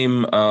this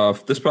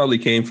probably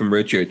came from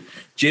Richard.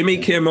 Jimmy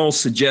Kimmel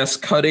suggests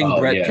cutting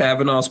Brett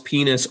Kavanaugh's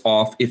penis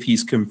off if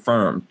he's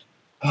confirmed.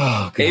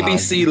 Oh, God.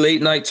 ABC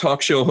late night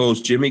talk show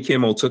host Jimmy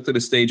Kimmel took to the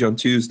stage on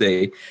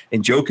Tuesday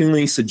and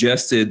jokingly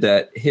suggested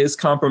that his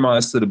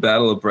compromise to the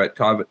battle of Brett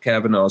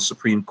Kavanaugh's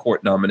Supreme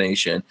Court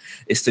nomination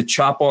is to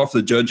chop off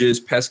the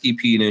judge's pesky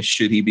penis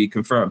should he be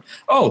confirmed.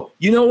 Oh,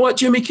 you know what,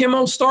 Jimmy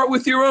Kimmel? Start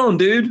with your own,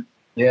 dude.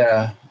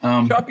 Yeah.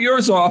 Chop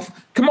yours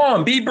off. Come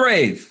on, be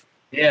brave.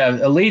 Yeah,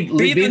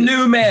 be the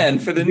new man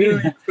for the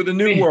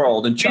new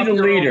world, and be the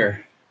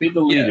leader. Be the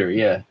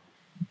leader.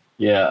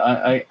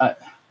 Yeah. I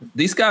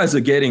these guys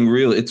are getting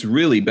real. It's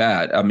really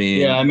bad. I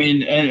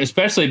mean, and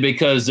especially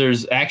because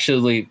there's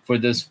actually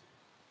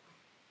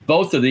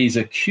both of these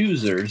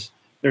accusers,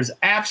 there's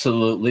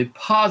absolutely,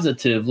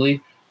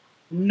 positively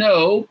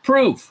no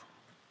proof,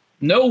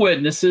 no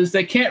witnesses.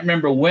 They can't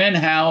remember when,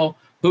 how,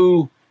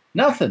 who,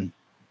 nothing.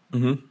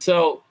 Mm-hmm.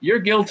 So you're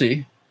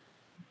guilty,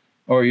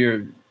 or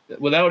you're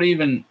without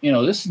even,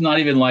 this is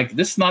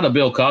not a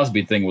Bill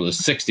Cosby thing where there's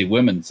 60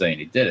 women saying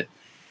he did it.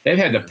 They've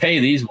had to pay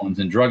these ones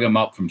and drug them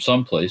up from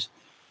someplace.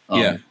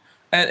 And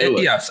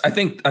yes, I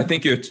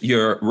think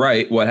you're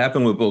right. What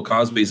happened with Bill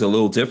Cosby is a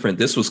little different.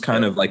 This was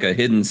kind of like a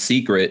hidden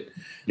secret.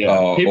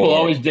 Yeah, people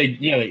always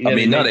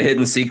not a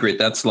hidden secret.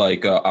 That's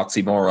like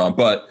oxymoron.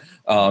 But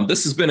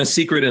this has been a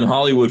secret in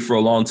Hollywood for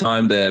a long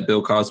time that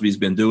Bill Cosby's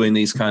been doing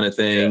these kind of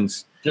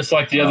things. Yeah. Just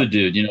like the other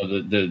dude,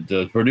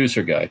 the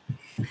producer guy.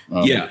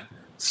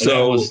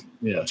 So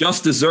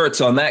just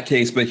desserts on that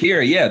case. But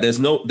here,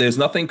 there's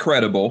nothing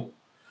credible.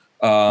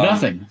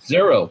 Nothing,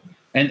 zero.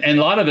 And a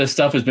lot of this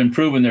stuff has been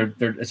proven.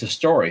 It's a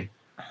story,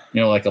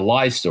 like a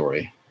lie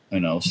story.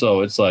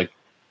 So it's like,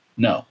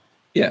 no.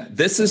 Yeah,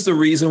 this is the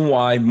reason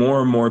why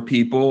more and more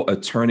people are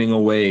turning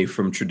away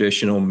from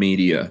traditional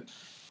media,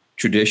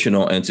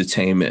 traditional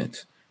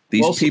entertainment.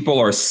 These people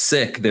are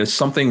sick. There's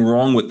something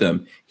wrong with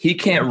them. He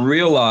can't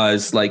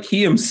realize, like,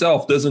 he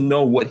himself doesn't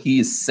know what he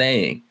is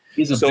saying.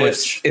 He's a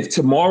bitch. If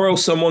tomorrow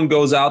someone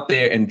goes out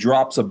there and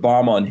drops a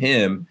bomb on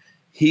him,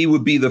 he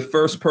would be the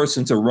first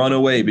person to run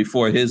away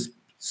before his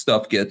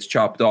stuff gets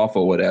chopped off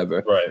or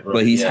whatever. Right.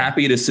 But he's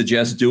happy to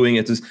suggest doing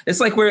it.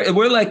 It's like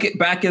we're like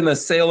back in the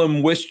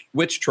Salem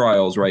witch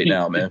trials right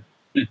now, man.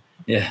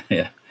 Yeah.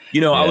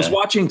 I was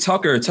watching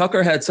Tucker.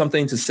 Tucker had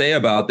something to say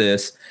about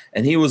this,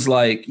 and he was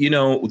like,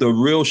 the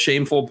real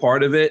shameful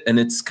part of it, and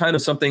it's kind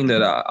of something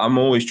that I'm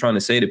always trying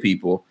to say to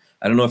people.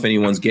 I don't know if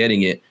anyone's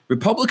getting it.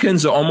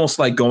 Republicans are almost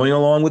like going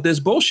along with this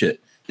bullshit.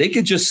 They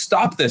could just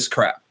stop this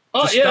crap.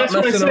 That's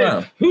what I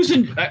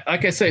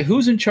say.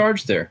 Who's in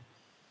charge there?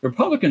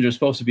 Republicans are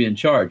supposed to be in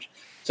charge.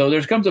 So there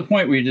comes a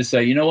point where you just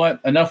say, you know what,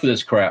 enough of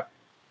this crap.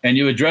 And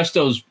you address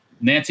those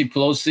Nancy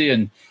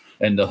Pelosi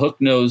and the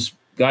hook-nosed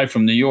guy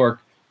from New York.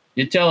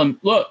 You tell them,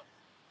 look,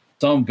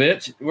 some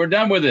bitch, we're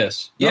done with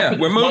this.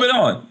 We're moving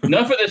on.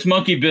 Enough of this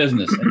monkey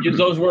business. And use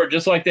those words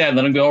just like that.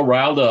 Let them go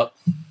riled up.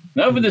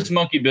 Enough of this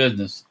monkey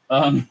business.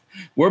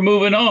 We're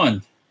moving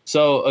on.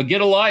 So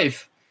get a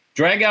life.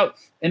 Drag out.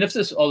 And if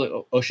this,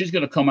 she's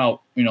going to come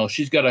out,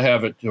 she's got to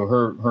have it to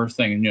her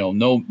thing,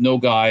 no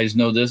guys,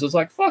 no this. It's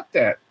like, fuck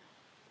that.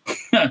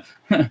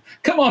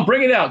 Come on,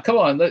 bring it out. Come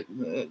on.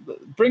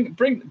 Bring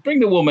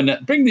the woman,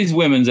 bring these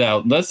women's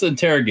out. Let's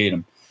interrogate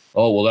them.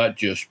 Oh, well, that'd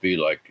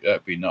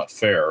be not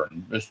fair.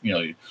 And this,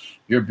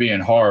 you're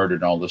being hard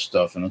and all this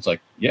stuff. And it's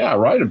like, yeah,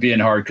 right. Of being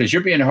hard. Cause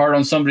you're being hard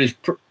on somebody's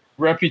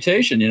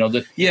reputation,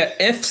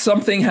 if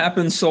something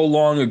happened so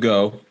long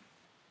ago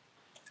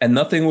and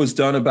nothing was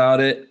done about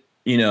it,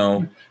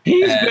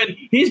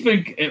 he's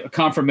been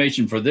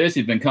confirmation for this.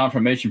 He's been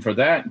confirmation for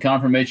that, and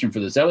confirmation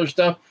for this other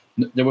stuff.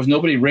 There was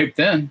nobody raped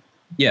then.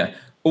 Yeah.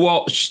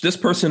 Well, this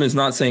person is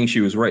not saying she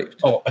was raped.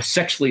 Oh,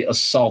 sexually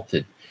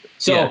assaulted.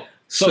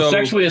 So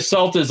sexually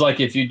assault is like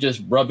if you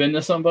just rub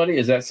into somebody.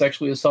 Is that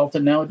sexually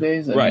assaulted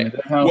nowadays? Right.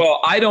 Well,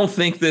 I don't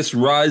think this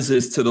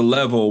rises to the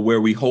level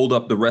where we hold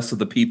up the rest of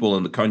the people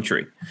in the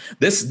country.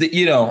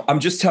 I'm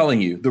just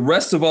telling you, the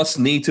rest of us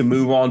need to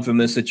move on from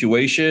this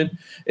situation.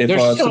 If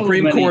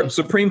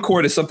Supreme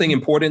Court is something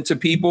important to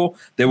people,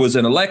 there was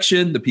an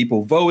election, the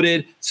people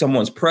voted,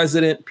 someone's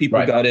president,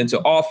 people got into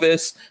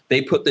office, they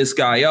put this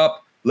guy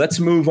up.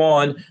 Let's move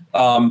on,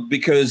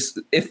 because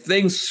if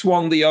things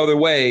swung the other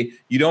way,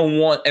 you don't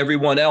want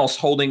everyone else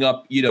holding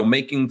up,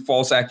 making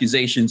false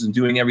accusations and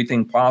doing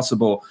everything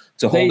possible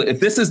to hold it.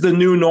 If this is the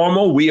new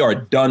normal, we are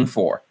done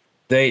for.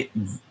 And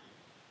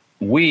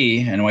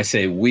when I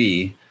say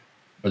we,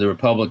 or the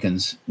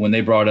Republicans, when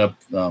they brought up,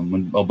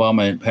 when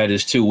Obama had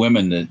his two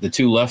women, the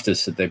two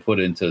leftists that they put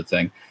into the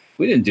thing,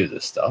 we didn't do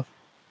this stuff.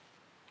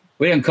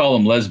 We didn't call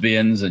them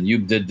lesbians and you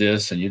did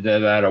this and you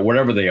did that or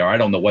whatever they are. I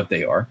don't know what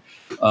they are.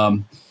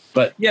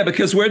 But yeah,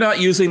 because we're not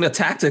using the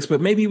tactics,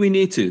 but maybe we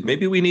need to.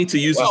 Maybe we need to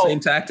use the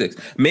same tactics.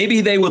 Maybe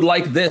they would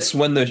like this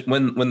when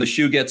the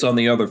shoe gets on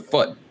the other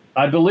foot.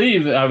 I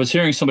believe I was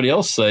hearing somebody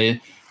else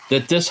say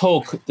that this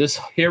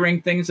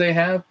hearing things they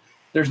have,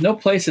 there's no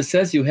place that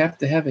says you have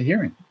to have a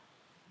hearing.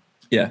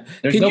 Yeah.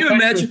 Can you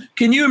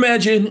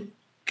imagine?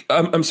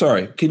 I'm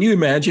sorry. Can you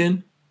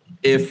imagine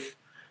if,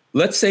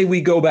 let's say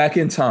we go back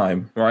in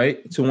time,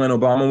 right, to when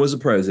Obama was the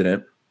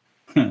president,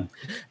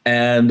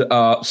 and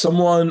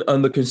someone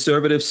on the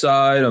conservative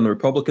side, on the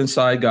Republican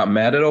side, got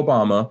mad at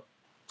Obama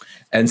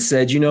and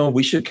said,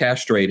 we should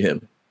castrate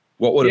him.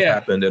 What would have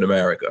happened in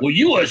America? Well,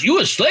 you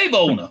a slave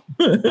owner.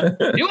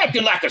 You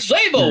acting like a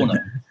slave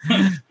owner.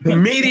 The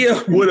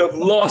media would have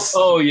lost.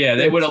 Oh yeah,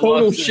 they would have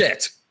total lost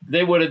shit.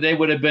 They would have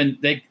been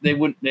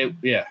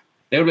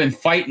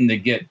fighting to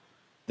get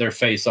their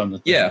face on the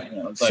thing. Yeah.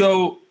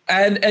 So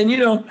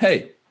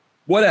hey,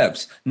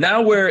 whatevs.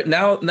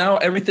 Now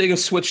everything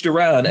is switched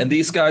around, and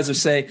these guys are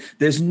saying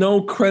there's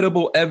no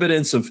credible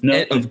evidence of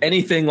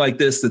anything like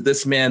this that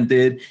this man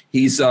did.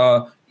 He's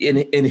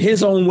in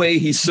his own way,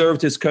 he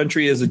served his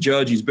country as a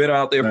judge. He's been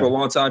out there for a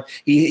long time.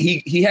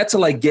 He had to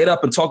like get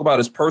up and talk about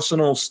his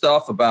personal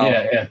stuff about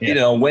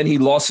when he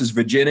lost his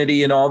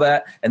virginity and all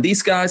that. And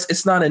these guys,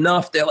 it's not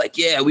enough. They're like,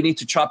 yeah, we need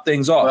to chop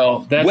things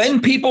off. Well,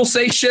 when people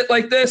say shit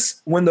like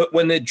this, when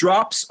it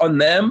drops on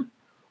them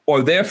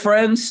or their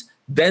friends,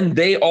 then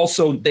they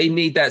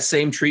need that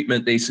same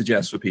treatment they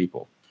suggest for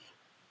people.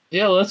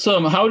 Yeah, let's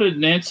how did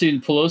Nancy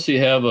Pelosi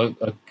have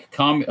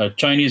a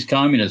Chinese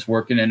communist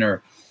working in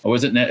her? Or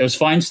was it? It was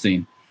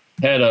Feinstein.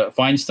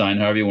 Feinstein,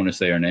 however you want to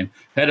say her name,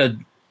 had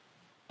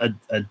a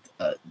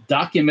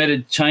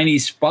documented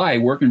Chinese spy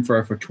working for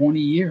her for 20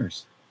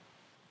 years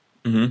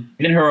in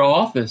her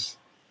office.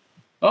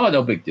 Oh,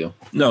 no big deal.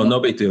 No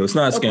big deal. It's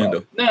not a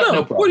scandal. No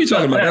problem. What are you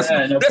talking about?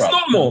 That's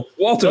normal,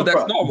 Walter.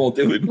 That's normal,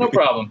 dude. No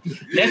problem.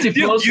 Nancy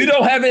Pelosi. You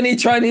don't have any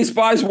Chinese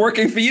spies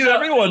working for you.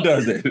 Everyone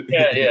does it.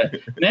 Yeah.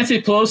 Nancy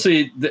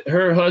Pelosi,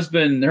 her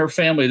husband, her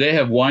family, they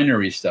have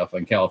winery stuff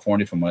in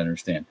California, from what I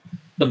understand.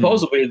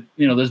 Supposedly,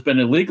 there's been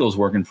illegals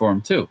working for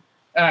him too.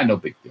 No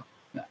big deal.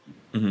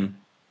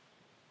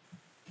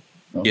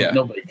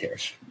 Nobody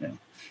cares. Yeah.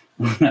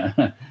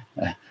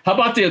 How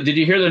about did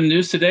you hear the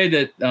news today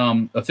that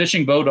a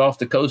fishing boat off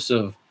the coast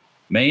of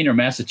Maine or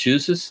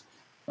Massachusetts,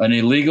 an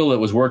illegal that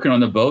was working on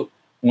the boat,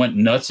 went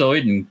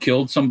nutsoid and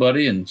killed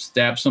somebody and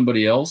stabbed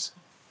somebody else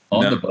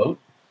on the boat?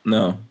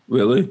 No,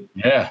 really?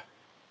 Yeah.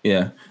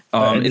 Yeah.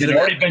 Is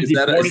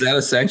that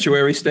a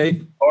sanctuary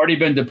state? Already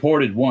been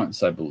deported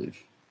once, I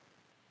believe.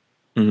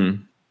 Okay.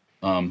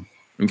 One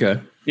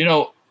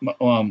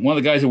of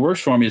the guys who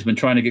works for me has been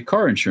trying to get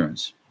car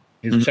insurance.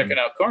 He's checking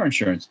out car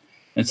insurance,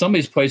 and some of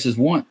these places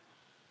want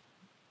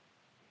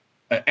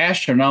an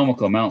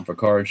astronomical amount for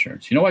car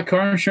insurance. You know why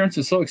car insurance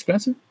is so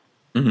expensive?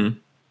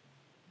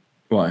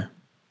 Why?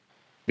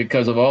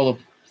 Because of all the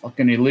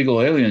fucking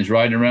illegal aliens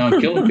riding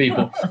around killing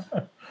people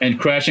and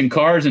crashing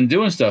cars and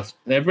doing stuff.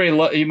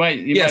 Everybody,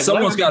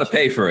 someone's got to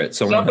pay for it.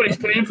 Somebody's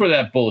paying for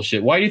that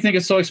bullshit. Why do you think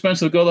it's so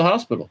expensive to go to the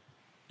hospital?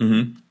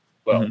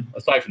 Well,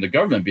 aside from the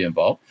government being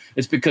involved,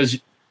 it's because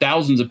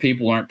thousands of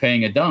people aren't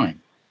paying a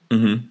dime.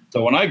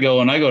 So when I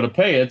go to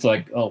pay, it's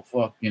like, oh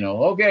fuck,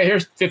 okay,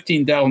 here's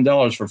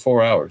 $15,000 for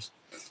 4 hours.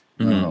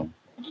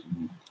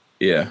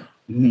 Yeah.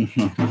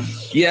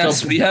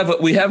 Yes, we have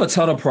a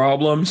ton of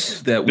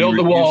problems that we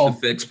refuse to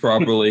fix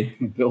properly.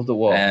 Build the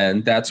wall,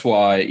 and that's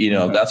why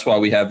that's why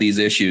we have these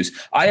issues.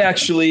 I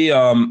actually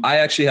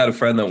had a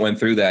friend that went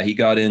through that. He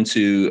got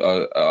into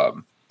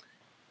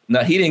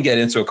he didn't get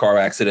into a car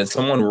accident.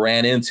 Someone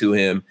ran into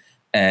him,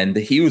 and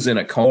he was in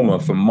a coma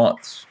for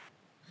months.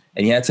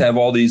 And he had to have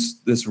all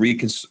this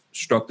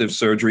reconstructive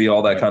surgery,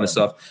 all that kind of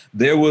stuff.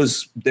 There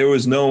was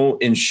no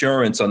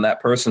insurance on that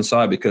person's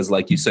side because,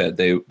 like you said,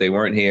 they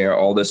weren't here.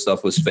 All this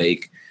stuff was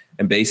fake,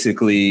 and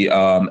basically,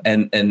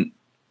 and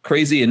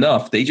crazy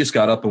enough, they just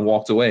got up and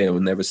walked away and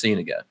were never seen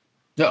again.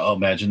 Oh,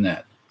 imagine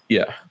that.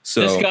 Yeah.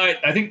 So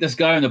I think this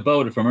guy on the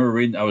boat, if I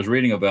remember I was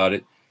reading about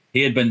it.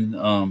 He had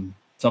been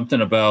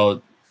something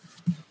about.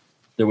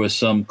 There was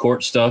some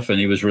court stuff and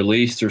he was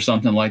released or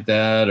something like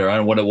that, or I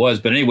don't know what it was.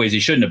 But anyways,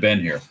 he shouldn't have been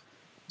here.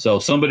 So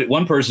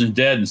one person's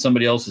dead and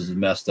somebody else is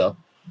messed up.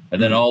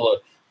 And then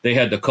they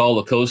had to call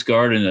the Coast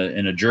Guard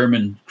in a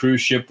German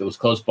cruise ship that was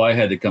close by,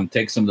 had to come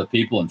take some of the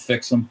people and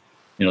fix them.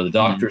 The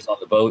doctors on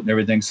the boat and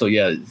everything. So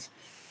yeah,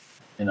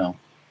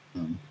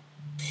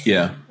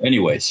 yeah.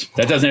 Anyways,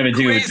 that doesn't have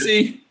anything to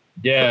do.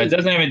 Yeah, it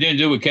doesn't have anything to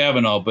do with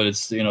Kavanaugh, but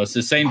it's it's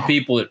the same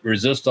people that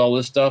resist all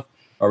this stuff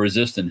are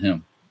resisting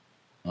him.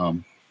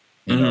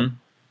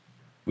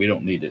 We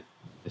don't need it.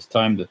 It's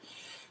time to.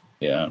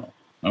 Yeah, I don't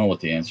know what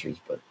the answer is,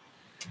 but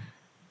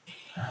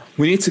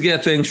we need to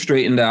get things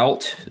straightened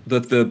out.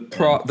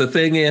 The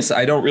thing is,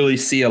 I don't really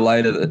see a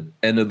light at the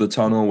end of the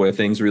tunnel where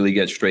things really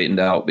get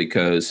straightened out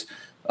because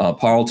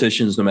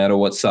politicians, no matter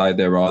what side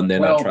they're on, they're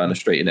not trying to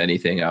straighten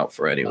anything out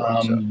for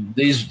anyone. So.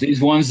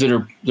 These ones that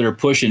are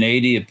pushing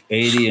 80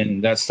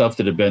 and that stuff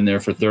that have been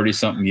there for 30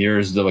 something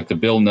years, they're like the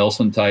Bill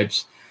Nelson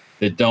types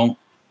that don't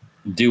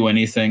do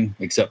anything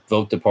except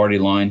vote the party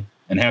line,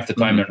 and half the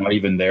time they're not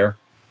even there.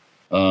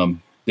 They'll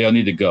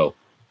need to go.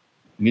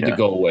 Need to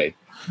go away.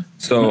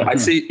 So I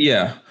see.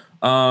 Yeah.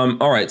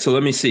 All right. So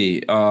let me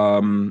see.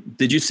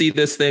 Did you see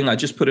this thing? I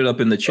just put it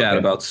up in the chat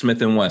about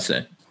Smith &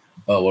 Wesson.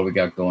 Oh, what we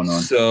got going on?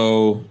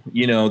 So,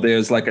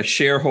 there's like a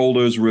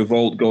shareholders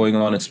revolt going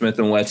on at Smith &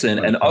 Wesson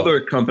and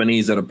other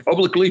companies that are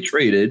publicly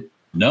traded.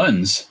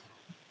 Nuns.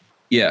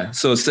 Yeah.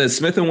 So it says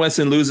Smith &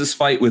 Wesson loses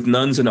fight with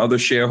nuns and other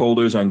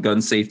shareholders on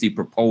gun safety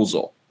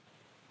proposal.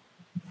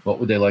 What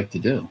would they like to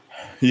do?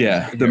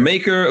 Yeah. The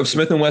maker of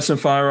Smith & Wesson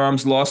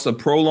firearms lost a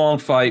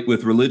prolonged fight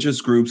with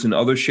religious groups and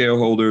other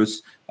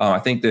shareholders. I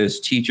think there's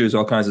teachers,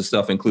 all kinds of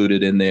stuff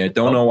included in there.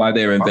 Don't know why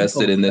they're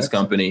invested in this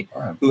company,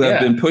 who have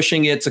been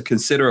pushing it to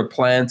consider a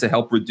plan to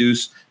help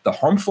reduce the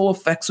harmful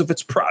effects of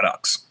its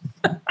products.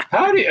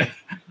 How do you?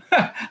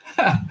 right,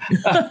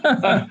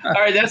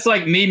 that's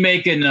like me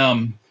making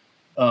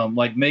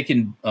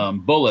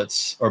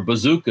bullets or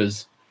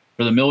bazookas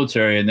for the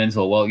military, and then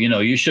so, well,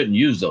 you shouldn't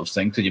use those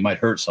things because you might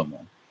hurt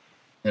someone.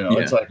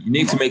 It's like you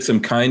need to make some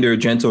kinder,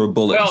 gentler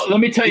bullets. Well, let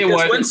me tell you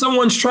what. When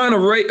someone's trying to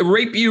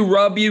rape you,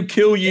 rob you,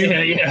 kill you.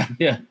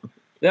 Yeah.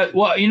 Let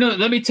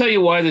me tell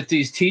you why that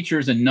these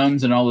teachers and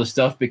nuns and all this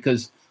stuff,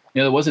 because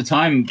there was a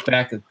time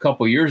back a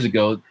couple of years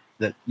ago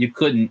that you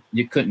couldn't.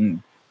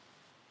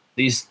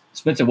 These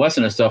Smith &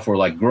 Wesson and stuff were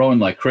like growing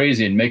like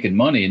crazy and making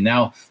money, and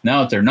now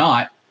that they're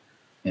not,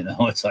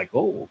 it's like,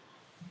 let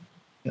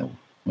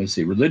me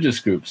see, religious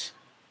groups.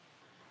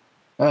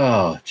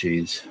 Oh,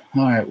 geez.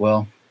 All right,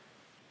 well.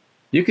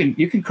 You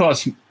can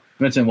cause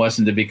Smith &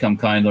 Wesson to become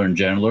kinder and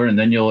gentler, and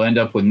then you'll end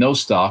up with no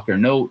stock or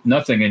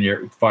nothing in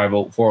your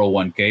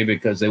 401k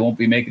because they won't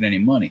be making any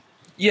money.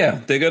 Yeah,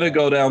 they're going to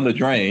go down the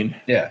drain.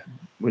 Yeah.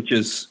 Which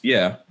is,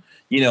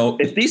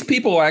 if these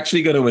people are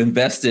actually going to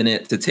invest in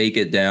it to take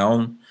it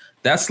down,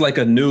 that's like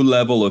a new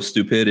level of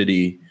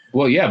stupidity.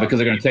 Well, yeah, because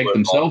they're going to take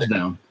themselves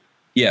down.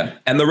 Yeah,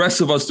 and the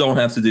rest of us don't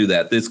have to do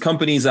that. There's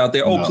companies out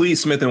there. Oh,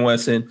 please, Smith &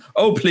 Wesson.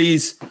 Oh,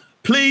 please,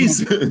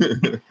 please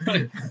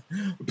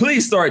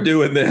start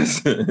doing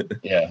this.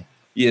 Yeah.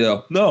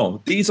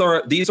 No, these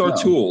are tools. These are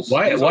tools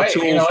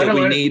that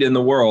we need in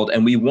the world,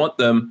 and we want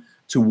them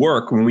to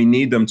work when we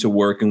need them to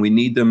work, and we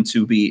need them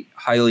to be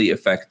highly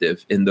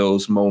effective in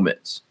those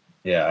moments.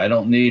 Yeah, I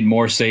don't need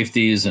more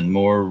safeties and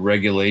more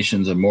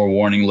regulations and more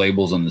warning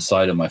labels on the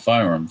side of my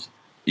firearms.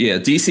 Yeah,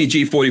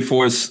 DCG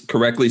 44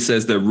 correctly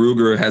says that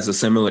Ruger has a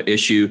similar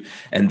issue,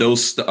 and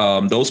those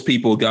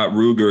people got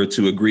Ruger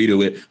to agree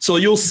to it. So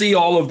you'll see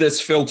all of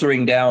this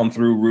filtering down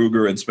through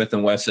Ruger and Smith &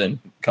 Wesson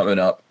coming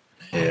up.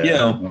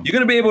 Yeah. You're going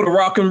to be able to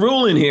rock and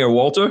rule in here,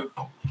 Walter.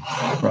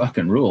 Rock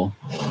and rule.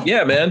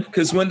 Yeah, man.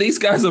 Because when these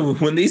guys are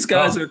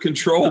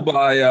controlled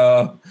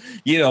by,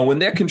 when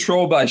they're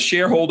controlled by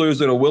shareholders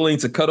that are willing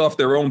to cut off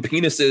their own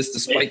penises to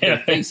spite their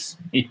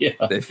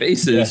their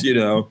faces,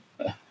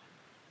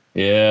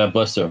 Yeah,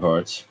 bless their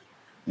hearts.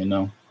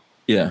 Yeah.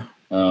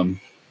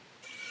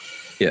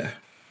 Yeah.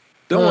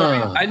 Don't worry.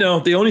 I know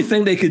the only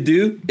thing they could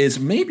do is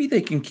maybe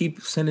they can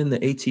keep sending the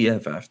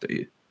ATF after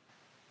you.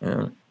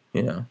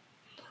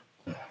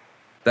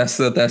 That's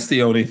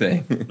the only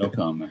thing. No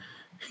comment.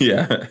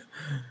 Yeah.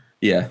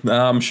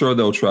 I'm sure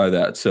they'll try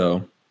that.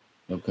 So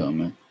no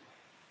comment.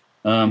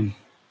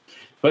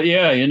 But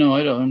yeah, I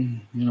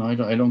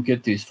don't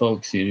get these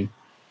folks.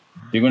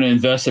 You're going to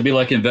invest. It'd be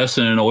like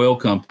investing in an oil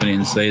company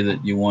and say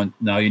that you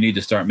need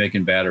to start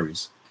making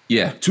batteries.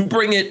 Yeah, to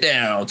bring it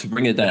down.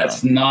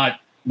 That's not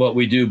what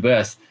we do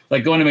best.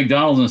 Like going to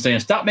McDonald's and saying,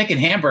 stop making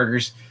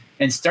hamburgers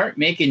and start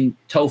making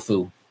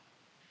tofu.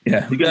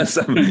 Yeah, you got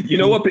some. You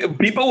know what?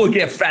 People will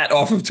get fat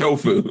off of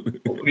tofu.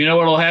 You know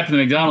what will happen to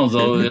McDonald's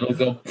though? It'll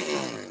go.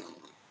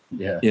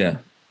 Yeah.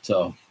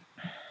 So,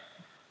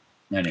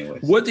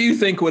 anyways, what do you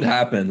think would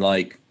happen?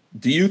 Like,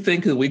 do you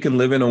think that we can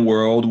live in a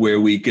world where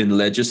we can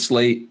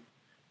legislate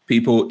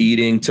people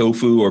eating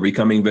tofu or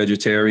becoming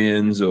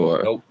vegetarians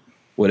or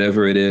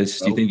whatever it is?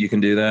 Do you think you can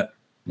do that?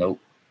 Nope.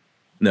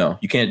 No,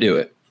 you can't do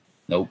it.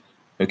 Nope.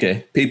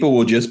 Okay. People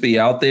will just be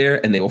out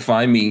there and they will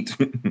find meat.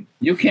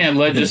 You can't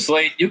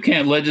legislate. You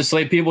can't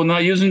legislate people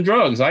not using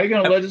drugs. How are you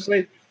going to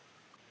legislate?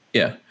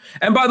 Yeah.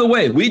 And by the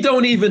way, we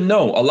don't even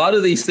know a lot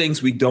of these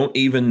things. We don't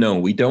even know.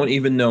 We don't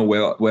even know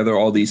whether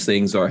all these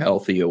things are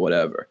healthy or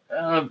whatever.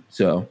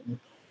 So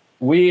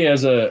we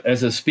as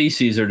a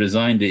species are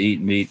designed to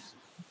eat meat,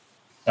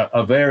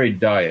 a varied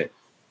diet.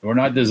 We're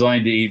not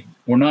designed to eat.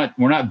 We're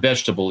not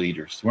vegetable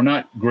eaters. We're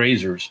not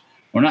grazers.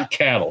 We're not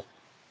cattle.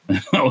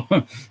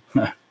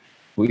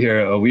 We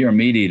are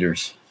meat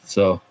eaters.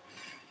 So,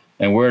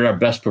 and we're at our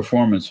best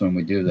performance when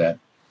we do that.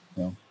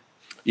 So.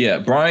 Yeah,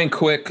 Brian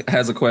Quick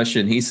has a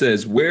question. He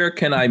says, "Where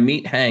can I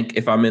meet Hank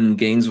if I'm in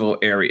Gainesville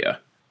area?"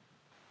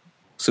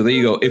 So there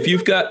you go. If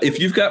you've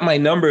got my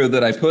number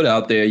that I put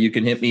out there, you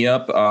can hit me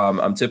up.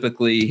 I'm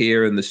typically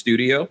here in the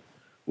studio,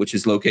 which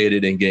is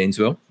located in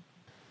Gainesville.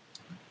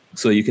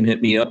 So you can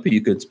hit me up.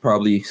 You could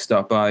probably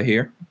stop by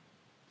here.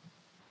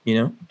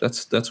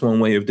 That's one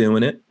way of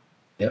doing it.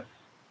 Yep.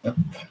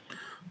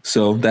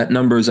 So that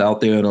number is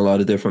out there in a lot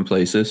of different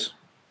places.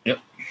 Yep.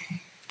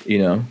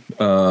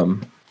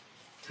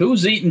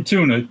 Who's eating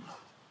tuna?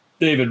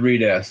 David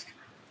Reed asked.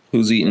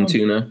 Who's eating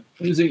tuna?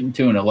 Who's eating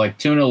tuna? Like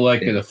tuna, like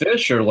the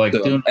fish, or like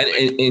tuna?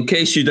 And in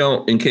case you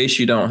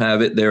don't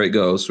have it, there it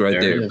goes, right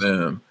there.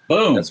 Boom.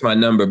 Boom. That's my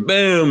number.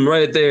 Boom,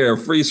 right there.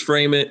 Freeze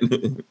frame it.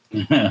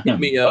 Hit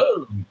me up.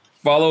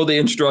 Follow the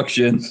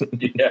instructions.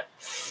 Yeah.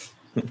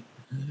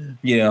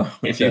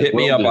 If you hit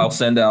me up, I'll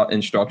send out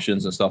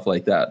instructions and stuff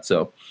like that.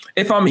 So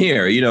if I'm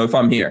here,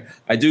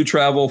 I do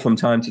travel from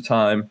time to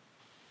time.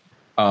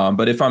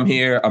 But if I'm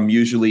here, I'm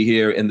usually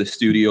here in the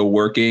studio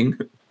working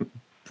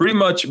pretty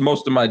much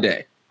most of my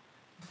day.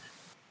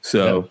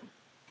 So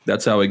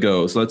that's how it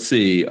goes. Let's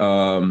see.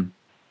 What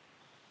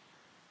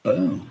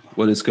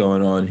is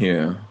going on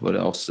here? What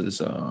else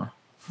is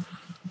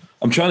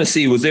I'm trying to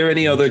see, was there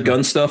any other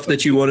gun stuff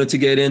that you wanted to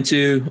get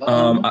into?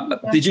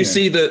 Did you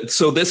see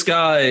so this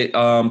guy,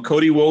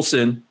 Cody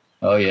Wilson?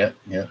 Oh, yeah.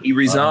 He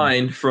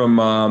resigned from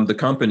the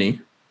company.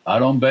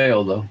 Out on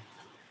bail, though.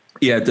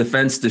 Yeah,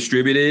 Defense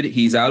Distributed.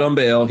 He's out on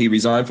bail. He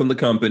resigned from the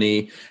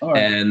company. Right.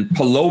 And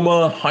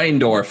Paloma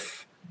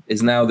Heindorf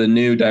is now the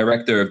new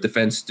director of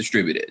Defense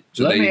Distributed.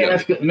 So let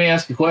me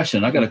ask a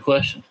question. I got a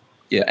question.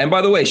 Yeah, and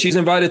by the way, she's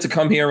invited to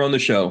come here on the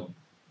show.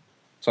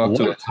 Talk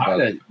to us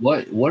about it.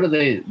 What do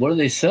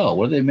they sell?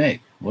 What do they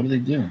make? What do they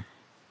do?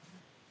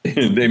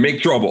 They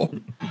make trouble.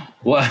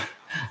 What?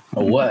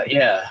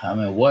 Yeah, I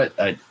mean, what?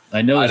 I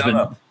know there's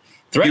been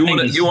threatening.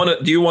 Do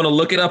you want to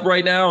look it up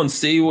right now and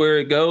see where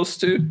it goes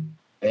to?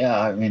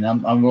 Yeah, I mean,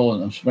 I'm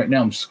rolling. Right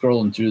now, I'm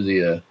scrolling through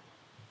the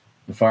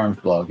Firearms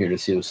blog here to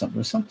see if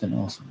there's something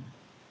else.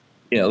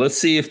 Yeah, let's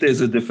see if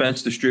there's a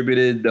Defense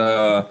Distributed.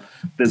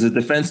 There's a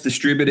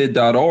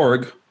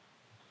defensedistributed.org.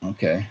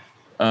 Okay.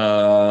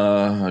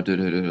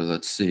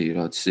 Let's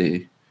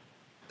see.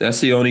 That's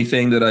the only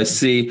thing that I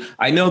see.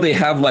 I know they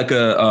have like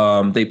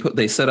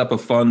they set up a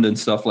fund and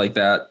stuff like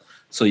that,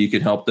 so you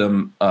can help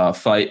them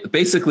fight.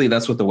 Basically,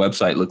 that's what the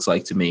website looks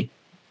like to me.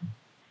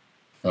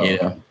 Oh, yeah.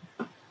 Okay.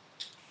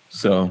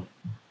 So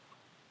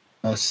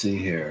let's see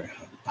here.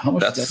 How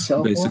much does that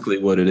sell basically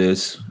for? What it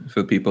is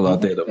for people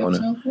out there that want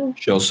to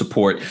show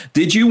support.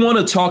 Did you want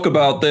to talk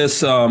about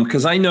this?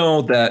 Because I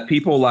know that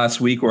people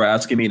last week were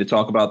asking me to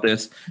talk about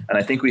this, and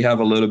I think we have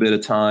a little bit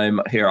of time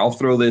here. I'll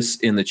throw this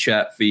in the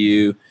chat for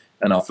you,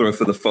 and I'll throw it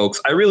for the folks.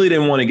 I really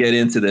didn't want to get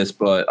into this,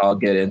 but I'll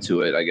get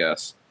into it, I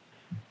guess,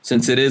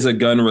 since it is a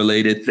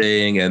gun-related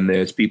thing, and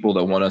there's people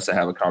that want us to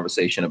have a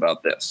conversation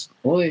about this.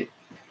 Wait.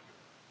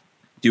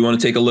 Do you want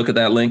to take a look at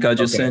that link I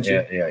just sent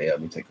you? Yeah.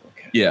 Let me take a look.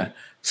 Yeah.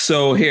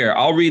 So here,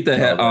 I'll read the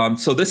head.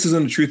 So this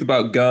isn't the truth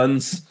about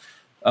guns.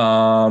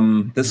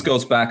 This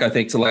goes back, I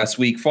think, to last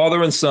week.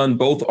 Father and son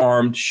both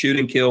armed, shoot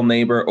and kill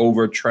neighbor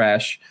over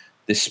trash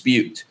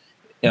dispute.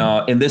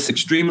 In this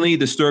extremely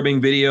disturbing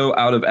video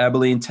out of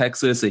Abilene,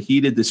 Texas, a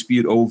heated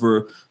dispute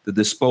over the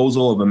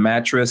disposal of a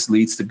mattress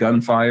leads to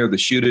gunfire. The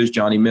shooters,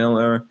 Johnny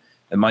Miller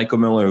and Michael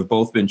Miller, have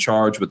both been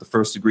charged with the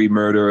first-degree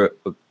murder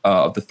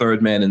of the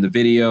third man in the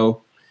video,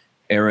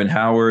 Aaron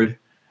Howard.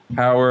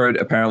 Howard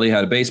apparently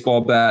had a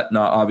baseball bat,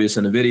 not obvious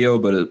in the video,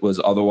 but it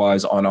was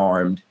otherwise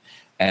unarmed.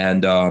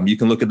 And you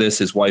can look at this.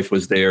 His wife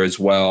was there as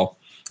well.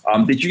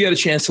 Did you get a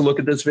chance to look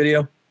at this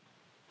video?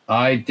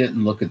 I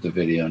didn't look at the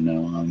video,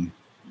 no.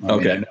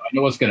 Okay. I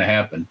know what's going to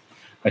happen.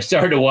 I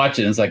started to watch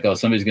it, and it's like, oh,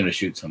 somebody's going to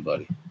shoot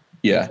somebody.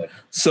 Yeah.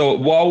 So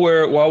while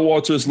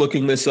Walter's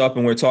looking this up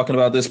and we're talking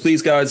about this,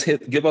 please, guys,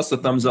 give us the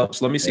thumbs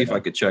ups. Let me see if I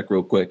could check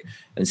real quick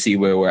and see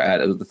where we're at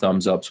with the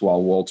thumbs ups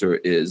while Walter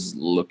is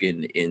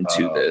looking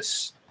into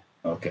this.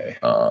 Okay.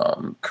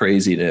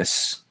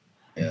 Craziness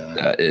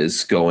that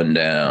is going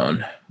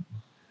down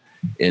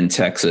in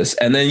Texas.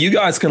 And then you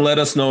guys can let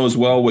us know as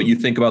well what you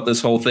think about this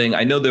whole thing.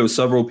 I know there were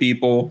several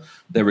people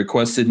that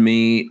requested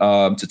me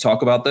to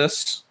talk about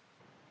this.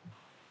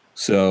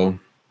 So,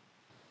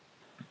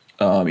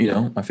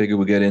 I figure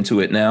we'll get into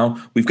it now.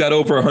 We've got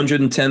over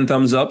 110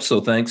 thumbs up. So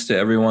thanks to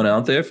everyone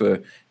out there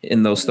for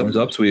hitting those thumbs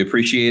ups. We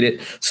appreciate it.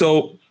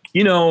 So,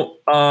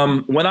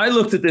 when I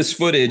looked at this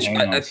footage,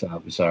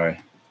 I'm sorry.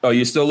 Oh,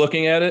 you still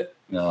looking at it?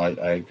 No,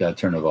 I got to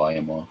turn the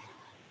volume off.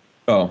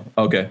 Oh,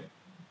 okay.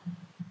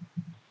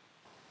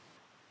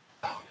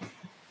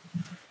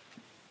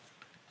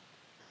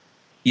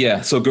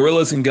 Yeah, so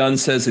Gorillas and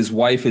Guns says his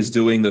wife is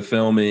doing the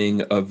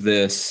filming of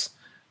this.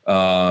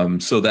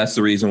 So that's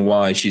the reason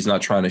why she's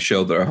not trying to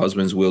show that her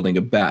husband's wielding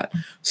a bat.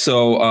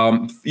 So,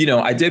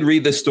 I did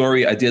read this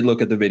story. I did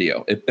look at the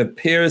video. It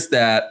appears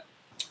that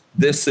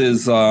this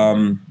is...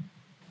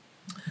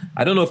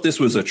 I don't know if this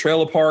was a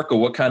trailer park or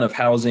what kind of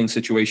housing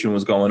situation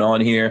was going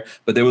on here,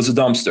 but there was a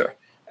dumpster.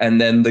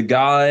 And then the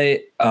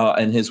guy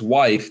and his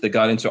wife that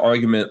got into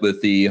argument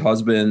with the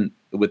husband,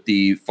 with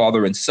the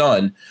father and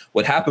son,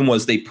 what happened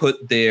was they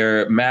put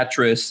their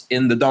mattress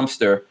in the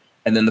dumpster,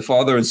 and then the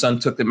father and son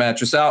took the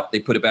mattress out. They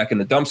put it back in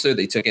the dumpster.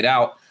 They took it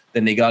out.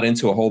 Then they got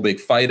into a whole big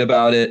fight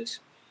about it.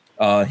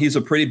 He's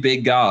a pretty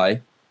big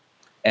guy,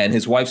 and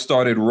his wife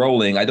started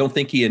rolling. I don't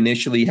think he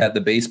initially had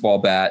the baseball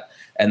bat.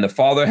 And the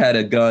father had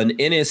a gun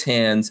in his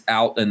hands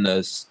out, and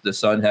the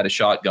son had a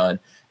shotgun.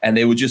 And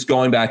they were just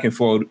going back and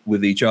forth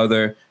with each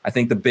other. I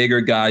think the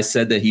bigger guy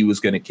said that he was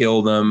going to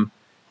kill them.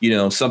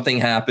 Something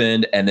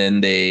happened, and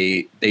then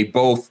they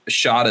both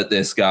shot at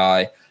this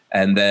guy.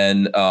 And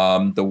then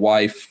the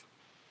wife,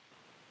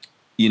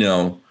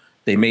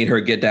 they made her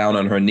get down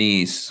on her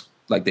knees.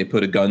 Like they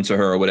put a gun to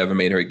her or whatever,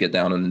 made her get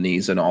down on the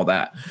knees and all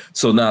that.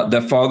 So now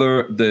the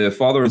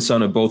father and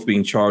son are both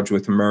being charged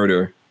with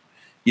murder.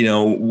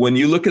 When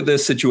you look at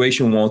this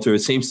situation, Walter,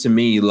 it seems to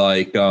me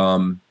like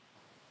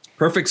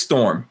perfect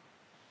storm.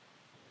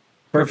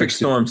 Perfect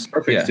storms.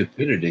 Perfect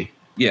stupidity.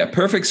 Yeah,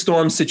 perfect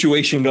storm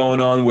situation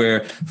going on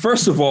where,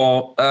 first of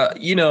all,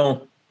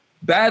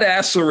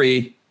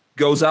 badassery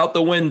goes out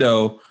the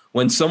window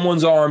when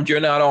someone's armed, you're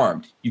not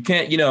armed. You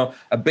can't,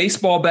 a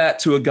baseball bat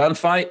to a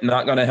gunfight,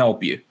 not going to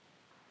help you.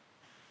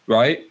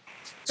 Right?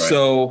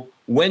 So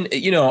when,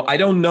 I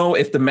don't know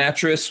if the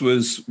mattress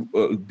was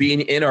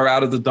being in or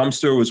out of the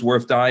dumpster was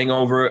worth dying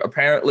over.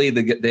 Apparently,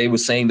 they were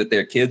saying that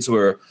their kids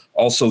were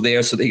also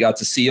there, so they got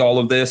to see all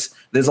of this.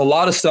 There's a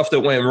lot of stuff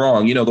that went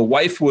wrong. The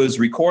wife was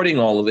recording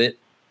all of it.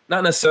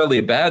 Not necessarily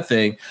a bad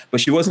thing,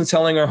 but she wasn't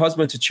telling her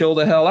husband to chill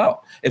the hell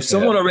out. If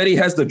someone already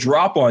has the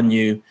drop on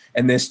you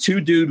and there's two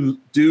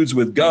dudes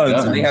with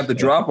guns and they have the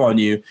drop on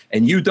you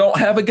and you don't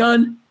have a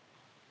gun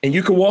and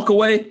you can walk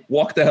away,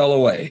 walk the hell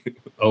away.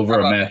 Over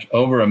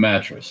a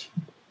mattress.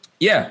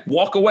 Yeah,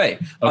 walk away.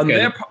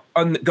 Okay.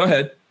 Go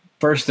ahead.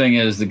 First thing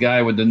is the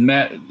guy with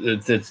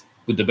the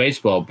with the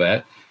baseball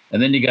bat,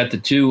 and then you got the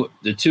two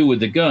with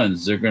the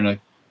guns. They're gonna,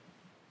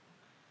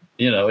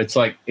 it's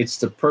like it's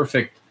the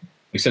perfect.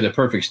 We said the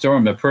perfect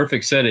storm, the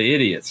perfect set of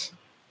idiots.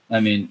 I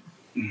mean,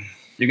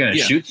 you're gonna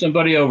shoot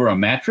somebody over a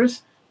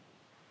mattress.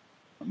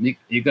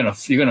 You're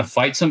gonna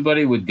fight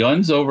somebody with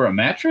guns over a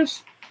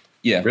mattress.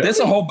 Yeah, really?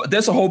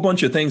 There's a whole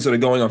bunch of things that are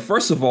going on.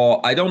 First of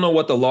all, I don't know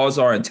what the laws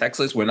are in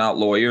Texas. We're not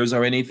lawyers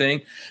or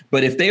anything,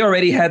 but if they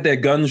already had their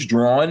guns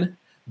drawn,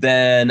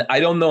 then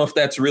I don't know if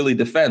that's really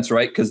defense,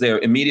 right? Because they're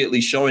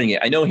immediately showing it.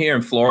 I know here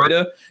in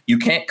Florida, you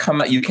can't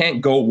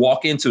go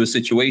walk into a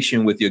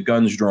situation with your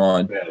guns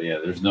drawn. Yeah,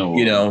 there's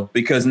no,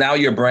 because now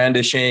you're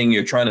brandishing,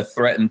 you're trying to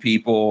threaten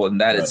people,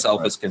 and that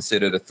itself is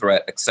considered a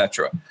threat,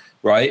 etc.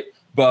 Right?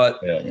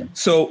 But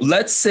so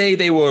let's say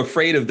they were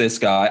afraid of this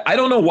guy. I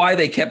don't know why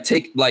they kept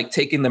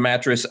taking the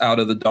mattress out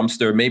of the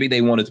dumpster. Maybe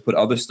they wanted to put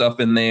other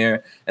stuff in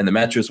there, and the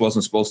mattress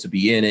wasn't supposed to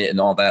be in it,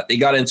 and all that. They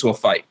got into a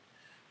fight.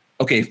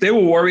 Okay, if they were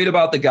worried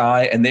about the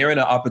guy and they're in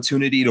an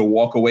opportunity to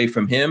walk away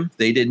from him,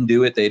 they didn't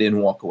do it. They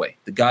didn't walk away.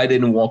 The guy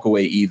didn't walk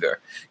away either.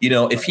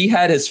 If he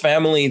had his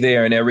family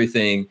there and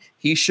everything,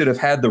 he should have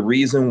had the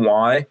reason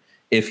why,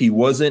 if he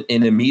wasn't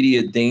in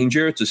immediate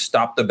danger, to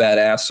stop the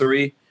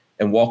badassery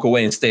and walk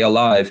away and stay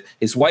alive.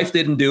 His wife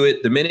didn't do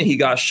it. The minute he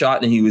got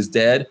shot and he was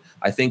dead,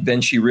 I think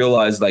then she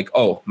realized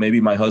oh, maybe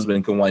my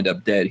husband can wind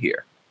up dead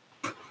here.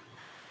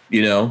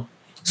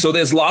 So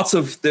there's lots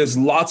of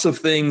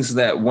things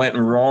that went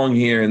wrong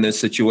here in this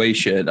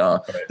situation.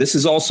 This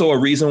is also a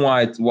reason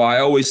why I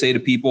always say to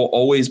people,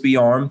 always be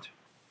armed.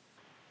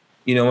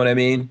 You know what I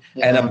mean?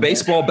 Yeah, and a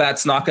baseball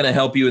bat's not going to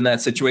help you in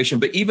that situation.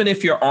 But even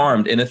if you're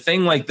armed in a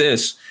thing like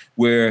this,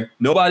 where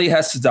nobody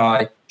has to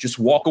die, just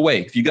walk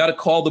away. If you got to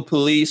call the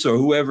police or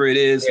whoever it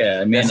is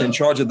that's in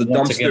charge of the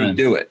dumpster,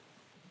 do it.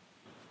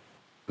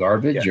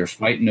 Garbage? Yeah. You're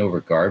fighting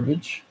over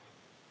garbage?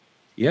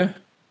 Yeah.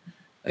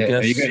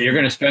 You're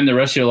going to spend the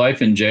rest of your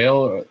life in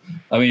jail?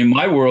 I mean, in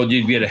my world,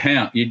 you'd get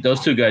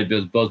those two guys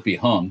would both be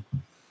hung,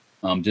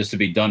 just to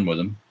be done with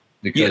them.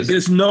 Because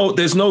there's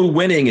no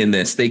winning in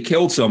this. They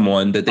killed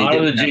someone that they out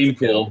didn't of the gene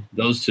pool,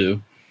 those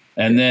two,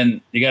 and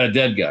then you got a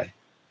dead guy.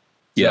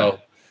 Yeah,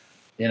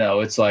 so,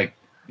 it's like,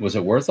 was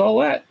it worth all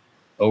that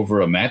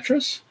over a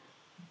mattress?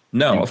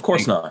 No, of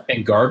course not.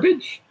 And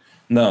garbage?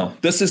 No,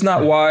 this is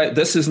not why.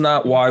 This is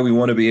not why we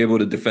want to be able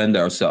to defend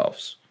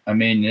ourselves. I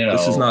mean,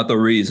 this is not the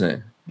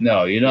reason.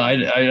 No, I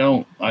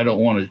don't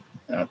want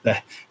to.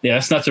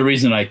 That's not the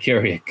reason I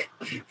carry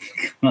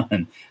a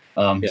gun.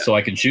 So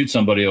I can shoot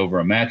somebody over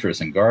a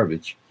mattress and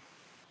garbage.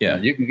 Yeah,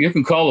 you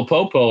can call a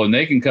popo and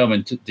they can come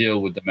and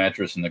deal with the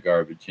mattress and the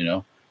garbage,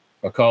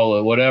 or call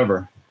it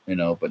whatever,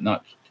 but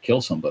not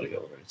kill somebody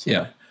over it.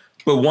 Yeah,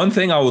 but one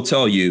thing I will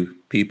tell you,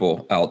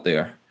 people out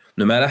there,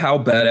 no matter how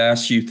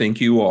badass you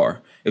think you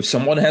are, if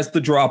someone has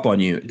the drop on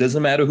you, it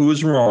doesn't matter who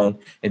is wrong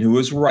and who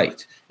is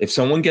right. If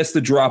someone gets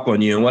the drop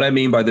on you, and what I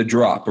mean by the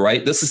drop,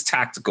 right? This is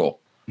tactical,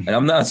 and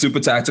I'm not a super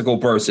tactical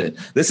person.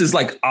 This is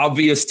like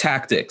obvious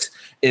tactics.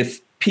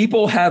 If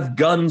people have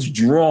guns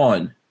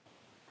drawn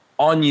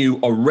on you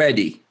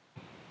already,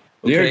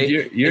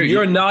 okay,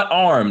 you're not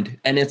armed,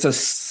 and it's a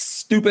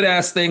stupid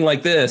ass thing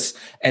like this,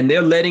 and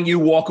they're letting you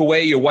walk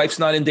away. Your wife's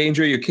not in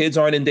danger. Your kids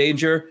aren't in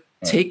danger.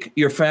 Take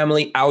your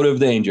family out of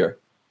danger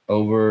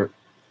over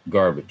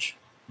garbage.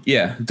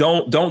 Yeah,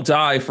 don't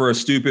die for a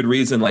stupid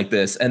reason like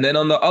this. And then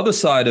on the other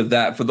side of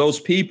that, for those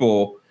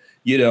people,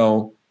 if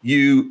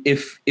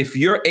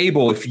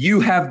you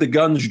have the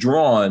guns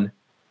drawn,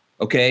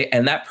 okay,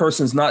 and that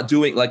person's not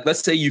doing, like,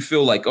 let's say you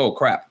feel like, oh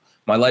crap,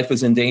 my life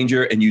is in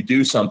danger, and you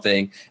do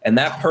something, and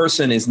that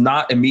person is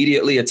not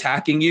immediately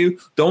attacking you,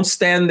 don't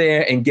stand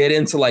there and get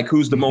into like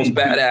who's the most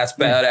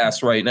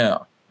badass right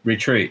now.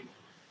 Retreat.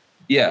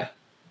 Yeah.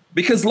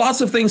 Because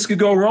lots of things could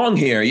go wrong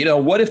here.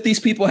 What if these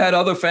people had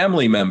other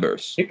family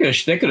members? They could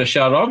have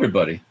shot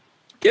everybody.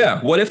 Yeah.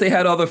 What if they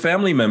had other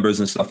family members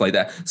and stuff like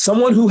that?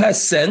 Someone who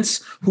has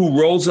sense, who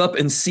rolls up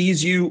and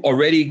sees you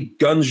already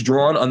guns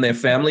drawn on their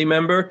family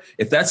member,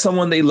 if that's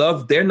someone they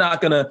love, they're not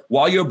going to,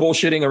 while you're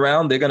bullshitting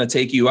around, they're going to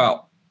take you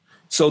out.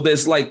 So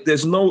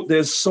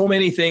there's so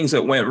many things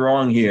that went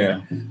wrong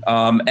here.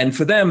 Yeah. And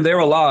for them, they're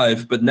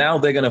alive, but now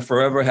they're going to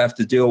forever have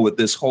to deal with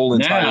this whole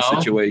entire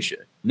situation.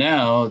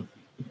 Now,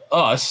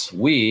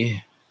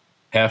 we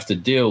have to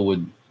deal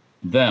with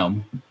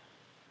them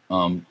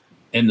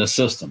in the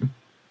system.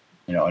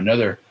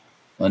 Another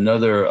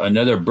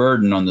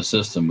burden on the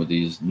system with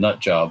these nut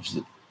jobs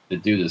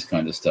that do this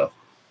kind of stuff.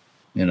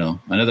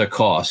 Another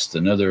cost,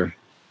 another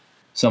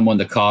someone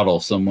to coddle,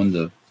 someone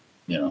to,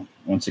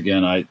 once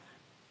again,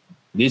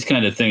 these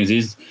kind of things,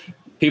 these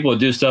people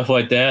do stuff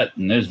like that,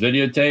 and there's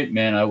videotape,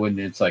 man, I wouldn't,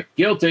 it's like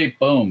guilty,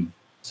 boom.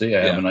 See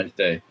ya, have a nice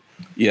day.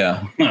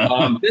 Yeah.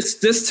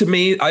 This to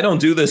me, I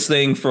don't do this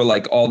thing for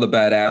like all the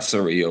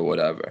badassery or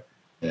whatever.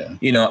 Yeah.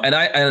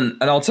 And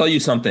I'll tell you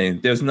something,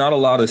 there's not a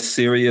lot of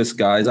serious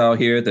guys out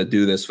here that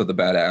do this for the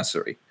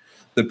badassery.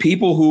 The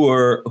people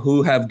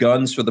who have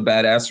guns for the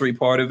badassery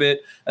part of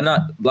it, and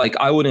not like,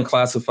 I wouldn't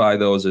classify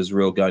those as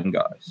real gun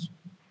guys.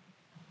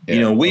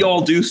 Yeah, we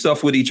all do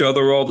stuff with each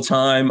other all the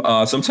time.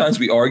 Sometimes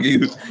we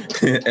argue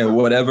and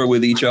whatever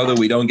with each other.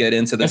 We don't get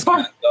into this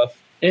kind of stuff.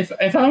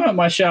 If I'm at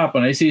my shop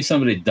and I see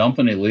somebody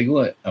dumping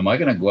illegal, am I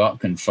going to go out and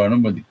confront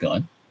them with a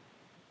gun?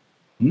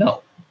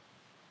 No.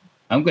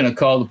 I'm going to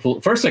call the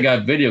police. First, I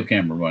got video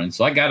camera running,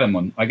 so I got them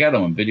on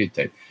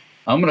videotape.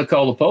 I'm going to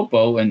call the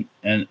popo and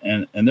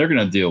they're going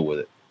to deal with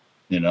it.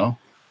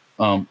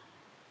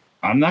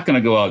 I'm not going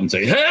to go out and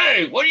say,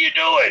 "Hey, what are you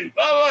doing?"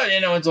 Blah,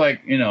 blah. It's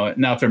like,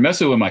 now if they're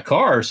messing with my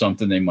car or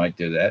something, they might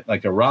do that,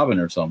 like a robbing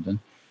or something.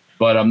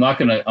 But I'm not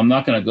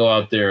gonna go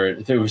out there.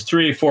 If there was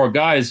 3 or 4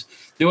 guys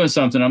doing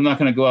something, I'm not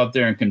gonna go out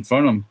there and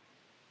confront them,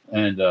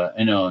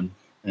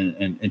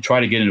 and try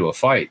to get into a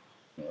fight.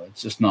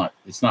 It's just not.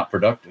 It's not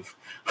productive.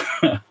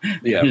 Yeah,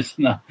 it's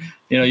not.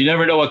 You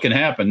never know what can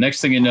happen.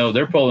 Next thing you know,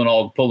 they're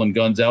pulling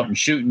guns out and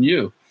shooting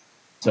you.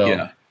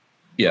 So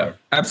yeah,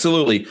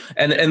 absolutely.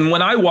 And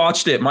when I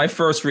watched it, my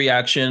first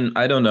reaction,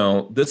 I don't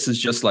know, this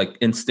is just like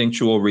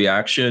instinctual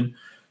reaction.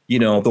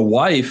 The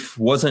wife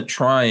wasn't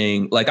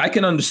trying. Like, I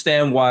can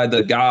understand why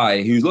the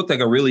guy who looked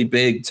like a really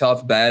big,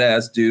 tough,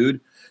 badass dude.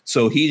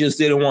 So he just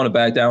didn't want to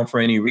back down for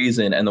any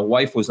reason. And the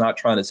wife was not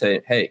trying to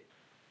say, "Hey,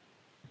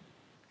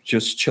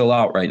 just chill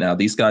out right now.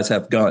 These guys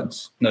have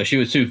guns." No, she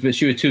was too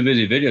busy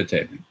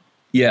videotaping.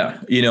 Yeah.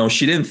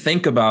 She didn't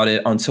think about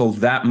it until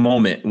that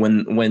moment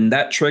when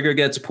that trigger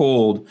gets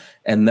pulled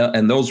and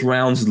those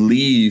rounds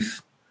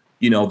leave,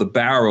 the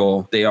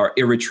barrel, they are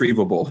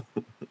irretrievable.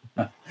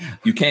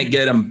 You can't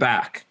get them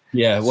back.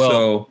 Yeah,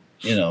 well,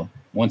 so,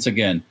 once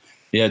again,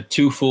 you had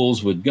 2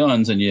 fools with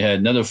guns, and you had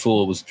another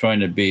fool who was trying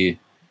to be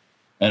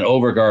an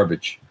over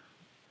garbage.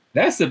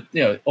 That's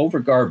the over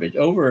garbage,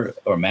 over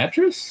or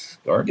mattress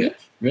garbage. Yeah.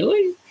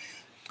 Really?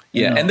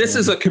 Yeah, and this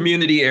is a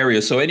community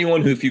area, so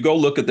anyone if you go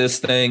look at this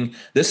thing,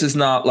 this is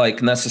not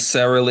like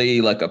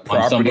necessarily like a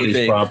property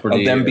thing of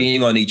them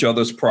being on each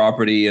other's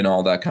property and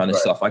all that kind of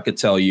stuff. I could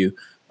tell you,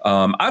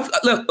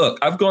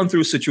 I've gone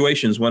through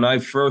situations when I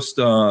first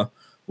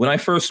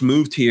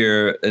moved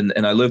here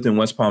and I lived in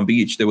West Palm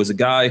Beach. There was a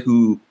guy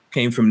who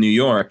came from New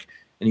York,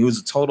 and he was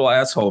a total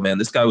asshole, man.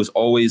 This guy was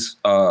always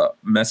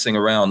messing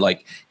around.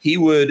 Like, he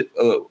would.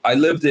 I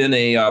lived in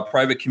a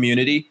private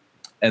community.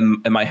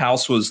 And my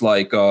house was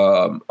like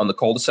on the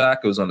cul-de-sac.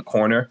 It was on the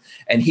corner.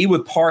 And he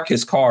would park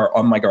his car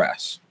on my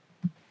grass.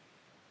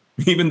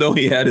 Even though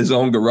he had his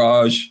own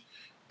garage,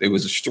 there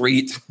was a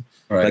street.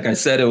 Right. Like I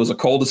said, it was a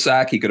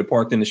cul-de-sac. He could have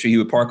parked in the street. He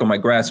would park on my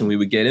grass, and we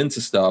would get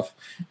into stuff,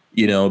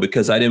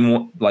 because I didn't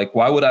want, like,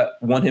 why would I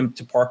want him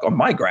to park on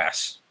my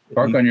grass?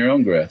 Park on your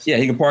own grass. Yeah,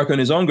 he can park on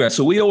his own grass.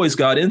 So we always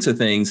got into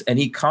things, and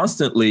he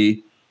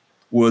constantly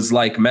was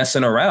like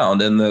messing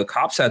around, and the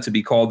cops had to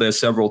be called there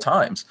several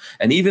times.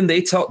 And even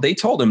they told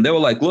him, they were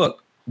like,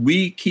 "Look,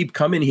 we keep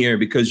coming here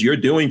because you're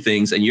doing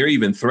things and you're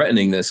even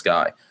threatening this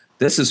guy.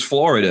 This is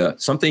Florida.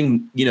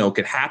 Something,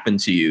 could happen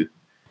to you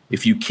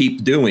if you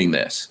keep doing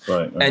this."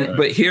 Right.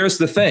 But here's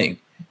the thing.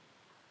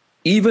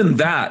 Even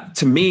that,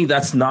 to me,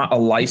 that's not a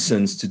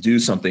license to do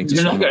something to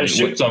someone. You're not going to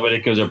shoot somebody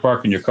because they're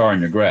parking your car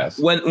in your grass.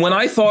 When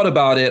I thought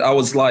about it, I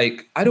was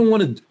like, I don't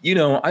want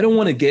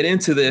to get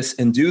into this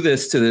and do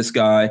this to this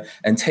guy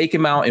and take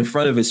him out in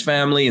front of his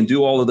family and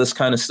do all of this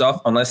kind of stuff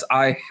unless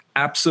I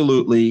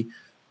absolutely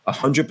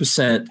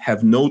 100%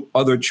 have no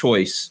other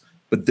choice.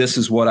 But this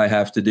is what I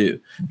have to do,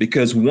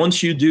 because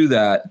once you do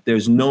that,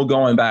 there's no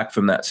going back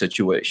from that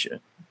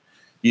situation.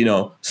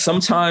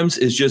 Sometimes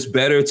it's just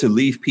better to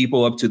leave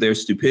people up to their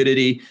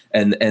stupidity.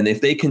 And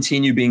if they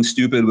continue being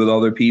stupid with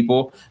other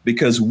people,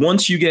 because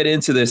once you get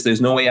into this,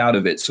 there's no way out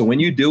of it. So when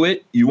you do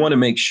it, you want to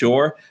make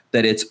sure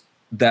that it's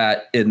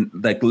that in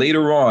like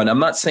later on, I'm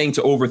not saying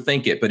to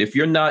overthink it, but if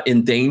you're not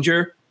in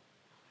danger,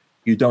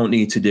 you don't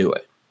need to do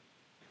it.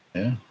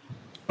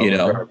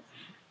 Yeah.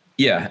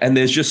 Yeah. And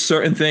there's just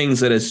certain things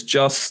that it's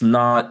just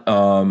not,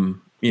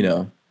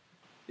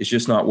 it's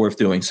just not worth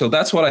doing. So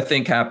that's what I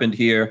think happened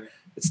here.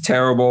 It's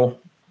terrible,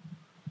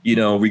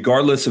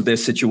 regardless of their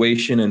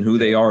situation and who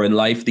they are in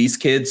life. These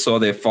kids saw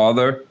their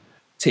father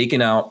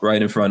taken out right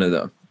in front of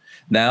them.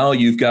 Now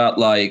you've got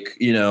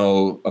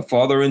a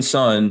father and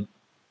son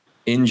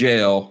in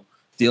jail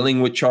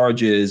dealing with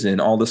charges and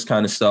all this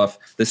kind of stuff.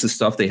 This is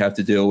stuff they have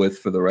to deal with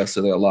for the rest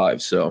of their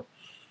lives. So,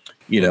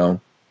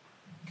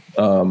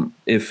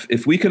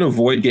 if we can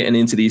avoid getting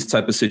into these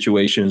type of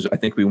situations, I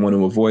think we want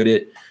to avoid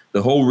it.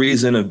 The whole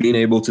reason of being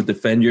able to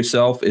defend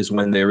yourself is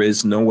when there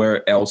is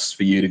nowhere else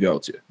for you to go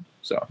to.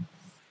 So,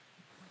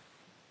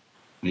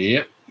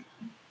 yep.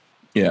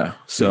 Yeah.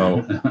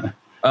 So,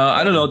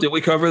 I don't know. Did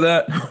we cover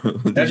that?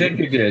 I think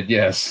we did.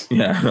 Yes.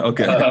 Yeah.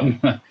 Okay.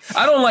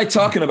 I don't like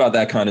talking about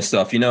that kind of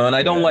stuff, and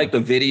I don't like the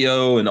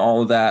video and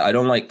all of that. I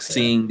don't like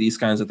seeing these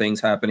kinds of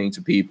things happening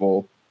to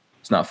people.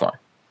 It's not fun.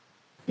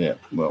 Yeah.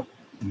 Well,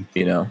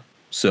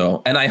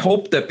 so, and I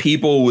hope that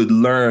people would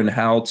learn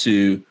how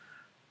to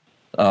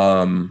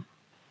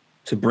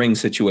bring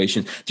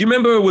situations. Do you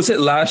remember, was it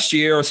last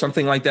year or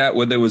something like that,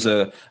 where there was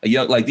a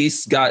young, like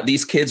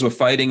these kids were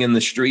fighting in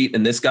the street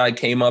and this guy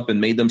came up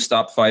and made them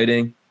stop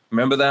fighting?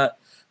 Remember that?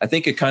 I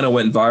think it kind of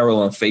went viral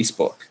on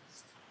Facebook.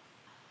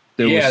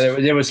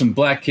 There were some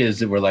black kids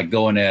that were like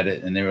going at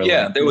it, and they were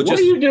like, they were what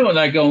are you doing?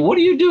 Like going, what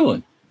are you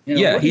doing?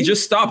 He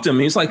just stopped him.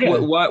 He's like,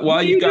 why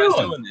are you guys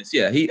doing this?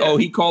 Yeah.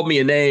 He called me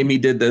a name. He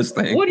did this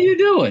thing. What are you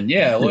doing?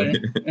 Yeah. And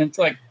it's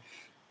like,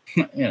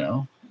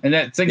 and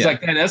that things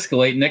like that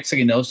escalate. Next thing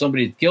you know,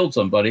 somebody killed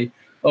somebody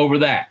over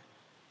that.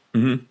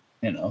 Mm-hmm.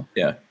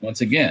 Yeah.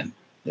 Once again,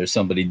 there's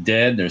somebody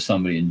dead. There's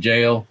somebody in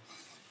jail.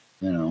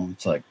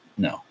 It's like,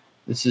 no,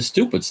 this is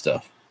stupid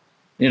stuff.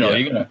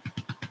 You're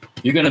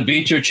gonna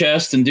beat your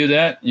chest and do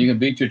that. You can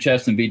beat your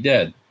chest and be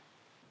dead.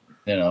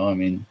 What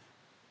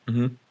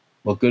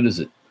good is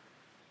it?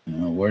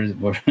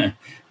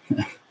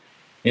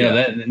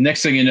 That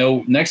next thing you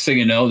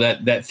know,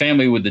 that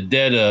family with the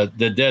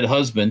dead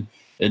husband,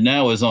 it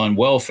now is on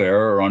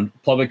welfare or on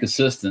public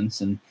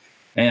assistance, and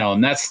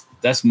that's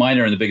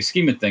minor in the big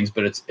scheme of things,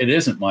 but it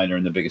isn't minor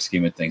in the biggest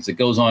scheme of things. It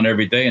goes on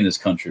every day in this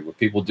country where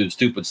people do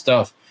stupid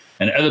stuff,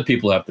 and other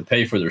people have to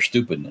pay for their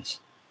stupidness.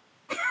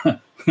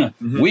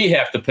 We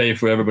have to pay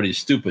for everybody's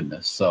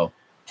stupidness. So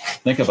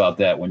think about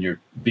that when you're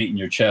beating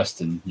your chest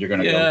and you're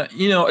going to go.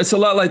 Yeah, it's a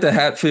lot like the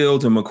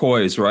Hatfields and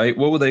McCoys, right?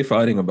 What were they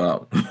fighting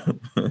about?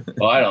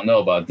 Well, I don't know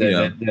about that.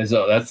 Yeah.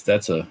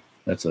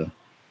 That's a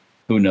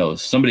who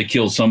knows? Somebody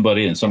killed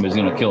somebody and somebody's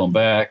going to kill them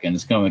back, and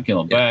it's going to kill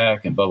them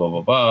back, and blah, blah,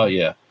 blah, blah.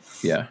 Yeah.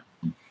 Yeah.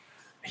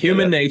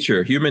 Human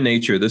nature.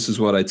 This is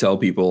what I tell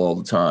people all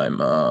the time.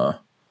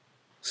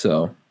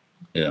 So.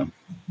 Yeah.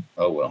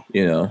 Oh, well.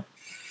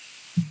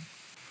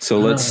 So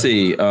let's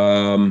see.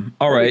 All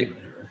right.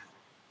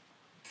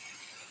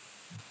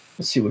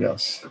 Let's see what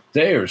else.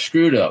 They are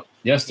screwed up.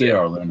 Yes, they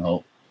are, Lynn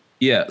Holt.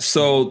 Yeah.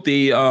 So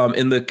the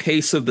in the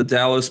case of the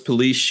Dallas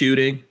police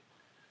shooting,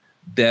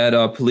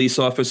 that police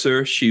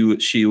officer,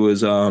 she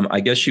was I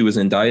guess she was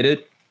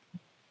indicted.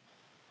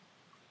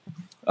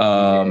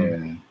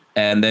 And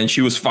then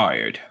she was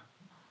fired.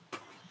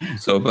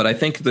 So, but I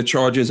think the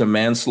charges are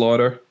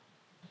manslaughter.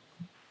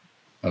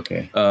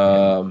 Okay.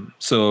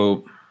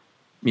 So,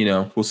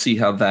 we'll see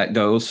how that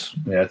goes.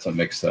 Yeah, it's a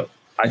mix up.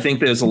 I think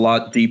there's a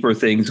lot deeper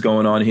things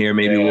going on here.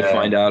 Maybe we'll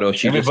find out.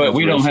 But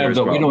we don't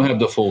have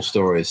the full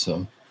story.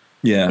 So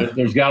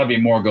there's got to be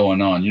more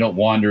going on. You don't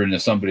wander into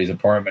somebody's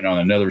apartment on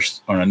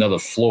another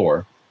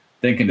floor,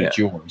 thinking it's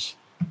yours.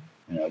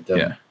 It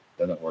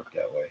doesn't work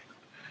that way.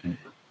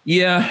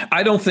 Yeah,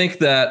 I don't think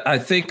that. I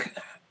think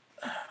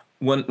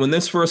when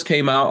this first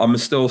came out, I'm gonna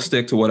still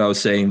stick to what I was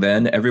saying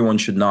then. Everyone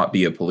should not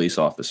be a police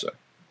officer.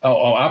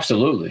 Oh,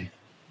 absolutely.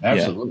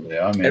 Absolutely.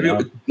 Yeah. I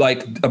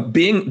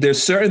mean,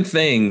 there's certain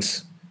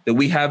things that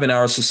we have in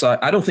our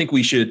society. I don't think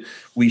we should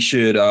I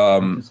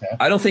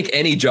don't think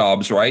any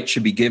jobs, right,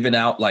 should be given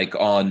out like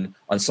on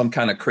some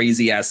kind of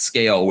crazy ass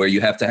scale where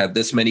you have to have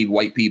this many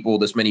white people,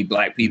 this many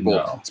black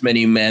people, this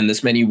many men,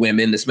 this many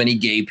women, this many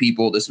gay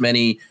people, this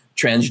many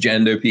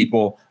transgender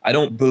people. I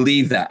don't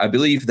believe that. I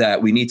believe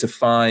that we need to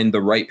find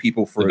the right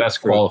people for the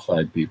best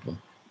qualified people.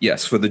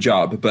 Yes, for the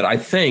job. But I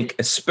think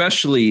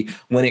especially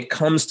when it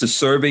comes to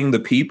serving the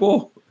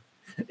people,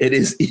 it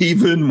is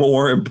even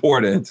more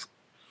important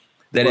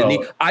that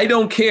I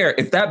don't care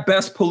if that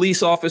best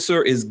police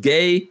officer is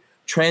gay,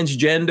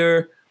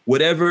 transgender,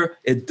 whatever.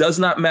 It does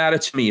not matter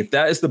to me. If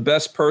that is the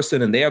best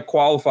person and they are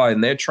qualified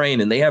and they're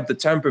trained and they have the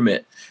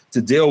temperament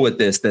to deal with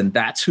this, then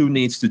that's who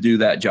needs to do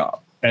that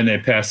job. And they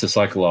pass the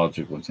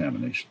psychological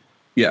examination.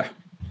 Yeah.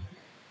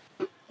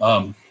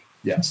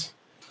 Yes.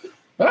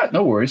 But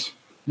no worries.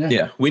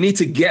 Yeah. We need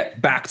to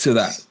get back to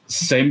that.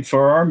 Same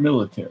for our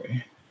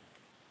military.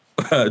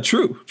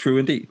 True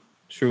indeed.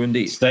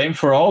 Same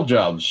for all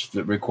jobs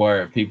that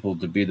require people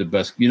to be the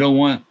best. You don't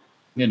want,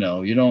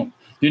 didn't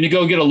you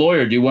go get a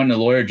lawyer? Do you want a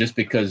lawyer just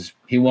because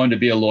he wanted to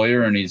be a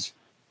lawyer and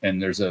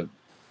there's a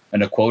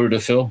quota to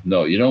fill?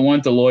 No, you don't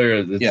want the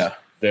lawyer that's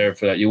there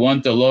for that. You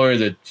want the lawyer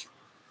that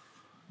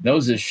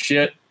knows his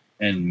shit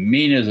and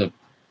mean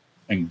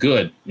and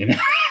good,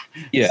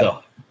 Yeah.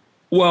 So.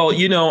 Well,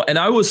 and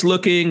I was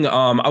looking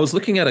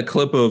at a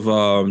clip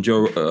of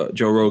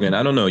Joe Rogan.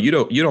 I don't know. You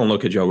don't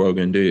look at Joe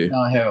Rogan, do you? No,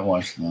 I haven't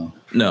watched.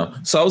 No.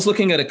 So I was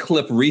looking at a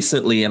clip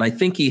recently, and I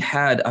think he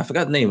had, I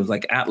forgot the name, it was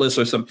like Atlas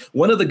or some,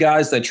 one of the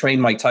guys that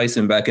trained Mike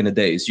Tyson back in the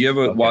days. You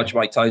ever watch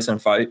Mike Tyson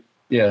fight?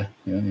 Yeah.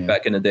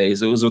 Back in the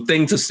days. It was a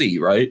thing to see,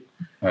 right?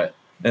 Right.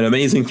 An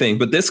amazing thing.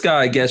 But this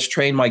guy, I guess,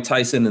 trained Mike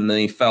Tyson and then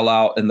he fell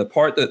out. And the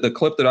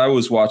clip that I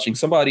was watching,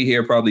 somebody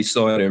here probably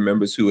saw it and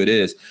remembers who it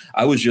is.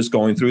 I was just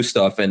going through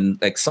stuff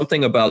and like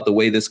something about the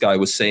way this guy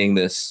was saying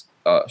this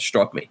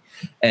struck me.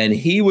 And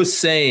he was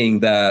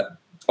saying that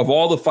of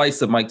all the fights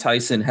that Mike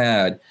Tyson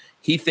had,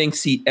 he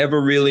thinks he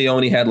ever really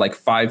only had like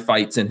 5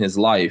 fights in his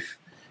life,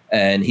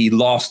 and he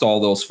lost all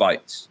those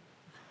fights.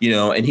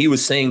 And he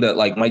was saying that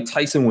like Mike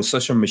Tyson was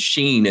such a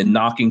machine and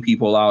knocking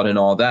people out and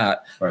all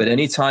that. Right. But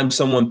anytime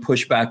someone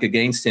pushed back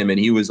against him and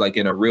he was like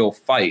in a real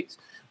fight,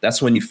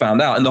 that's when you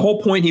found out. And the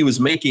whole point he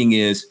was making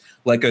is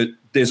like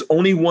there's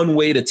only one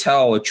way to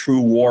tell a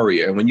true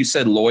warrior. And when you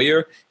said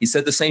lawyer, he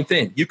said the same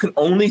thing. You can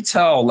only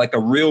tell like a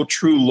real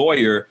true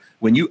lawyer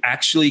when you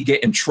actually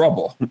get in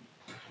trouble.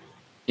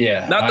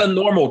 Yeah. Not the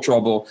normal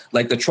trouble,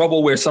 like the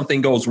trouble where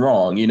something goes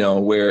wrong,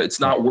 where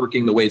it's not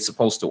working the way it's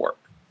supposed to work.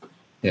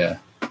 Yeah.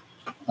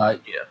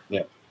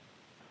 Yeah.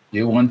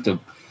 You want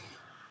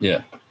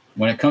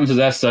when it comes to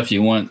that stuff,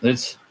 you want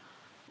the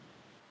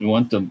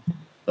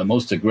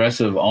most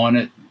aggressive on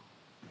it,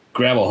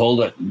 grab a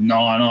hold of it,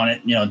 gnawing on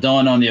it,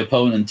 gnawing on the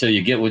opponent until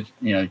you get what,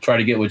 try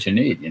to get what you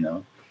need,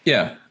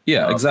 Yeah.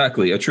 Yeah,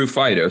 exactly. A true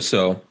fighter.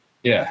 So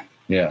yeah.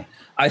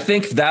 I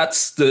think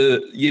that's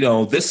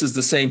this is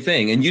the same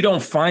thing. And you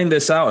don't find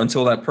this out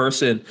until that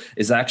person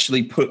is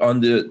actually put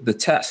under the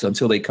test,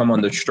 until they come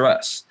under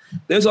stress.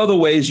 There's other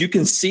ways you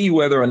can see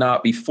whether or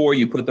not before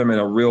you put them in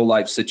a real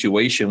life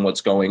situation, what's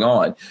going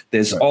on.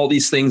 There's all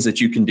these things that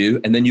you can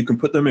do. And then you can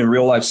put them in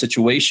real life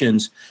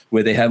situations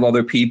where they have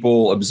other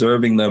people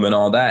observing them and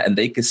all that. And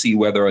they can see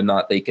whether or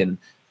not they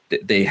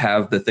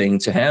have the thing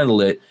to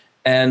handle it.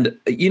 And,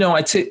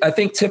 I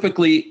think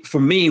typically for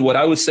me, what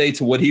I would say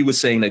to what he was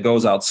saying that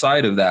goes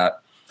outside of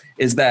that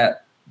is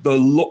that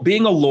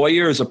being a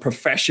lawyer is a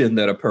profession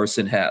that a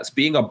person has.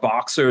 Being a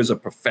boxer is a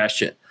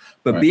profession.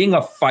 But being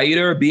a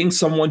fighter, being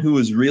someone who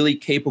is really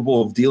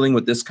capable of dealing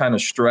with this kind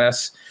of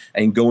stress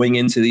and going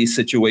into these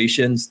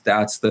situations,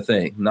 that's the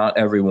thing. Not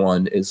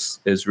everyone is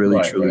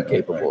really truly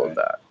capable of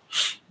that.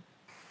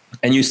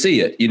 And you see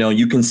it,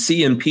 you can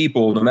see in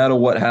people, no matter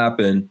what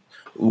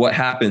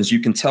happens, you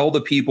can tell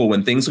the people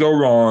when things go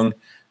wrong,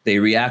 they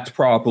react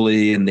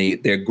properly and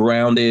they're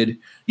grounded,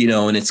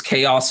 and it's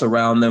chaos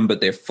around them,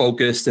 but they're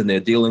focused and they're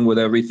dealing with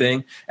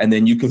everything. And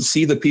then you can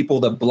see the people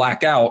that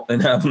black out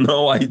and have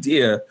no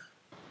idea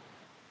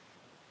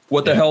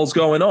what the hell's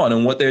going on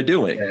and what they're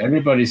doing. Yeah,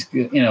 everybody's,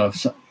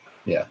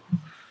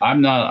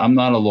 I'm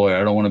not a lawyer.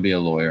 I don't want to be a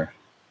lawyer.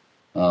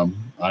 I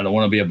don't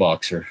want to be a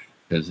boxer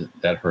because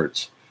that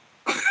hurts.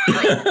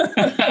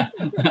 I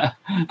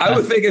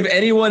would think if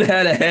anyone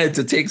had a head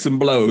to take some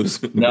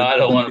blows. No, I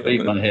don't want to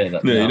beat my head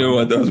up. No, you don't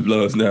want those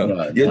blows.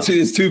 No.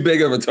 It's too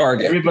big of a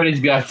target.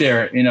 Everybody's got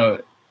their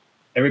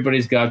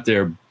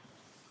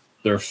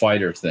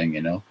fighter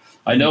thing.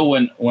 I know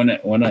when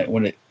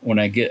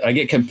I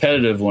get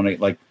competitive when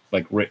I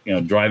like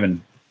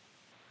driving,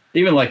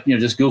 even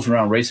just goofing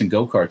around racing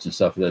go-karts and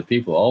stuff with other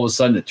people, all of a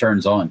sudden it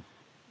turns on.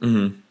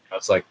 Mm-hmm.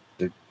 It's like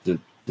the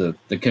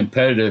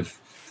competitive,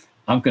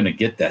 I'm going to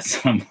get that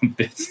son of a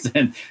bitch.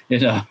 And,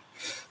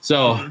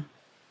 so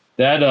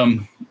that,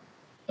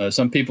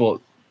 some people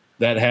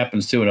that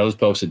happens to, and other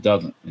folks it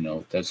doesn't,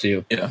 that's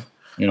you. Yeah.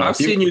 I've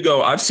seen you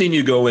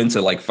go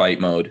into like fight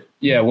mode.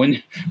 Yeah.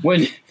 When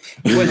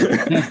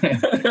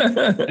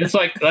it's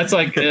like, that's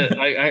like,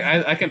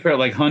 I compare it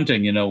like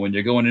hunting, when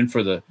you're going in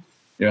for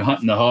you're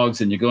hunting the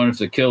hogs and you're going in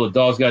to kill the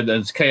dogs,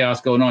 there's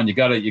chaos going on. You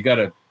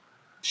gotta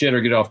shit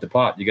or get off the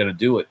pot. You got to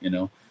do it,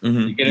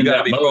 Mm-hmm. You got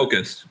to be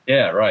focused.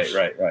 Yeah, right.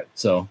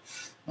 So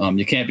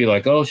you can't be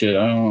like, oh shit,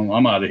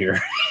 I'm out of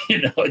here.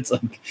 It's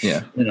like,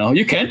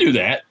 you can do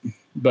that,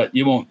 but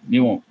you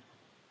won't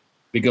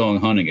be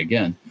going hunting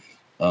again.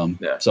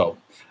 So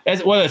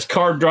whether it's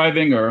car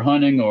driving or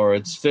hunting or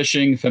it's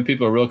fishing, some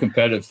people are real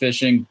competitive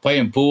fishing,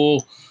 playing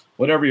pool,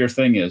 whatever your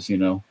thing is,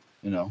 Yeah,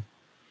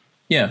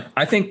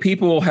 I think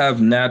people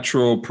have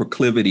natural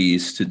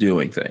proclivities to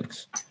doing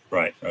things.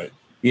 Right.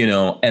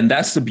 And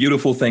that's the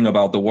beautiful thing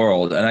about the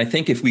world. And I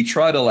think if we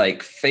try to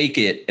like fake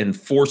it and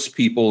force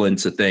people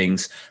into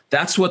things,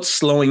 that's what's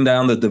slowing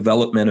down the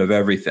development of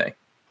everything.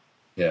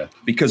 Yeah.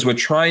 Because we're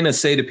trying to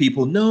say to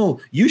people,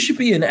 no, you should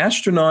be an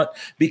astronaut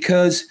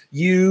because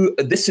you're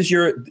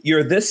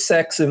this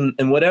sex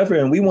and whatever.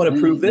 And we want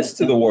to prove this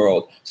to the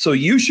world. So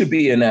you should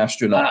be an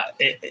astronaut.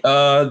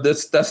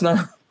 That's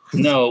not.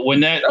 No,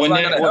 when that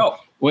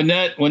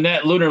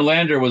lunar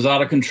lander was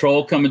out of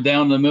control coming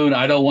down the moon,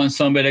 I don't want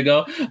somebody to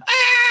go,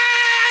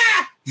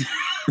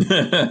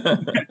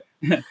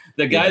 The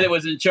guy that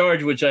was in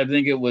charge, which I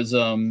think it was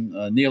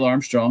Neil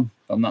Armstrong,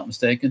 if I'm not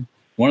mistaken.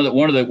 One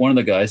of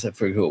the guys, I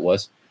forget who it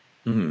was.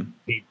 Mm-hmm.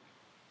 He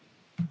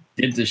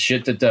did the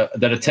shit that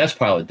a test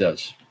pilot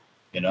does,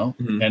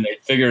 mm-hmm. and they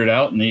figured it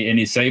out, and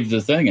he saved the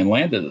thing and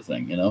landed the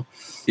thing, Yeah.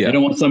 You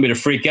don't want somebody to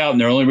freak out,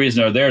 and the only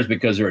reason they're there is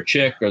because they're a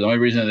chick, or the only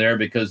reason they're there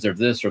because they're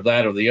this or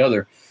that or the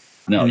other.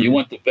 No, mm-hmm. You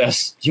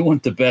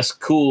want the best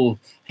cool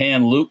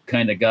hand Luke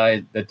kind of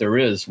guy that there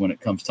is when it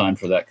comes time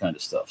for that kind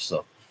of stuff.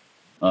 So,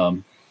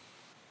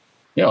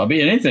 it'll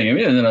be anything. I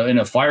mean, in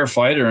a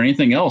firefight or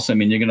anything else. I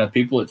mean, you're gonna have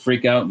people that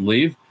freak out and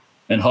leave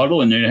and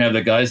huddle, and you're gonna have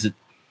the guys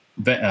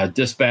that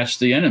dispatch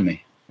the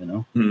enemy.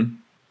 Mm-hmm.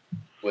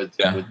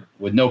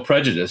 with no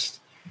prejudice,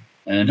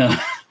 and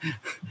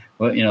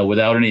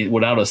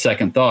without a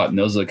second thought. And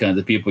those are the kinds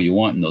of people you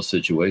want in those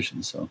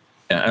situations. So.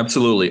 Yeah,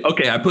 absolutely.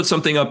 Okay, I put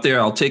something up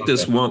there. I'll take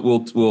this one.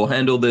 We'll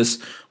handle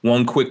this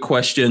one quick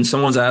question.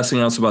 Someone's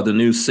asking us about the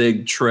new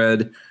SIG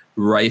Tread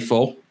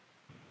rifle.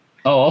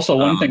 Oh, also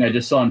one thing I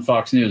just saw on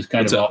Fox News,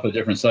 kind of off a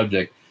different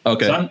subject.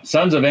 Okay.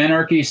 Sons of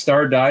Anarchy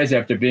star dies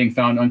after being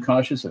found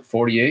unconscious at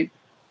 48.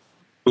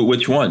 But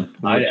which one?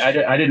 I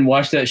didn't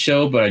watch that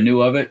show, but I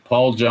knew of it.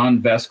 Paul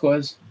John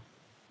Vasquez.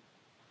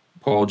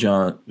 Paul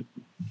John.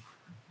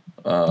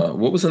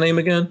 What was the name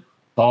again?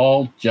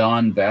 Paul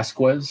John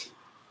Vasquez.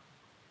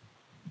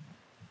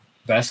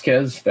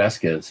 Vasquez.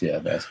 Yeah,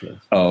 Vasquez.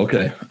 Oh,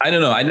 okay. I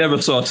don't know. I never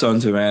saw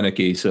Sons of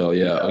Anarchy, so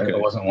okay. It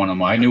wasn't one of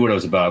mine. I knew what it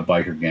was about,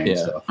 biker gang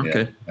stuff.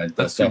 Okay.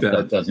 That's too bad.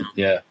 That doesn't.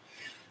 Yeah.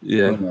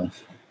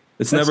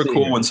 It's never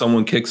cool when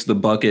someone kicks the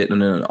bucket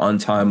in an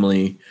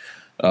untimely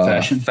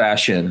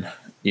fashion.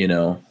 You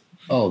know.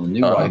 Oh, the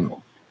new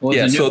rifle.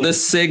 So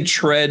this SIG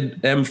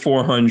Tread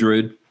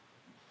M400.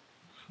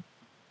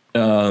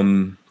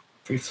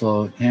 Free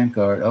float,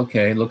 handguard.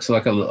 Okay, looks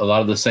like a lot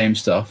of the same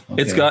stuff.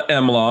 Okay. It's got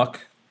M-LOK.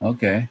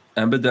 Okay.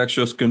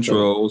 Ambidextrous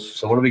controls.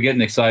 So what are we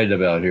getting excited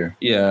about here?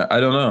 Yeah, I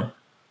don't know.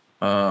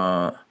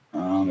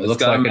 It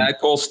looks like a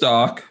Magpul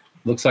stock.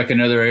 Looks like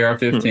another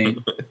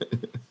AR-15.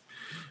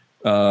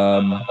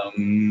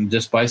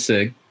 Just by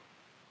SIG.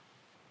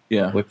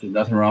 Yeah. Which is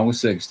nothing wrong with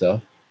SIG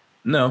stuff.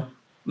 No,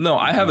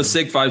 I have a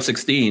SIG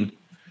 516.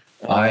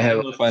 I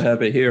don't know if I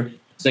have it here.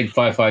 SIG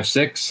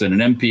 556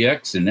 and an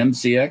MPX and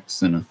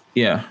MCX and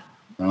yeah.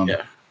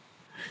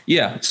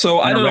 So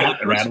I don't know.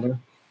 Rattler.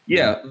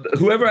 Yeah,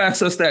 whoever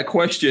asked us that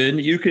question,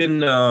 you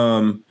can,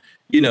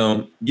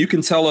 you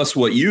can tell us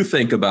what you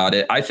think about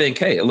it. I think,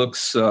 hey, it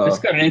looks. It's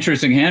got an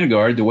interesting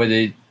handguard. The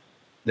way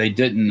they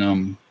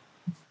didn't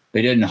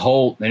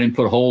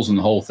put holes in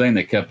the whole thing.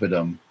 They kept it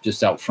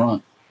just out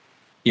front.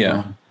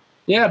 Yeah.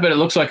 Yeah, but it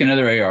looks like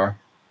another AR.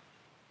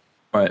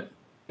 Right.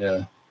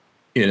 Yeah.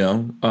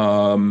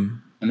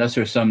 Unless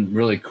there's some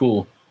really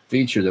cool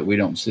feature that we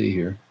don't see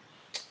here.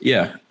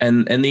 Yeah,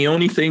 and the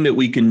only thing that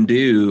we can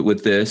do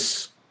with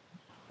this,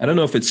 I don't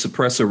know if it's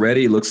suppressor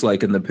ready. It looks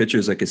like in the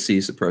pictures I could see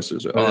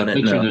suppressors are on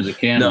it. There's a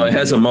can. No, it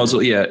has a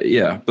muzzle.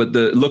 Yeah. But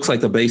it looks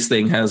like the base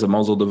thing has a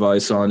muzzle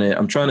device on it.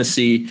 I'm trying to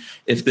see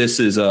if this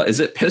is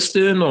it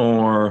piston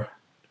or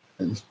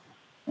I'm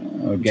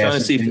trying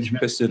to see if it's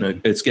piston or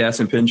it's gas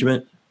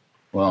impingement.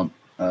 Well,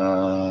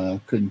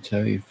 couldn't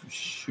tell you for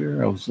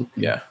sure. I was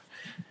looking. Yeah,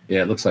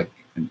 it looks like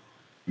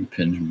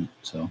impingement.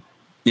 So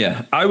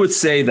yeah, I would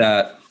say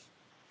that.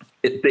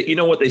 You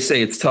know what they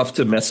say? It's tough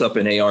to mess up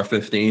an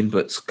AR-15,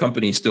 but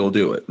companies still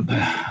do it.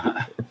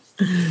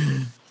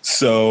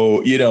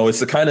 So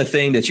it's the kind of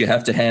thing that you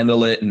have to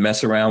handle it and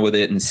mess around with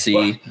it and see.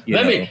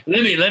 Well,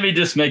 let me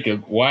just make a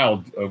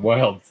wild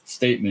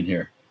statement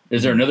here.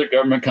 Is there another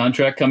government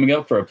contract coming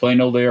up for a plain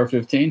old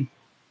AR-15?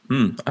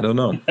 I don't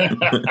know.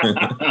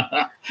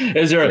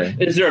 Is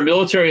there a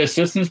military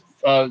assistance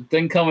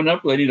thing coming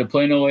up? They need a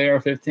plain old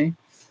AR-15.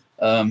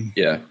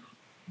 Yeah.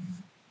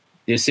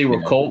 You see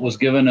where Colt was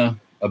given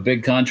a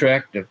big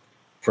contract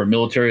for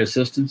military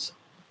assistance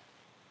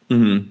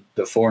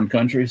to foreign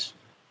countries.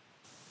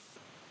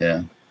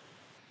 Yeah,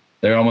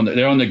 they're on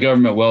the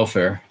government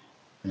welfare.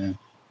 Yeah,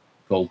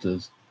 Colt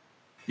is.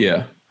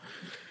 Yeah.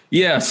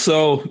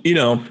 So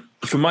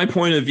from my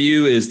point of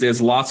view,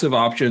 there's lots of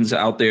options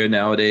out there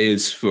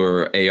nowadays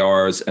for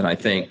ARs, and I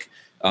think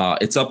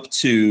it's up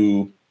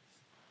to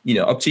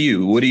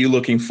you. What are you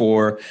looking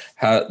for?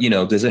 How,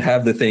 does it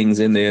have the things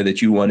in there that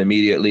you want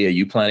immediately? Are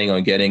you planning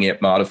on getting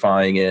it,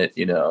 modifying it?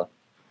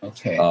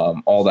 Okay.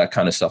 All that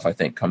kind of stuff I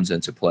think comes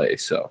into play.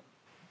 So,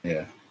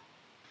 yeah.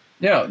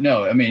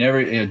 No. I mean,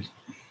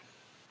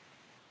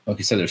 like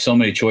I said, there's so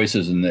many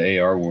choices in the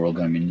AR world.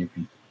 I mean, you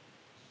can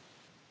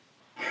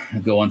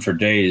go on for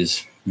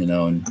days,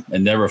 and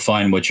never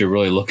find what you're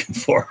really looking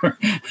for.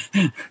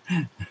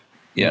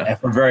 Yeah.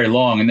 For very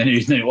long, and then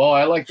you think, well,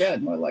 I like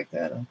that. No, I like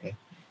that. Okay.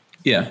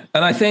 Yeah.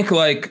 And I think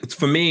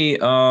for me,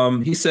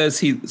 he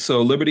says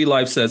Liberty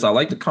Life says, I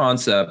like the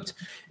concept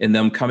in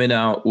them coming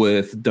out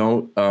with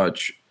don't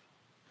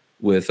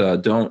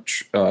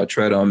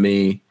tread on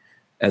me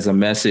as a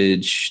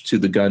message to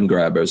the gun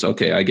grabbers.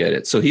 Okay. I get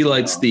it. So he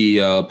likes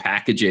the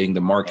packaging,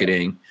 the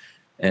marketing,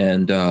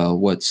 and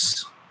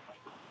what's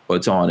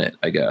on it,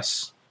 I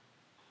guess.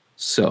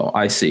 So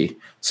I see.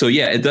 So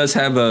yeah, it does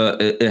have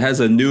it has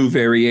a new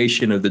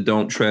variation of the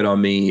don't tread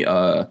on me,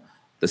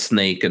 the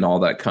snake and all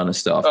that kind of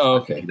stuff. Oh,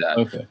 okay.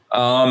 Okay.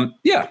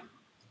 Yeah.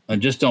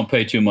 And just don't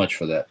pay too much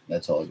for that.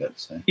 That's all I got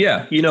to say.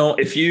 Yeah.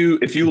 If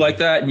you like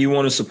that and you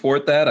want to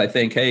support that, I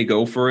think, hey,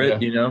 go for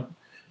it. Yeah.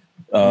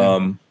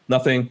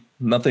 Nothing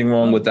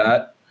wrong with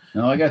that.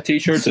 No, I got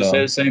t-shirts that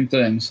say the same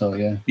thing. So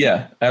yeah.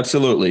 Yeah,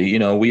 absolutely.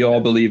 We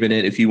all believe in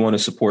it. If you want to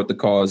support the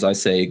cause, I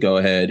say, go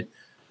ahead.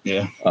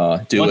 Yeah.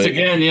 Do Once it.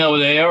 again,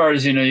 with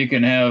ARs, you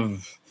can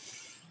have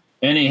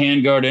any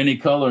handguard, any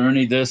color,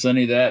 any this,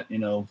 any that,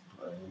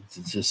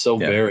 it's just so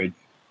varied.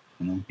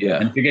 Yeah.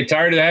 And if you get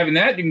tired of having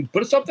that, you can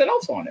put something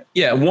else on it.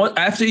 Yeah.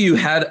 After you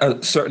had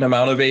a certain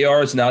amount of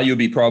ARs, now you'll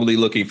be probably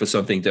looking for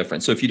something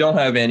different. So if you don't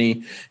have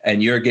any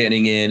and you're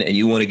getting in and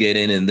you want to get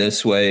in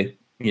this way,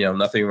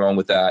 nothing wrong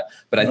with that.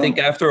 But I think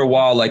after a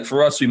while, like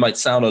for us, we might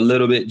sound a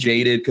little bit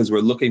jaded because we're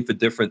looking for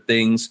different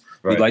things.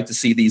 Right. We'd like to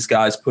see these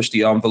guys push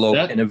the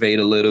envelope, innovate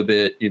a little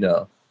bit,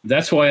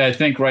 That's why I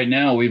think right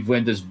now we've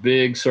went this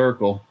big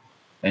circle,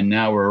 and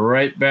now we're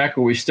right back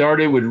where we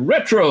started with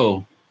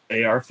retro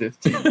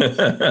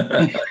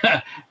AR-15.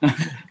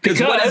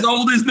 Because what is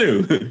old is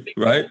new,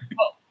 right?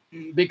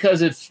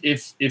 Because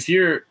if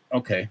you're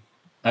okay,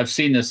 I've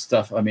seen this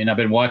stuff. I mean, I've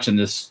been watching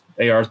this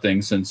AR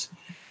thing since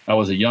I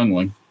was a young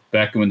one,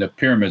 back when the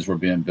pyramids were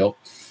being built.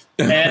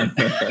 And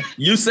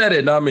you said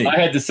it, not me. I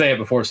had to say it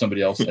before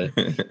somebody else said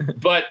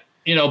it. But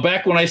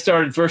back when I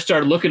first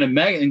started looking at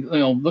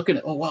looking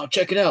at, oh wow,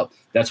 check it out.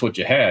 That's what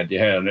you had. You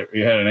had an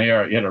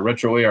AR, you had a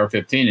retro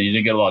AR-15, and you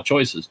didn't get a lot of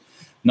choices.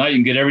 Now you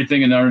can get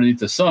everything in underneath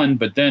the sun.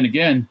 But then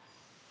again,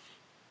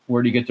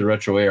 where do you get the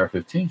retro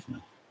AR-15s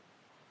now?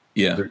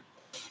 Yeah.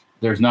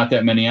 There's not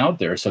that many out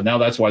there. So now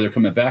that's why they're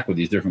coming back with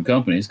these different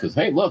companies. Because,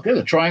 hey, look, there's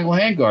a triangle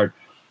handguard.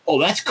 Oh,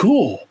 that's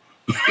cool.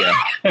 Yeah.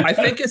 I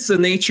think it's the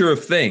nature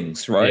of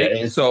things,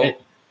 right?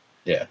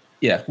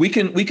 Yeah, we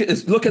can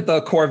look at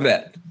the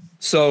Corvette.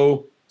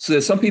 So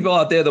there's some people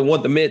out there that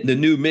want the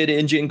new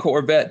mid-engine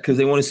Corvette because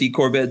they want to see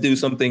Corvette do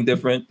something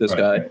different. This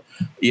guy,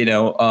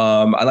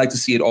 I like to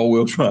see it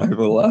all-wheel drive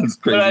a lot. It's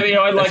crazy. But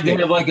I'd like to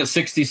have like a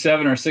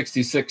 67 or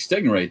 66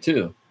 Stingray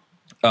too.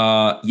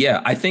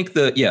 I think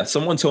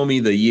someone told me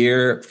the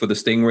year for the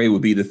Stingray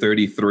would be the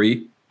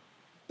 33.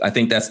 I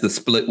think that's the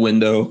split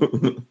window.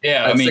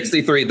 Yeah,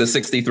 63, the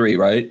 63,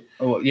 right?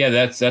 Oh, yeah,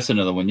 that's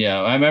another one.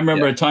 Yeah, I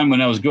remember a time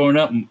when I was growing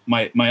up.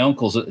 My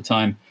uncles at the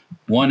time,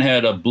 one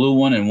had a blue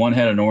one and one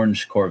had an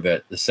orange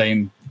Corvette.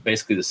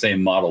 Basically the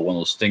same model, one of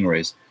those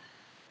Stingrays.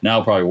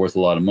 Now probably worth a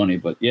lot of money,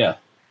 but yeah,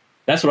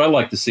 that's what I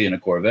like to see in a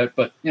Corvette.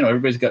 But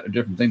everybody's got a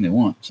different thing they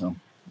want, so.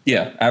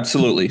 Yeah,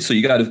 absolutely. So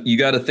you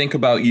got to think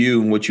about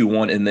you and what you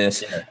want in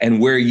this and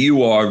where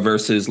you are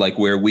versus like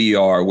where we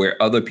are,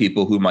 where other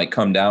people who might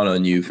come down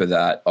on you for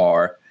that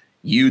are.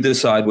 You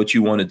decide what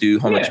you want to do,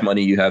 how much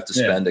money you have to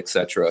spend,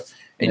 etc.,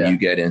 and you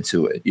get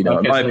into it. In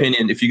my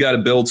opinion, if you got to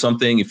build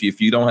something, if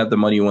you don't have the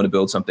money you want to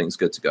build something, it's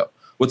good to go.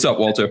 What's up,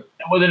 Walter?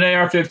 With an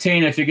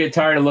AR-15, if you get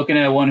tired of looking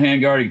at one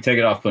handguard, you can take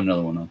it off, put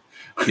another one on.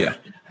 Yeah.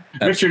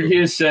 Richard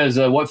Hughes says,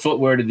 what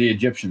footwear did the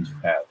Egyptians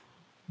have?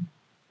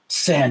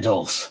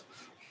 Sandals.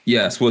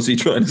 Yes, what's he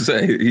trying to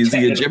say? He's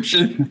the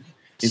Egyptian?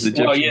 He's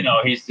Egyptian.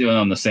 Well, he's doing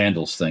on the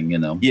sandals thing,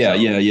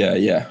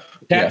 Yeah.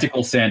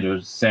 Tactical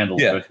sandals.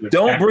 Yeah.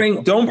 Don't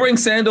bring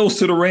sandals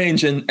to the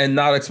range and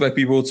not expect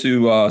people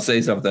to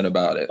say something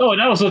about it. Oh,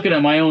 and I was looking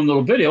at my own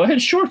little video. I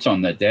had shorts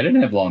on that day. I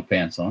didn't have long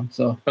pants on.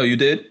 So. Oh, you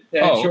did?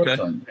 Yeah, I had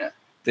shorts on. Yeah.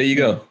 There you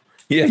go.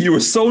 Yeah, you were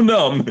so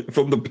numb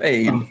from the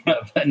pain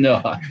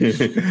no,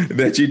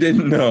 that you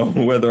didn't know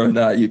whether or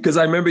not because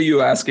I remember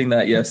you asking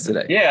that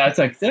yesterday. Yeah, it's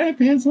like, did I have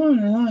pants on?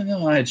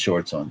 No, I had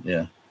shorts on.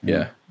 Yeah.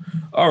 Yeah.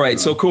 All right.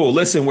 So cool.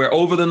 Listen, we're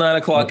over the 9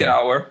 o'clock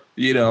hour.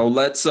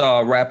 Let's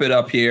wrap it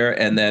up here.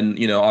 And then,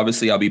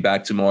 obviously I'll be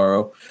back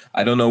tomorrow.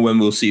 I don't know when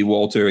we'll see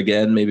Walter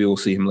again. Maybe we'll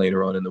see him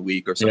later on in the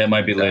week or something. Yeah, it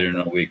might be later in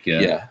the week.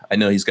 Yeah. Yeah. I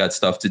know he's got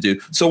stuff to do.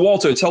 So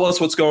Walter, tell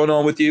us what's going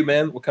on with you,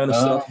 man. What kind of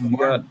stuff you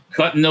got?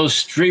 Cutting those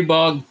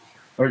Strebog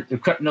or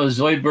cutting those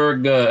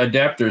Zoidberg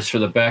adapters for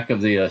the back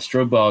of the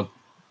Strebog.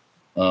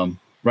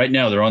 Right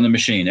now they're on the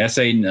machine.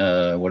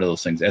 What are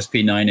those things?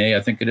 SP9A,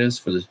 I think it is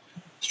for the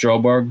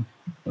Strebog.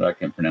 But I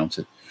can't pronounce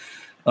it.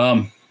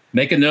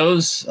 Making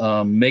those,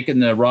 making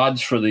the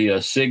rods for the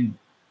Sig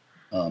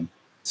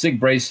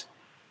brace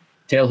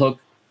tailhook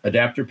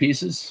adapter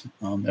pieces.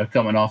 They're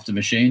coming off the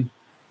machine.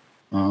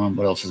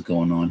 What else is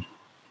going on?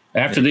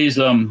 After these,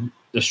 the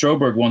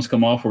Stroberg ones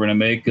come off, we're going to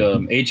make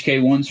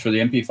HK ones for the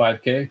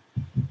MP5K,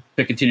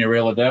 Picatinny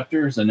rail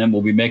adapters, and then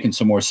we'll be making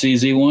some more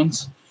CZ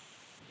ones,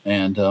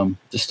 and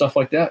just stuff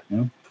like that.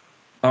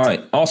 All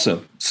right,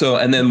 awesome. So,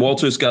 and then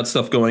Walter's got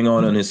stuff going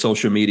on his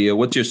social media.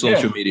 What's your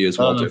social medias,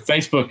 Walter?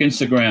 Facebook,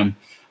 Instagram.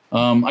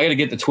 I got to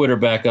get the Twitter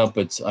back up.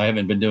 I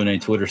haven't been doing any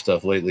Twitter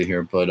stuff lately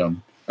here, but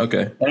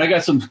okay. And I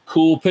got some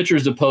cool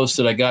pictures to post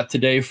that I got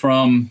today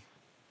from.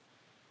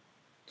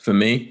 For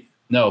me?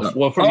 No,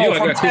 well, from you.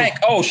 From Tank.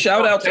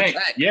 Shout out to Tank.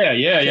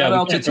 Yeah. Shout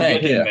out to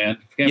Tank, man.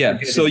 Yeah.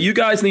 So you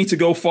guys need to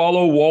go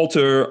follow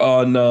Walter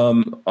on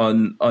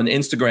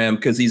Instagram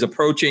because he's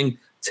approaching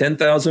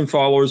 10,000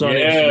 followers on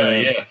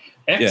Instagram. Yeah.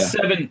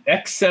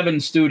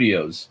 X7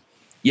 Studios.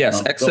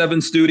 Yes,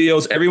 X7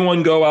 Studios.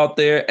 Everyone go out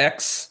there.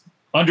 It's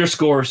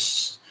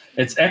X7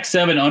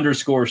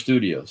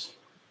 _studios.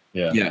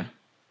 Yeah. Yeah.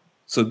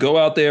 So go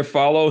out there,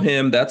 follow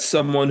him. That's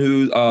someone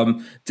who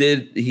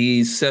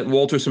he sent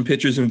Walter some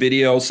pictures and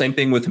videos. Same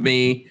thing with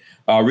me.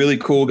 Really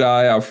cool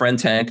guy. Our friend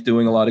Tank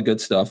doing a lot of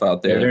good stuff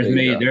out there.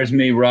 Yeah, there's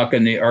me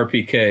rocking the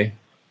RPK.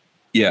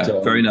 Yeah,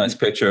 so, very nice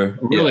picture.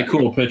 Really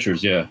cool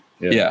pictures. Yeah.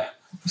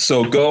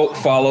 So go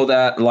follow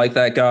that, like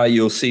that guy.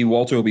 You'll see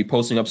Walter will be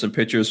posting up some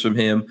pictures from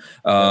him,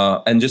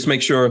 and just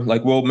make sure,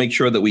 we'll make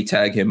sure that we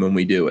tag him when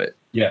we do it.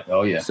 Yeah.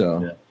 Oh yeah.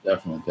 So yeah,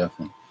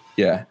 definitely.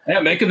 Yeah. Yeah,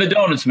 making the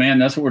donuts, man.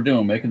 That's what we're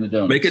doing. Making the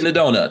donuts. Making the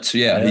donuts.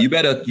 Yeah. You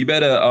better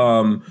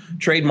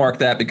trademark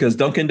that, because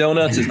Dunkin'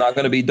 Donuts is not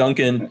going to be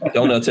Dunkin'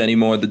 Donuts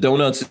anymore. The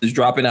donuts is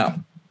dropping out.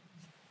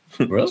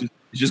 Really?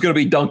 It's just going to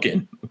be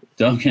Dunkin'.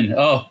 Dunkin'.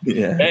 Oh,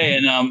 yeah. Hey,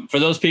 and for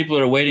those people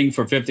that are waiting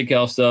for 50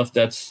 cal stuff,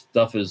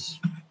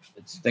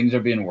 things are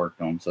being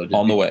worked on. So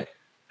on the way.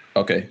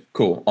 Okay,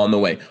 cool. On the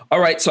way. All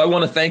right. So I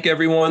want to thank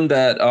everyone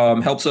that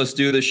helps us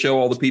do this show,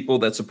 all the people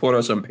that support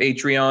us on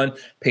Patreon,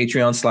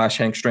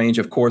 Patreon/Hank Strange.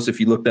 Of course, if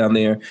you look down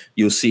there,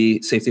 you'll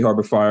see Safety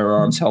Harbor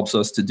Firearms helps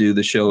us to do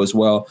the show as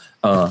well.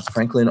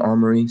 Franklin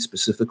Armory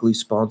specifically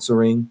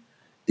sponsoring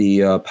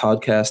the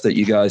podcast that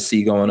you guys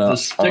see going up. The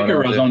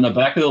sticker is on the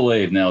back of the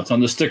lathe now. It's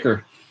on the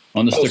sticker.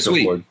 On the sticker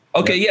sweet. board.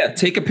 Okay, yeah.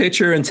 Take a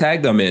picture and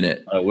tag them in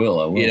it. I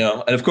will. You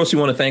know, and of course, we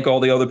want to thank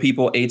all the other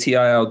people: ATI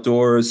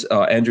Outdoors,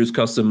 Andrews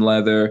Custom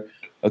Leather.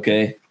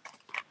 Okay,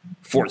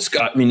 Fort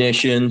Scott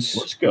Munitions.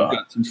 Fort Scott. We've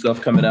got some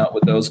stuff coming out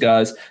with those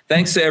guys.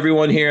 Thanks to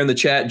everyone here in the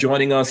chat,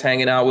 joining us,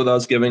 hanging out with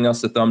us, giving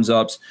us the thumbs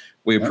ups.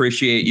 We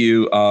appreciate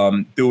you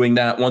doing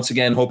that. Once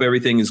again, hope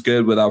everything is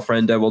good with our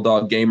friend Devil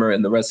Dog Gamer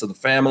and the rest of the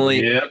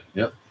family.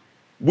 Yep.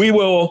 We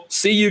will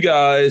see you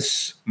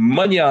guys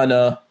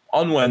mañana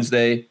on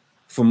Wednesday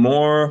for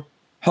more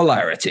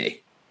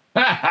hilarity.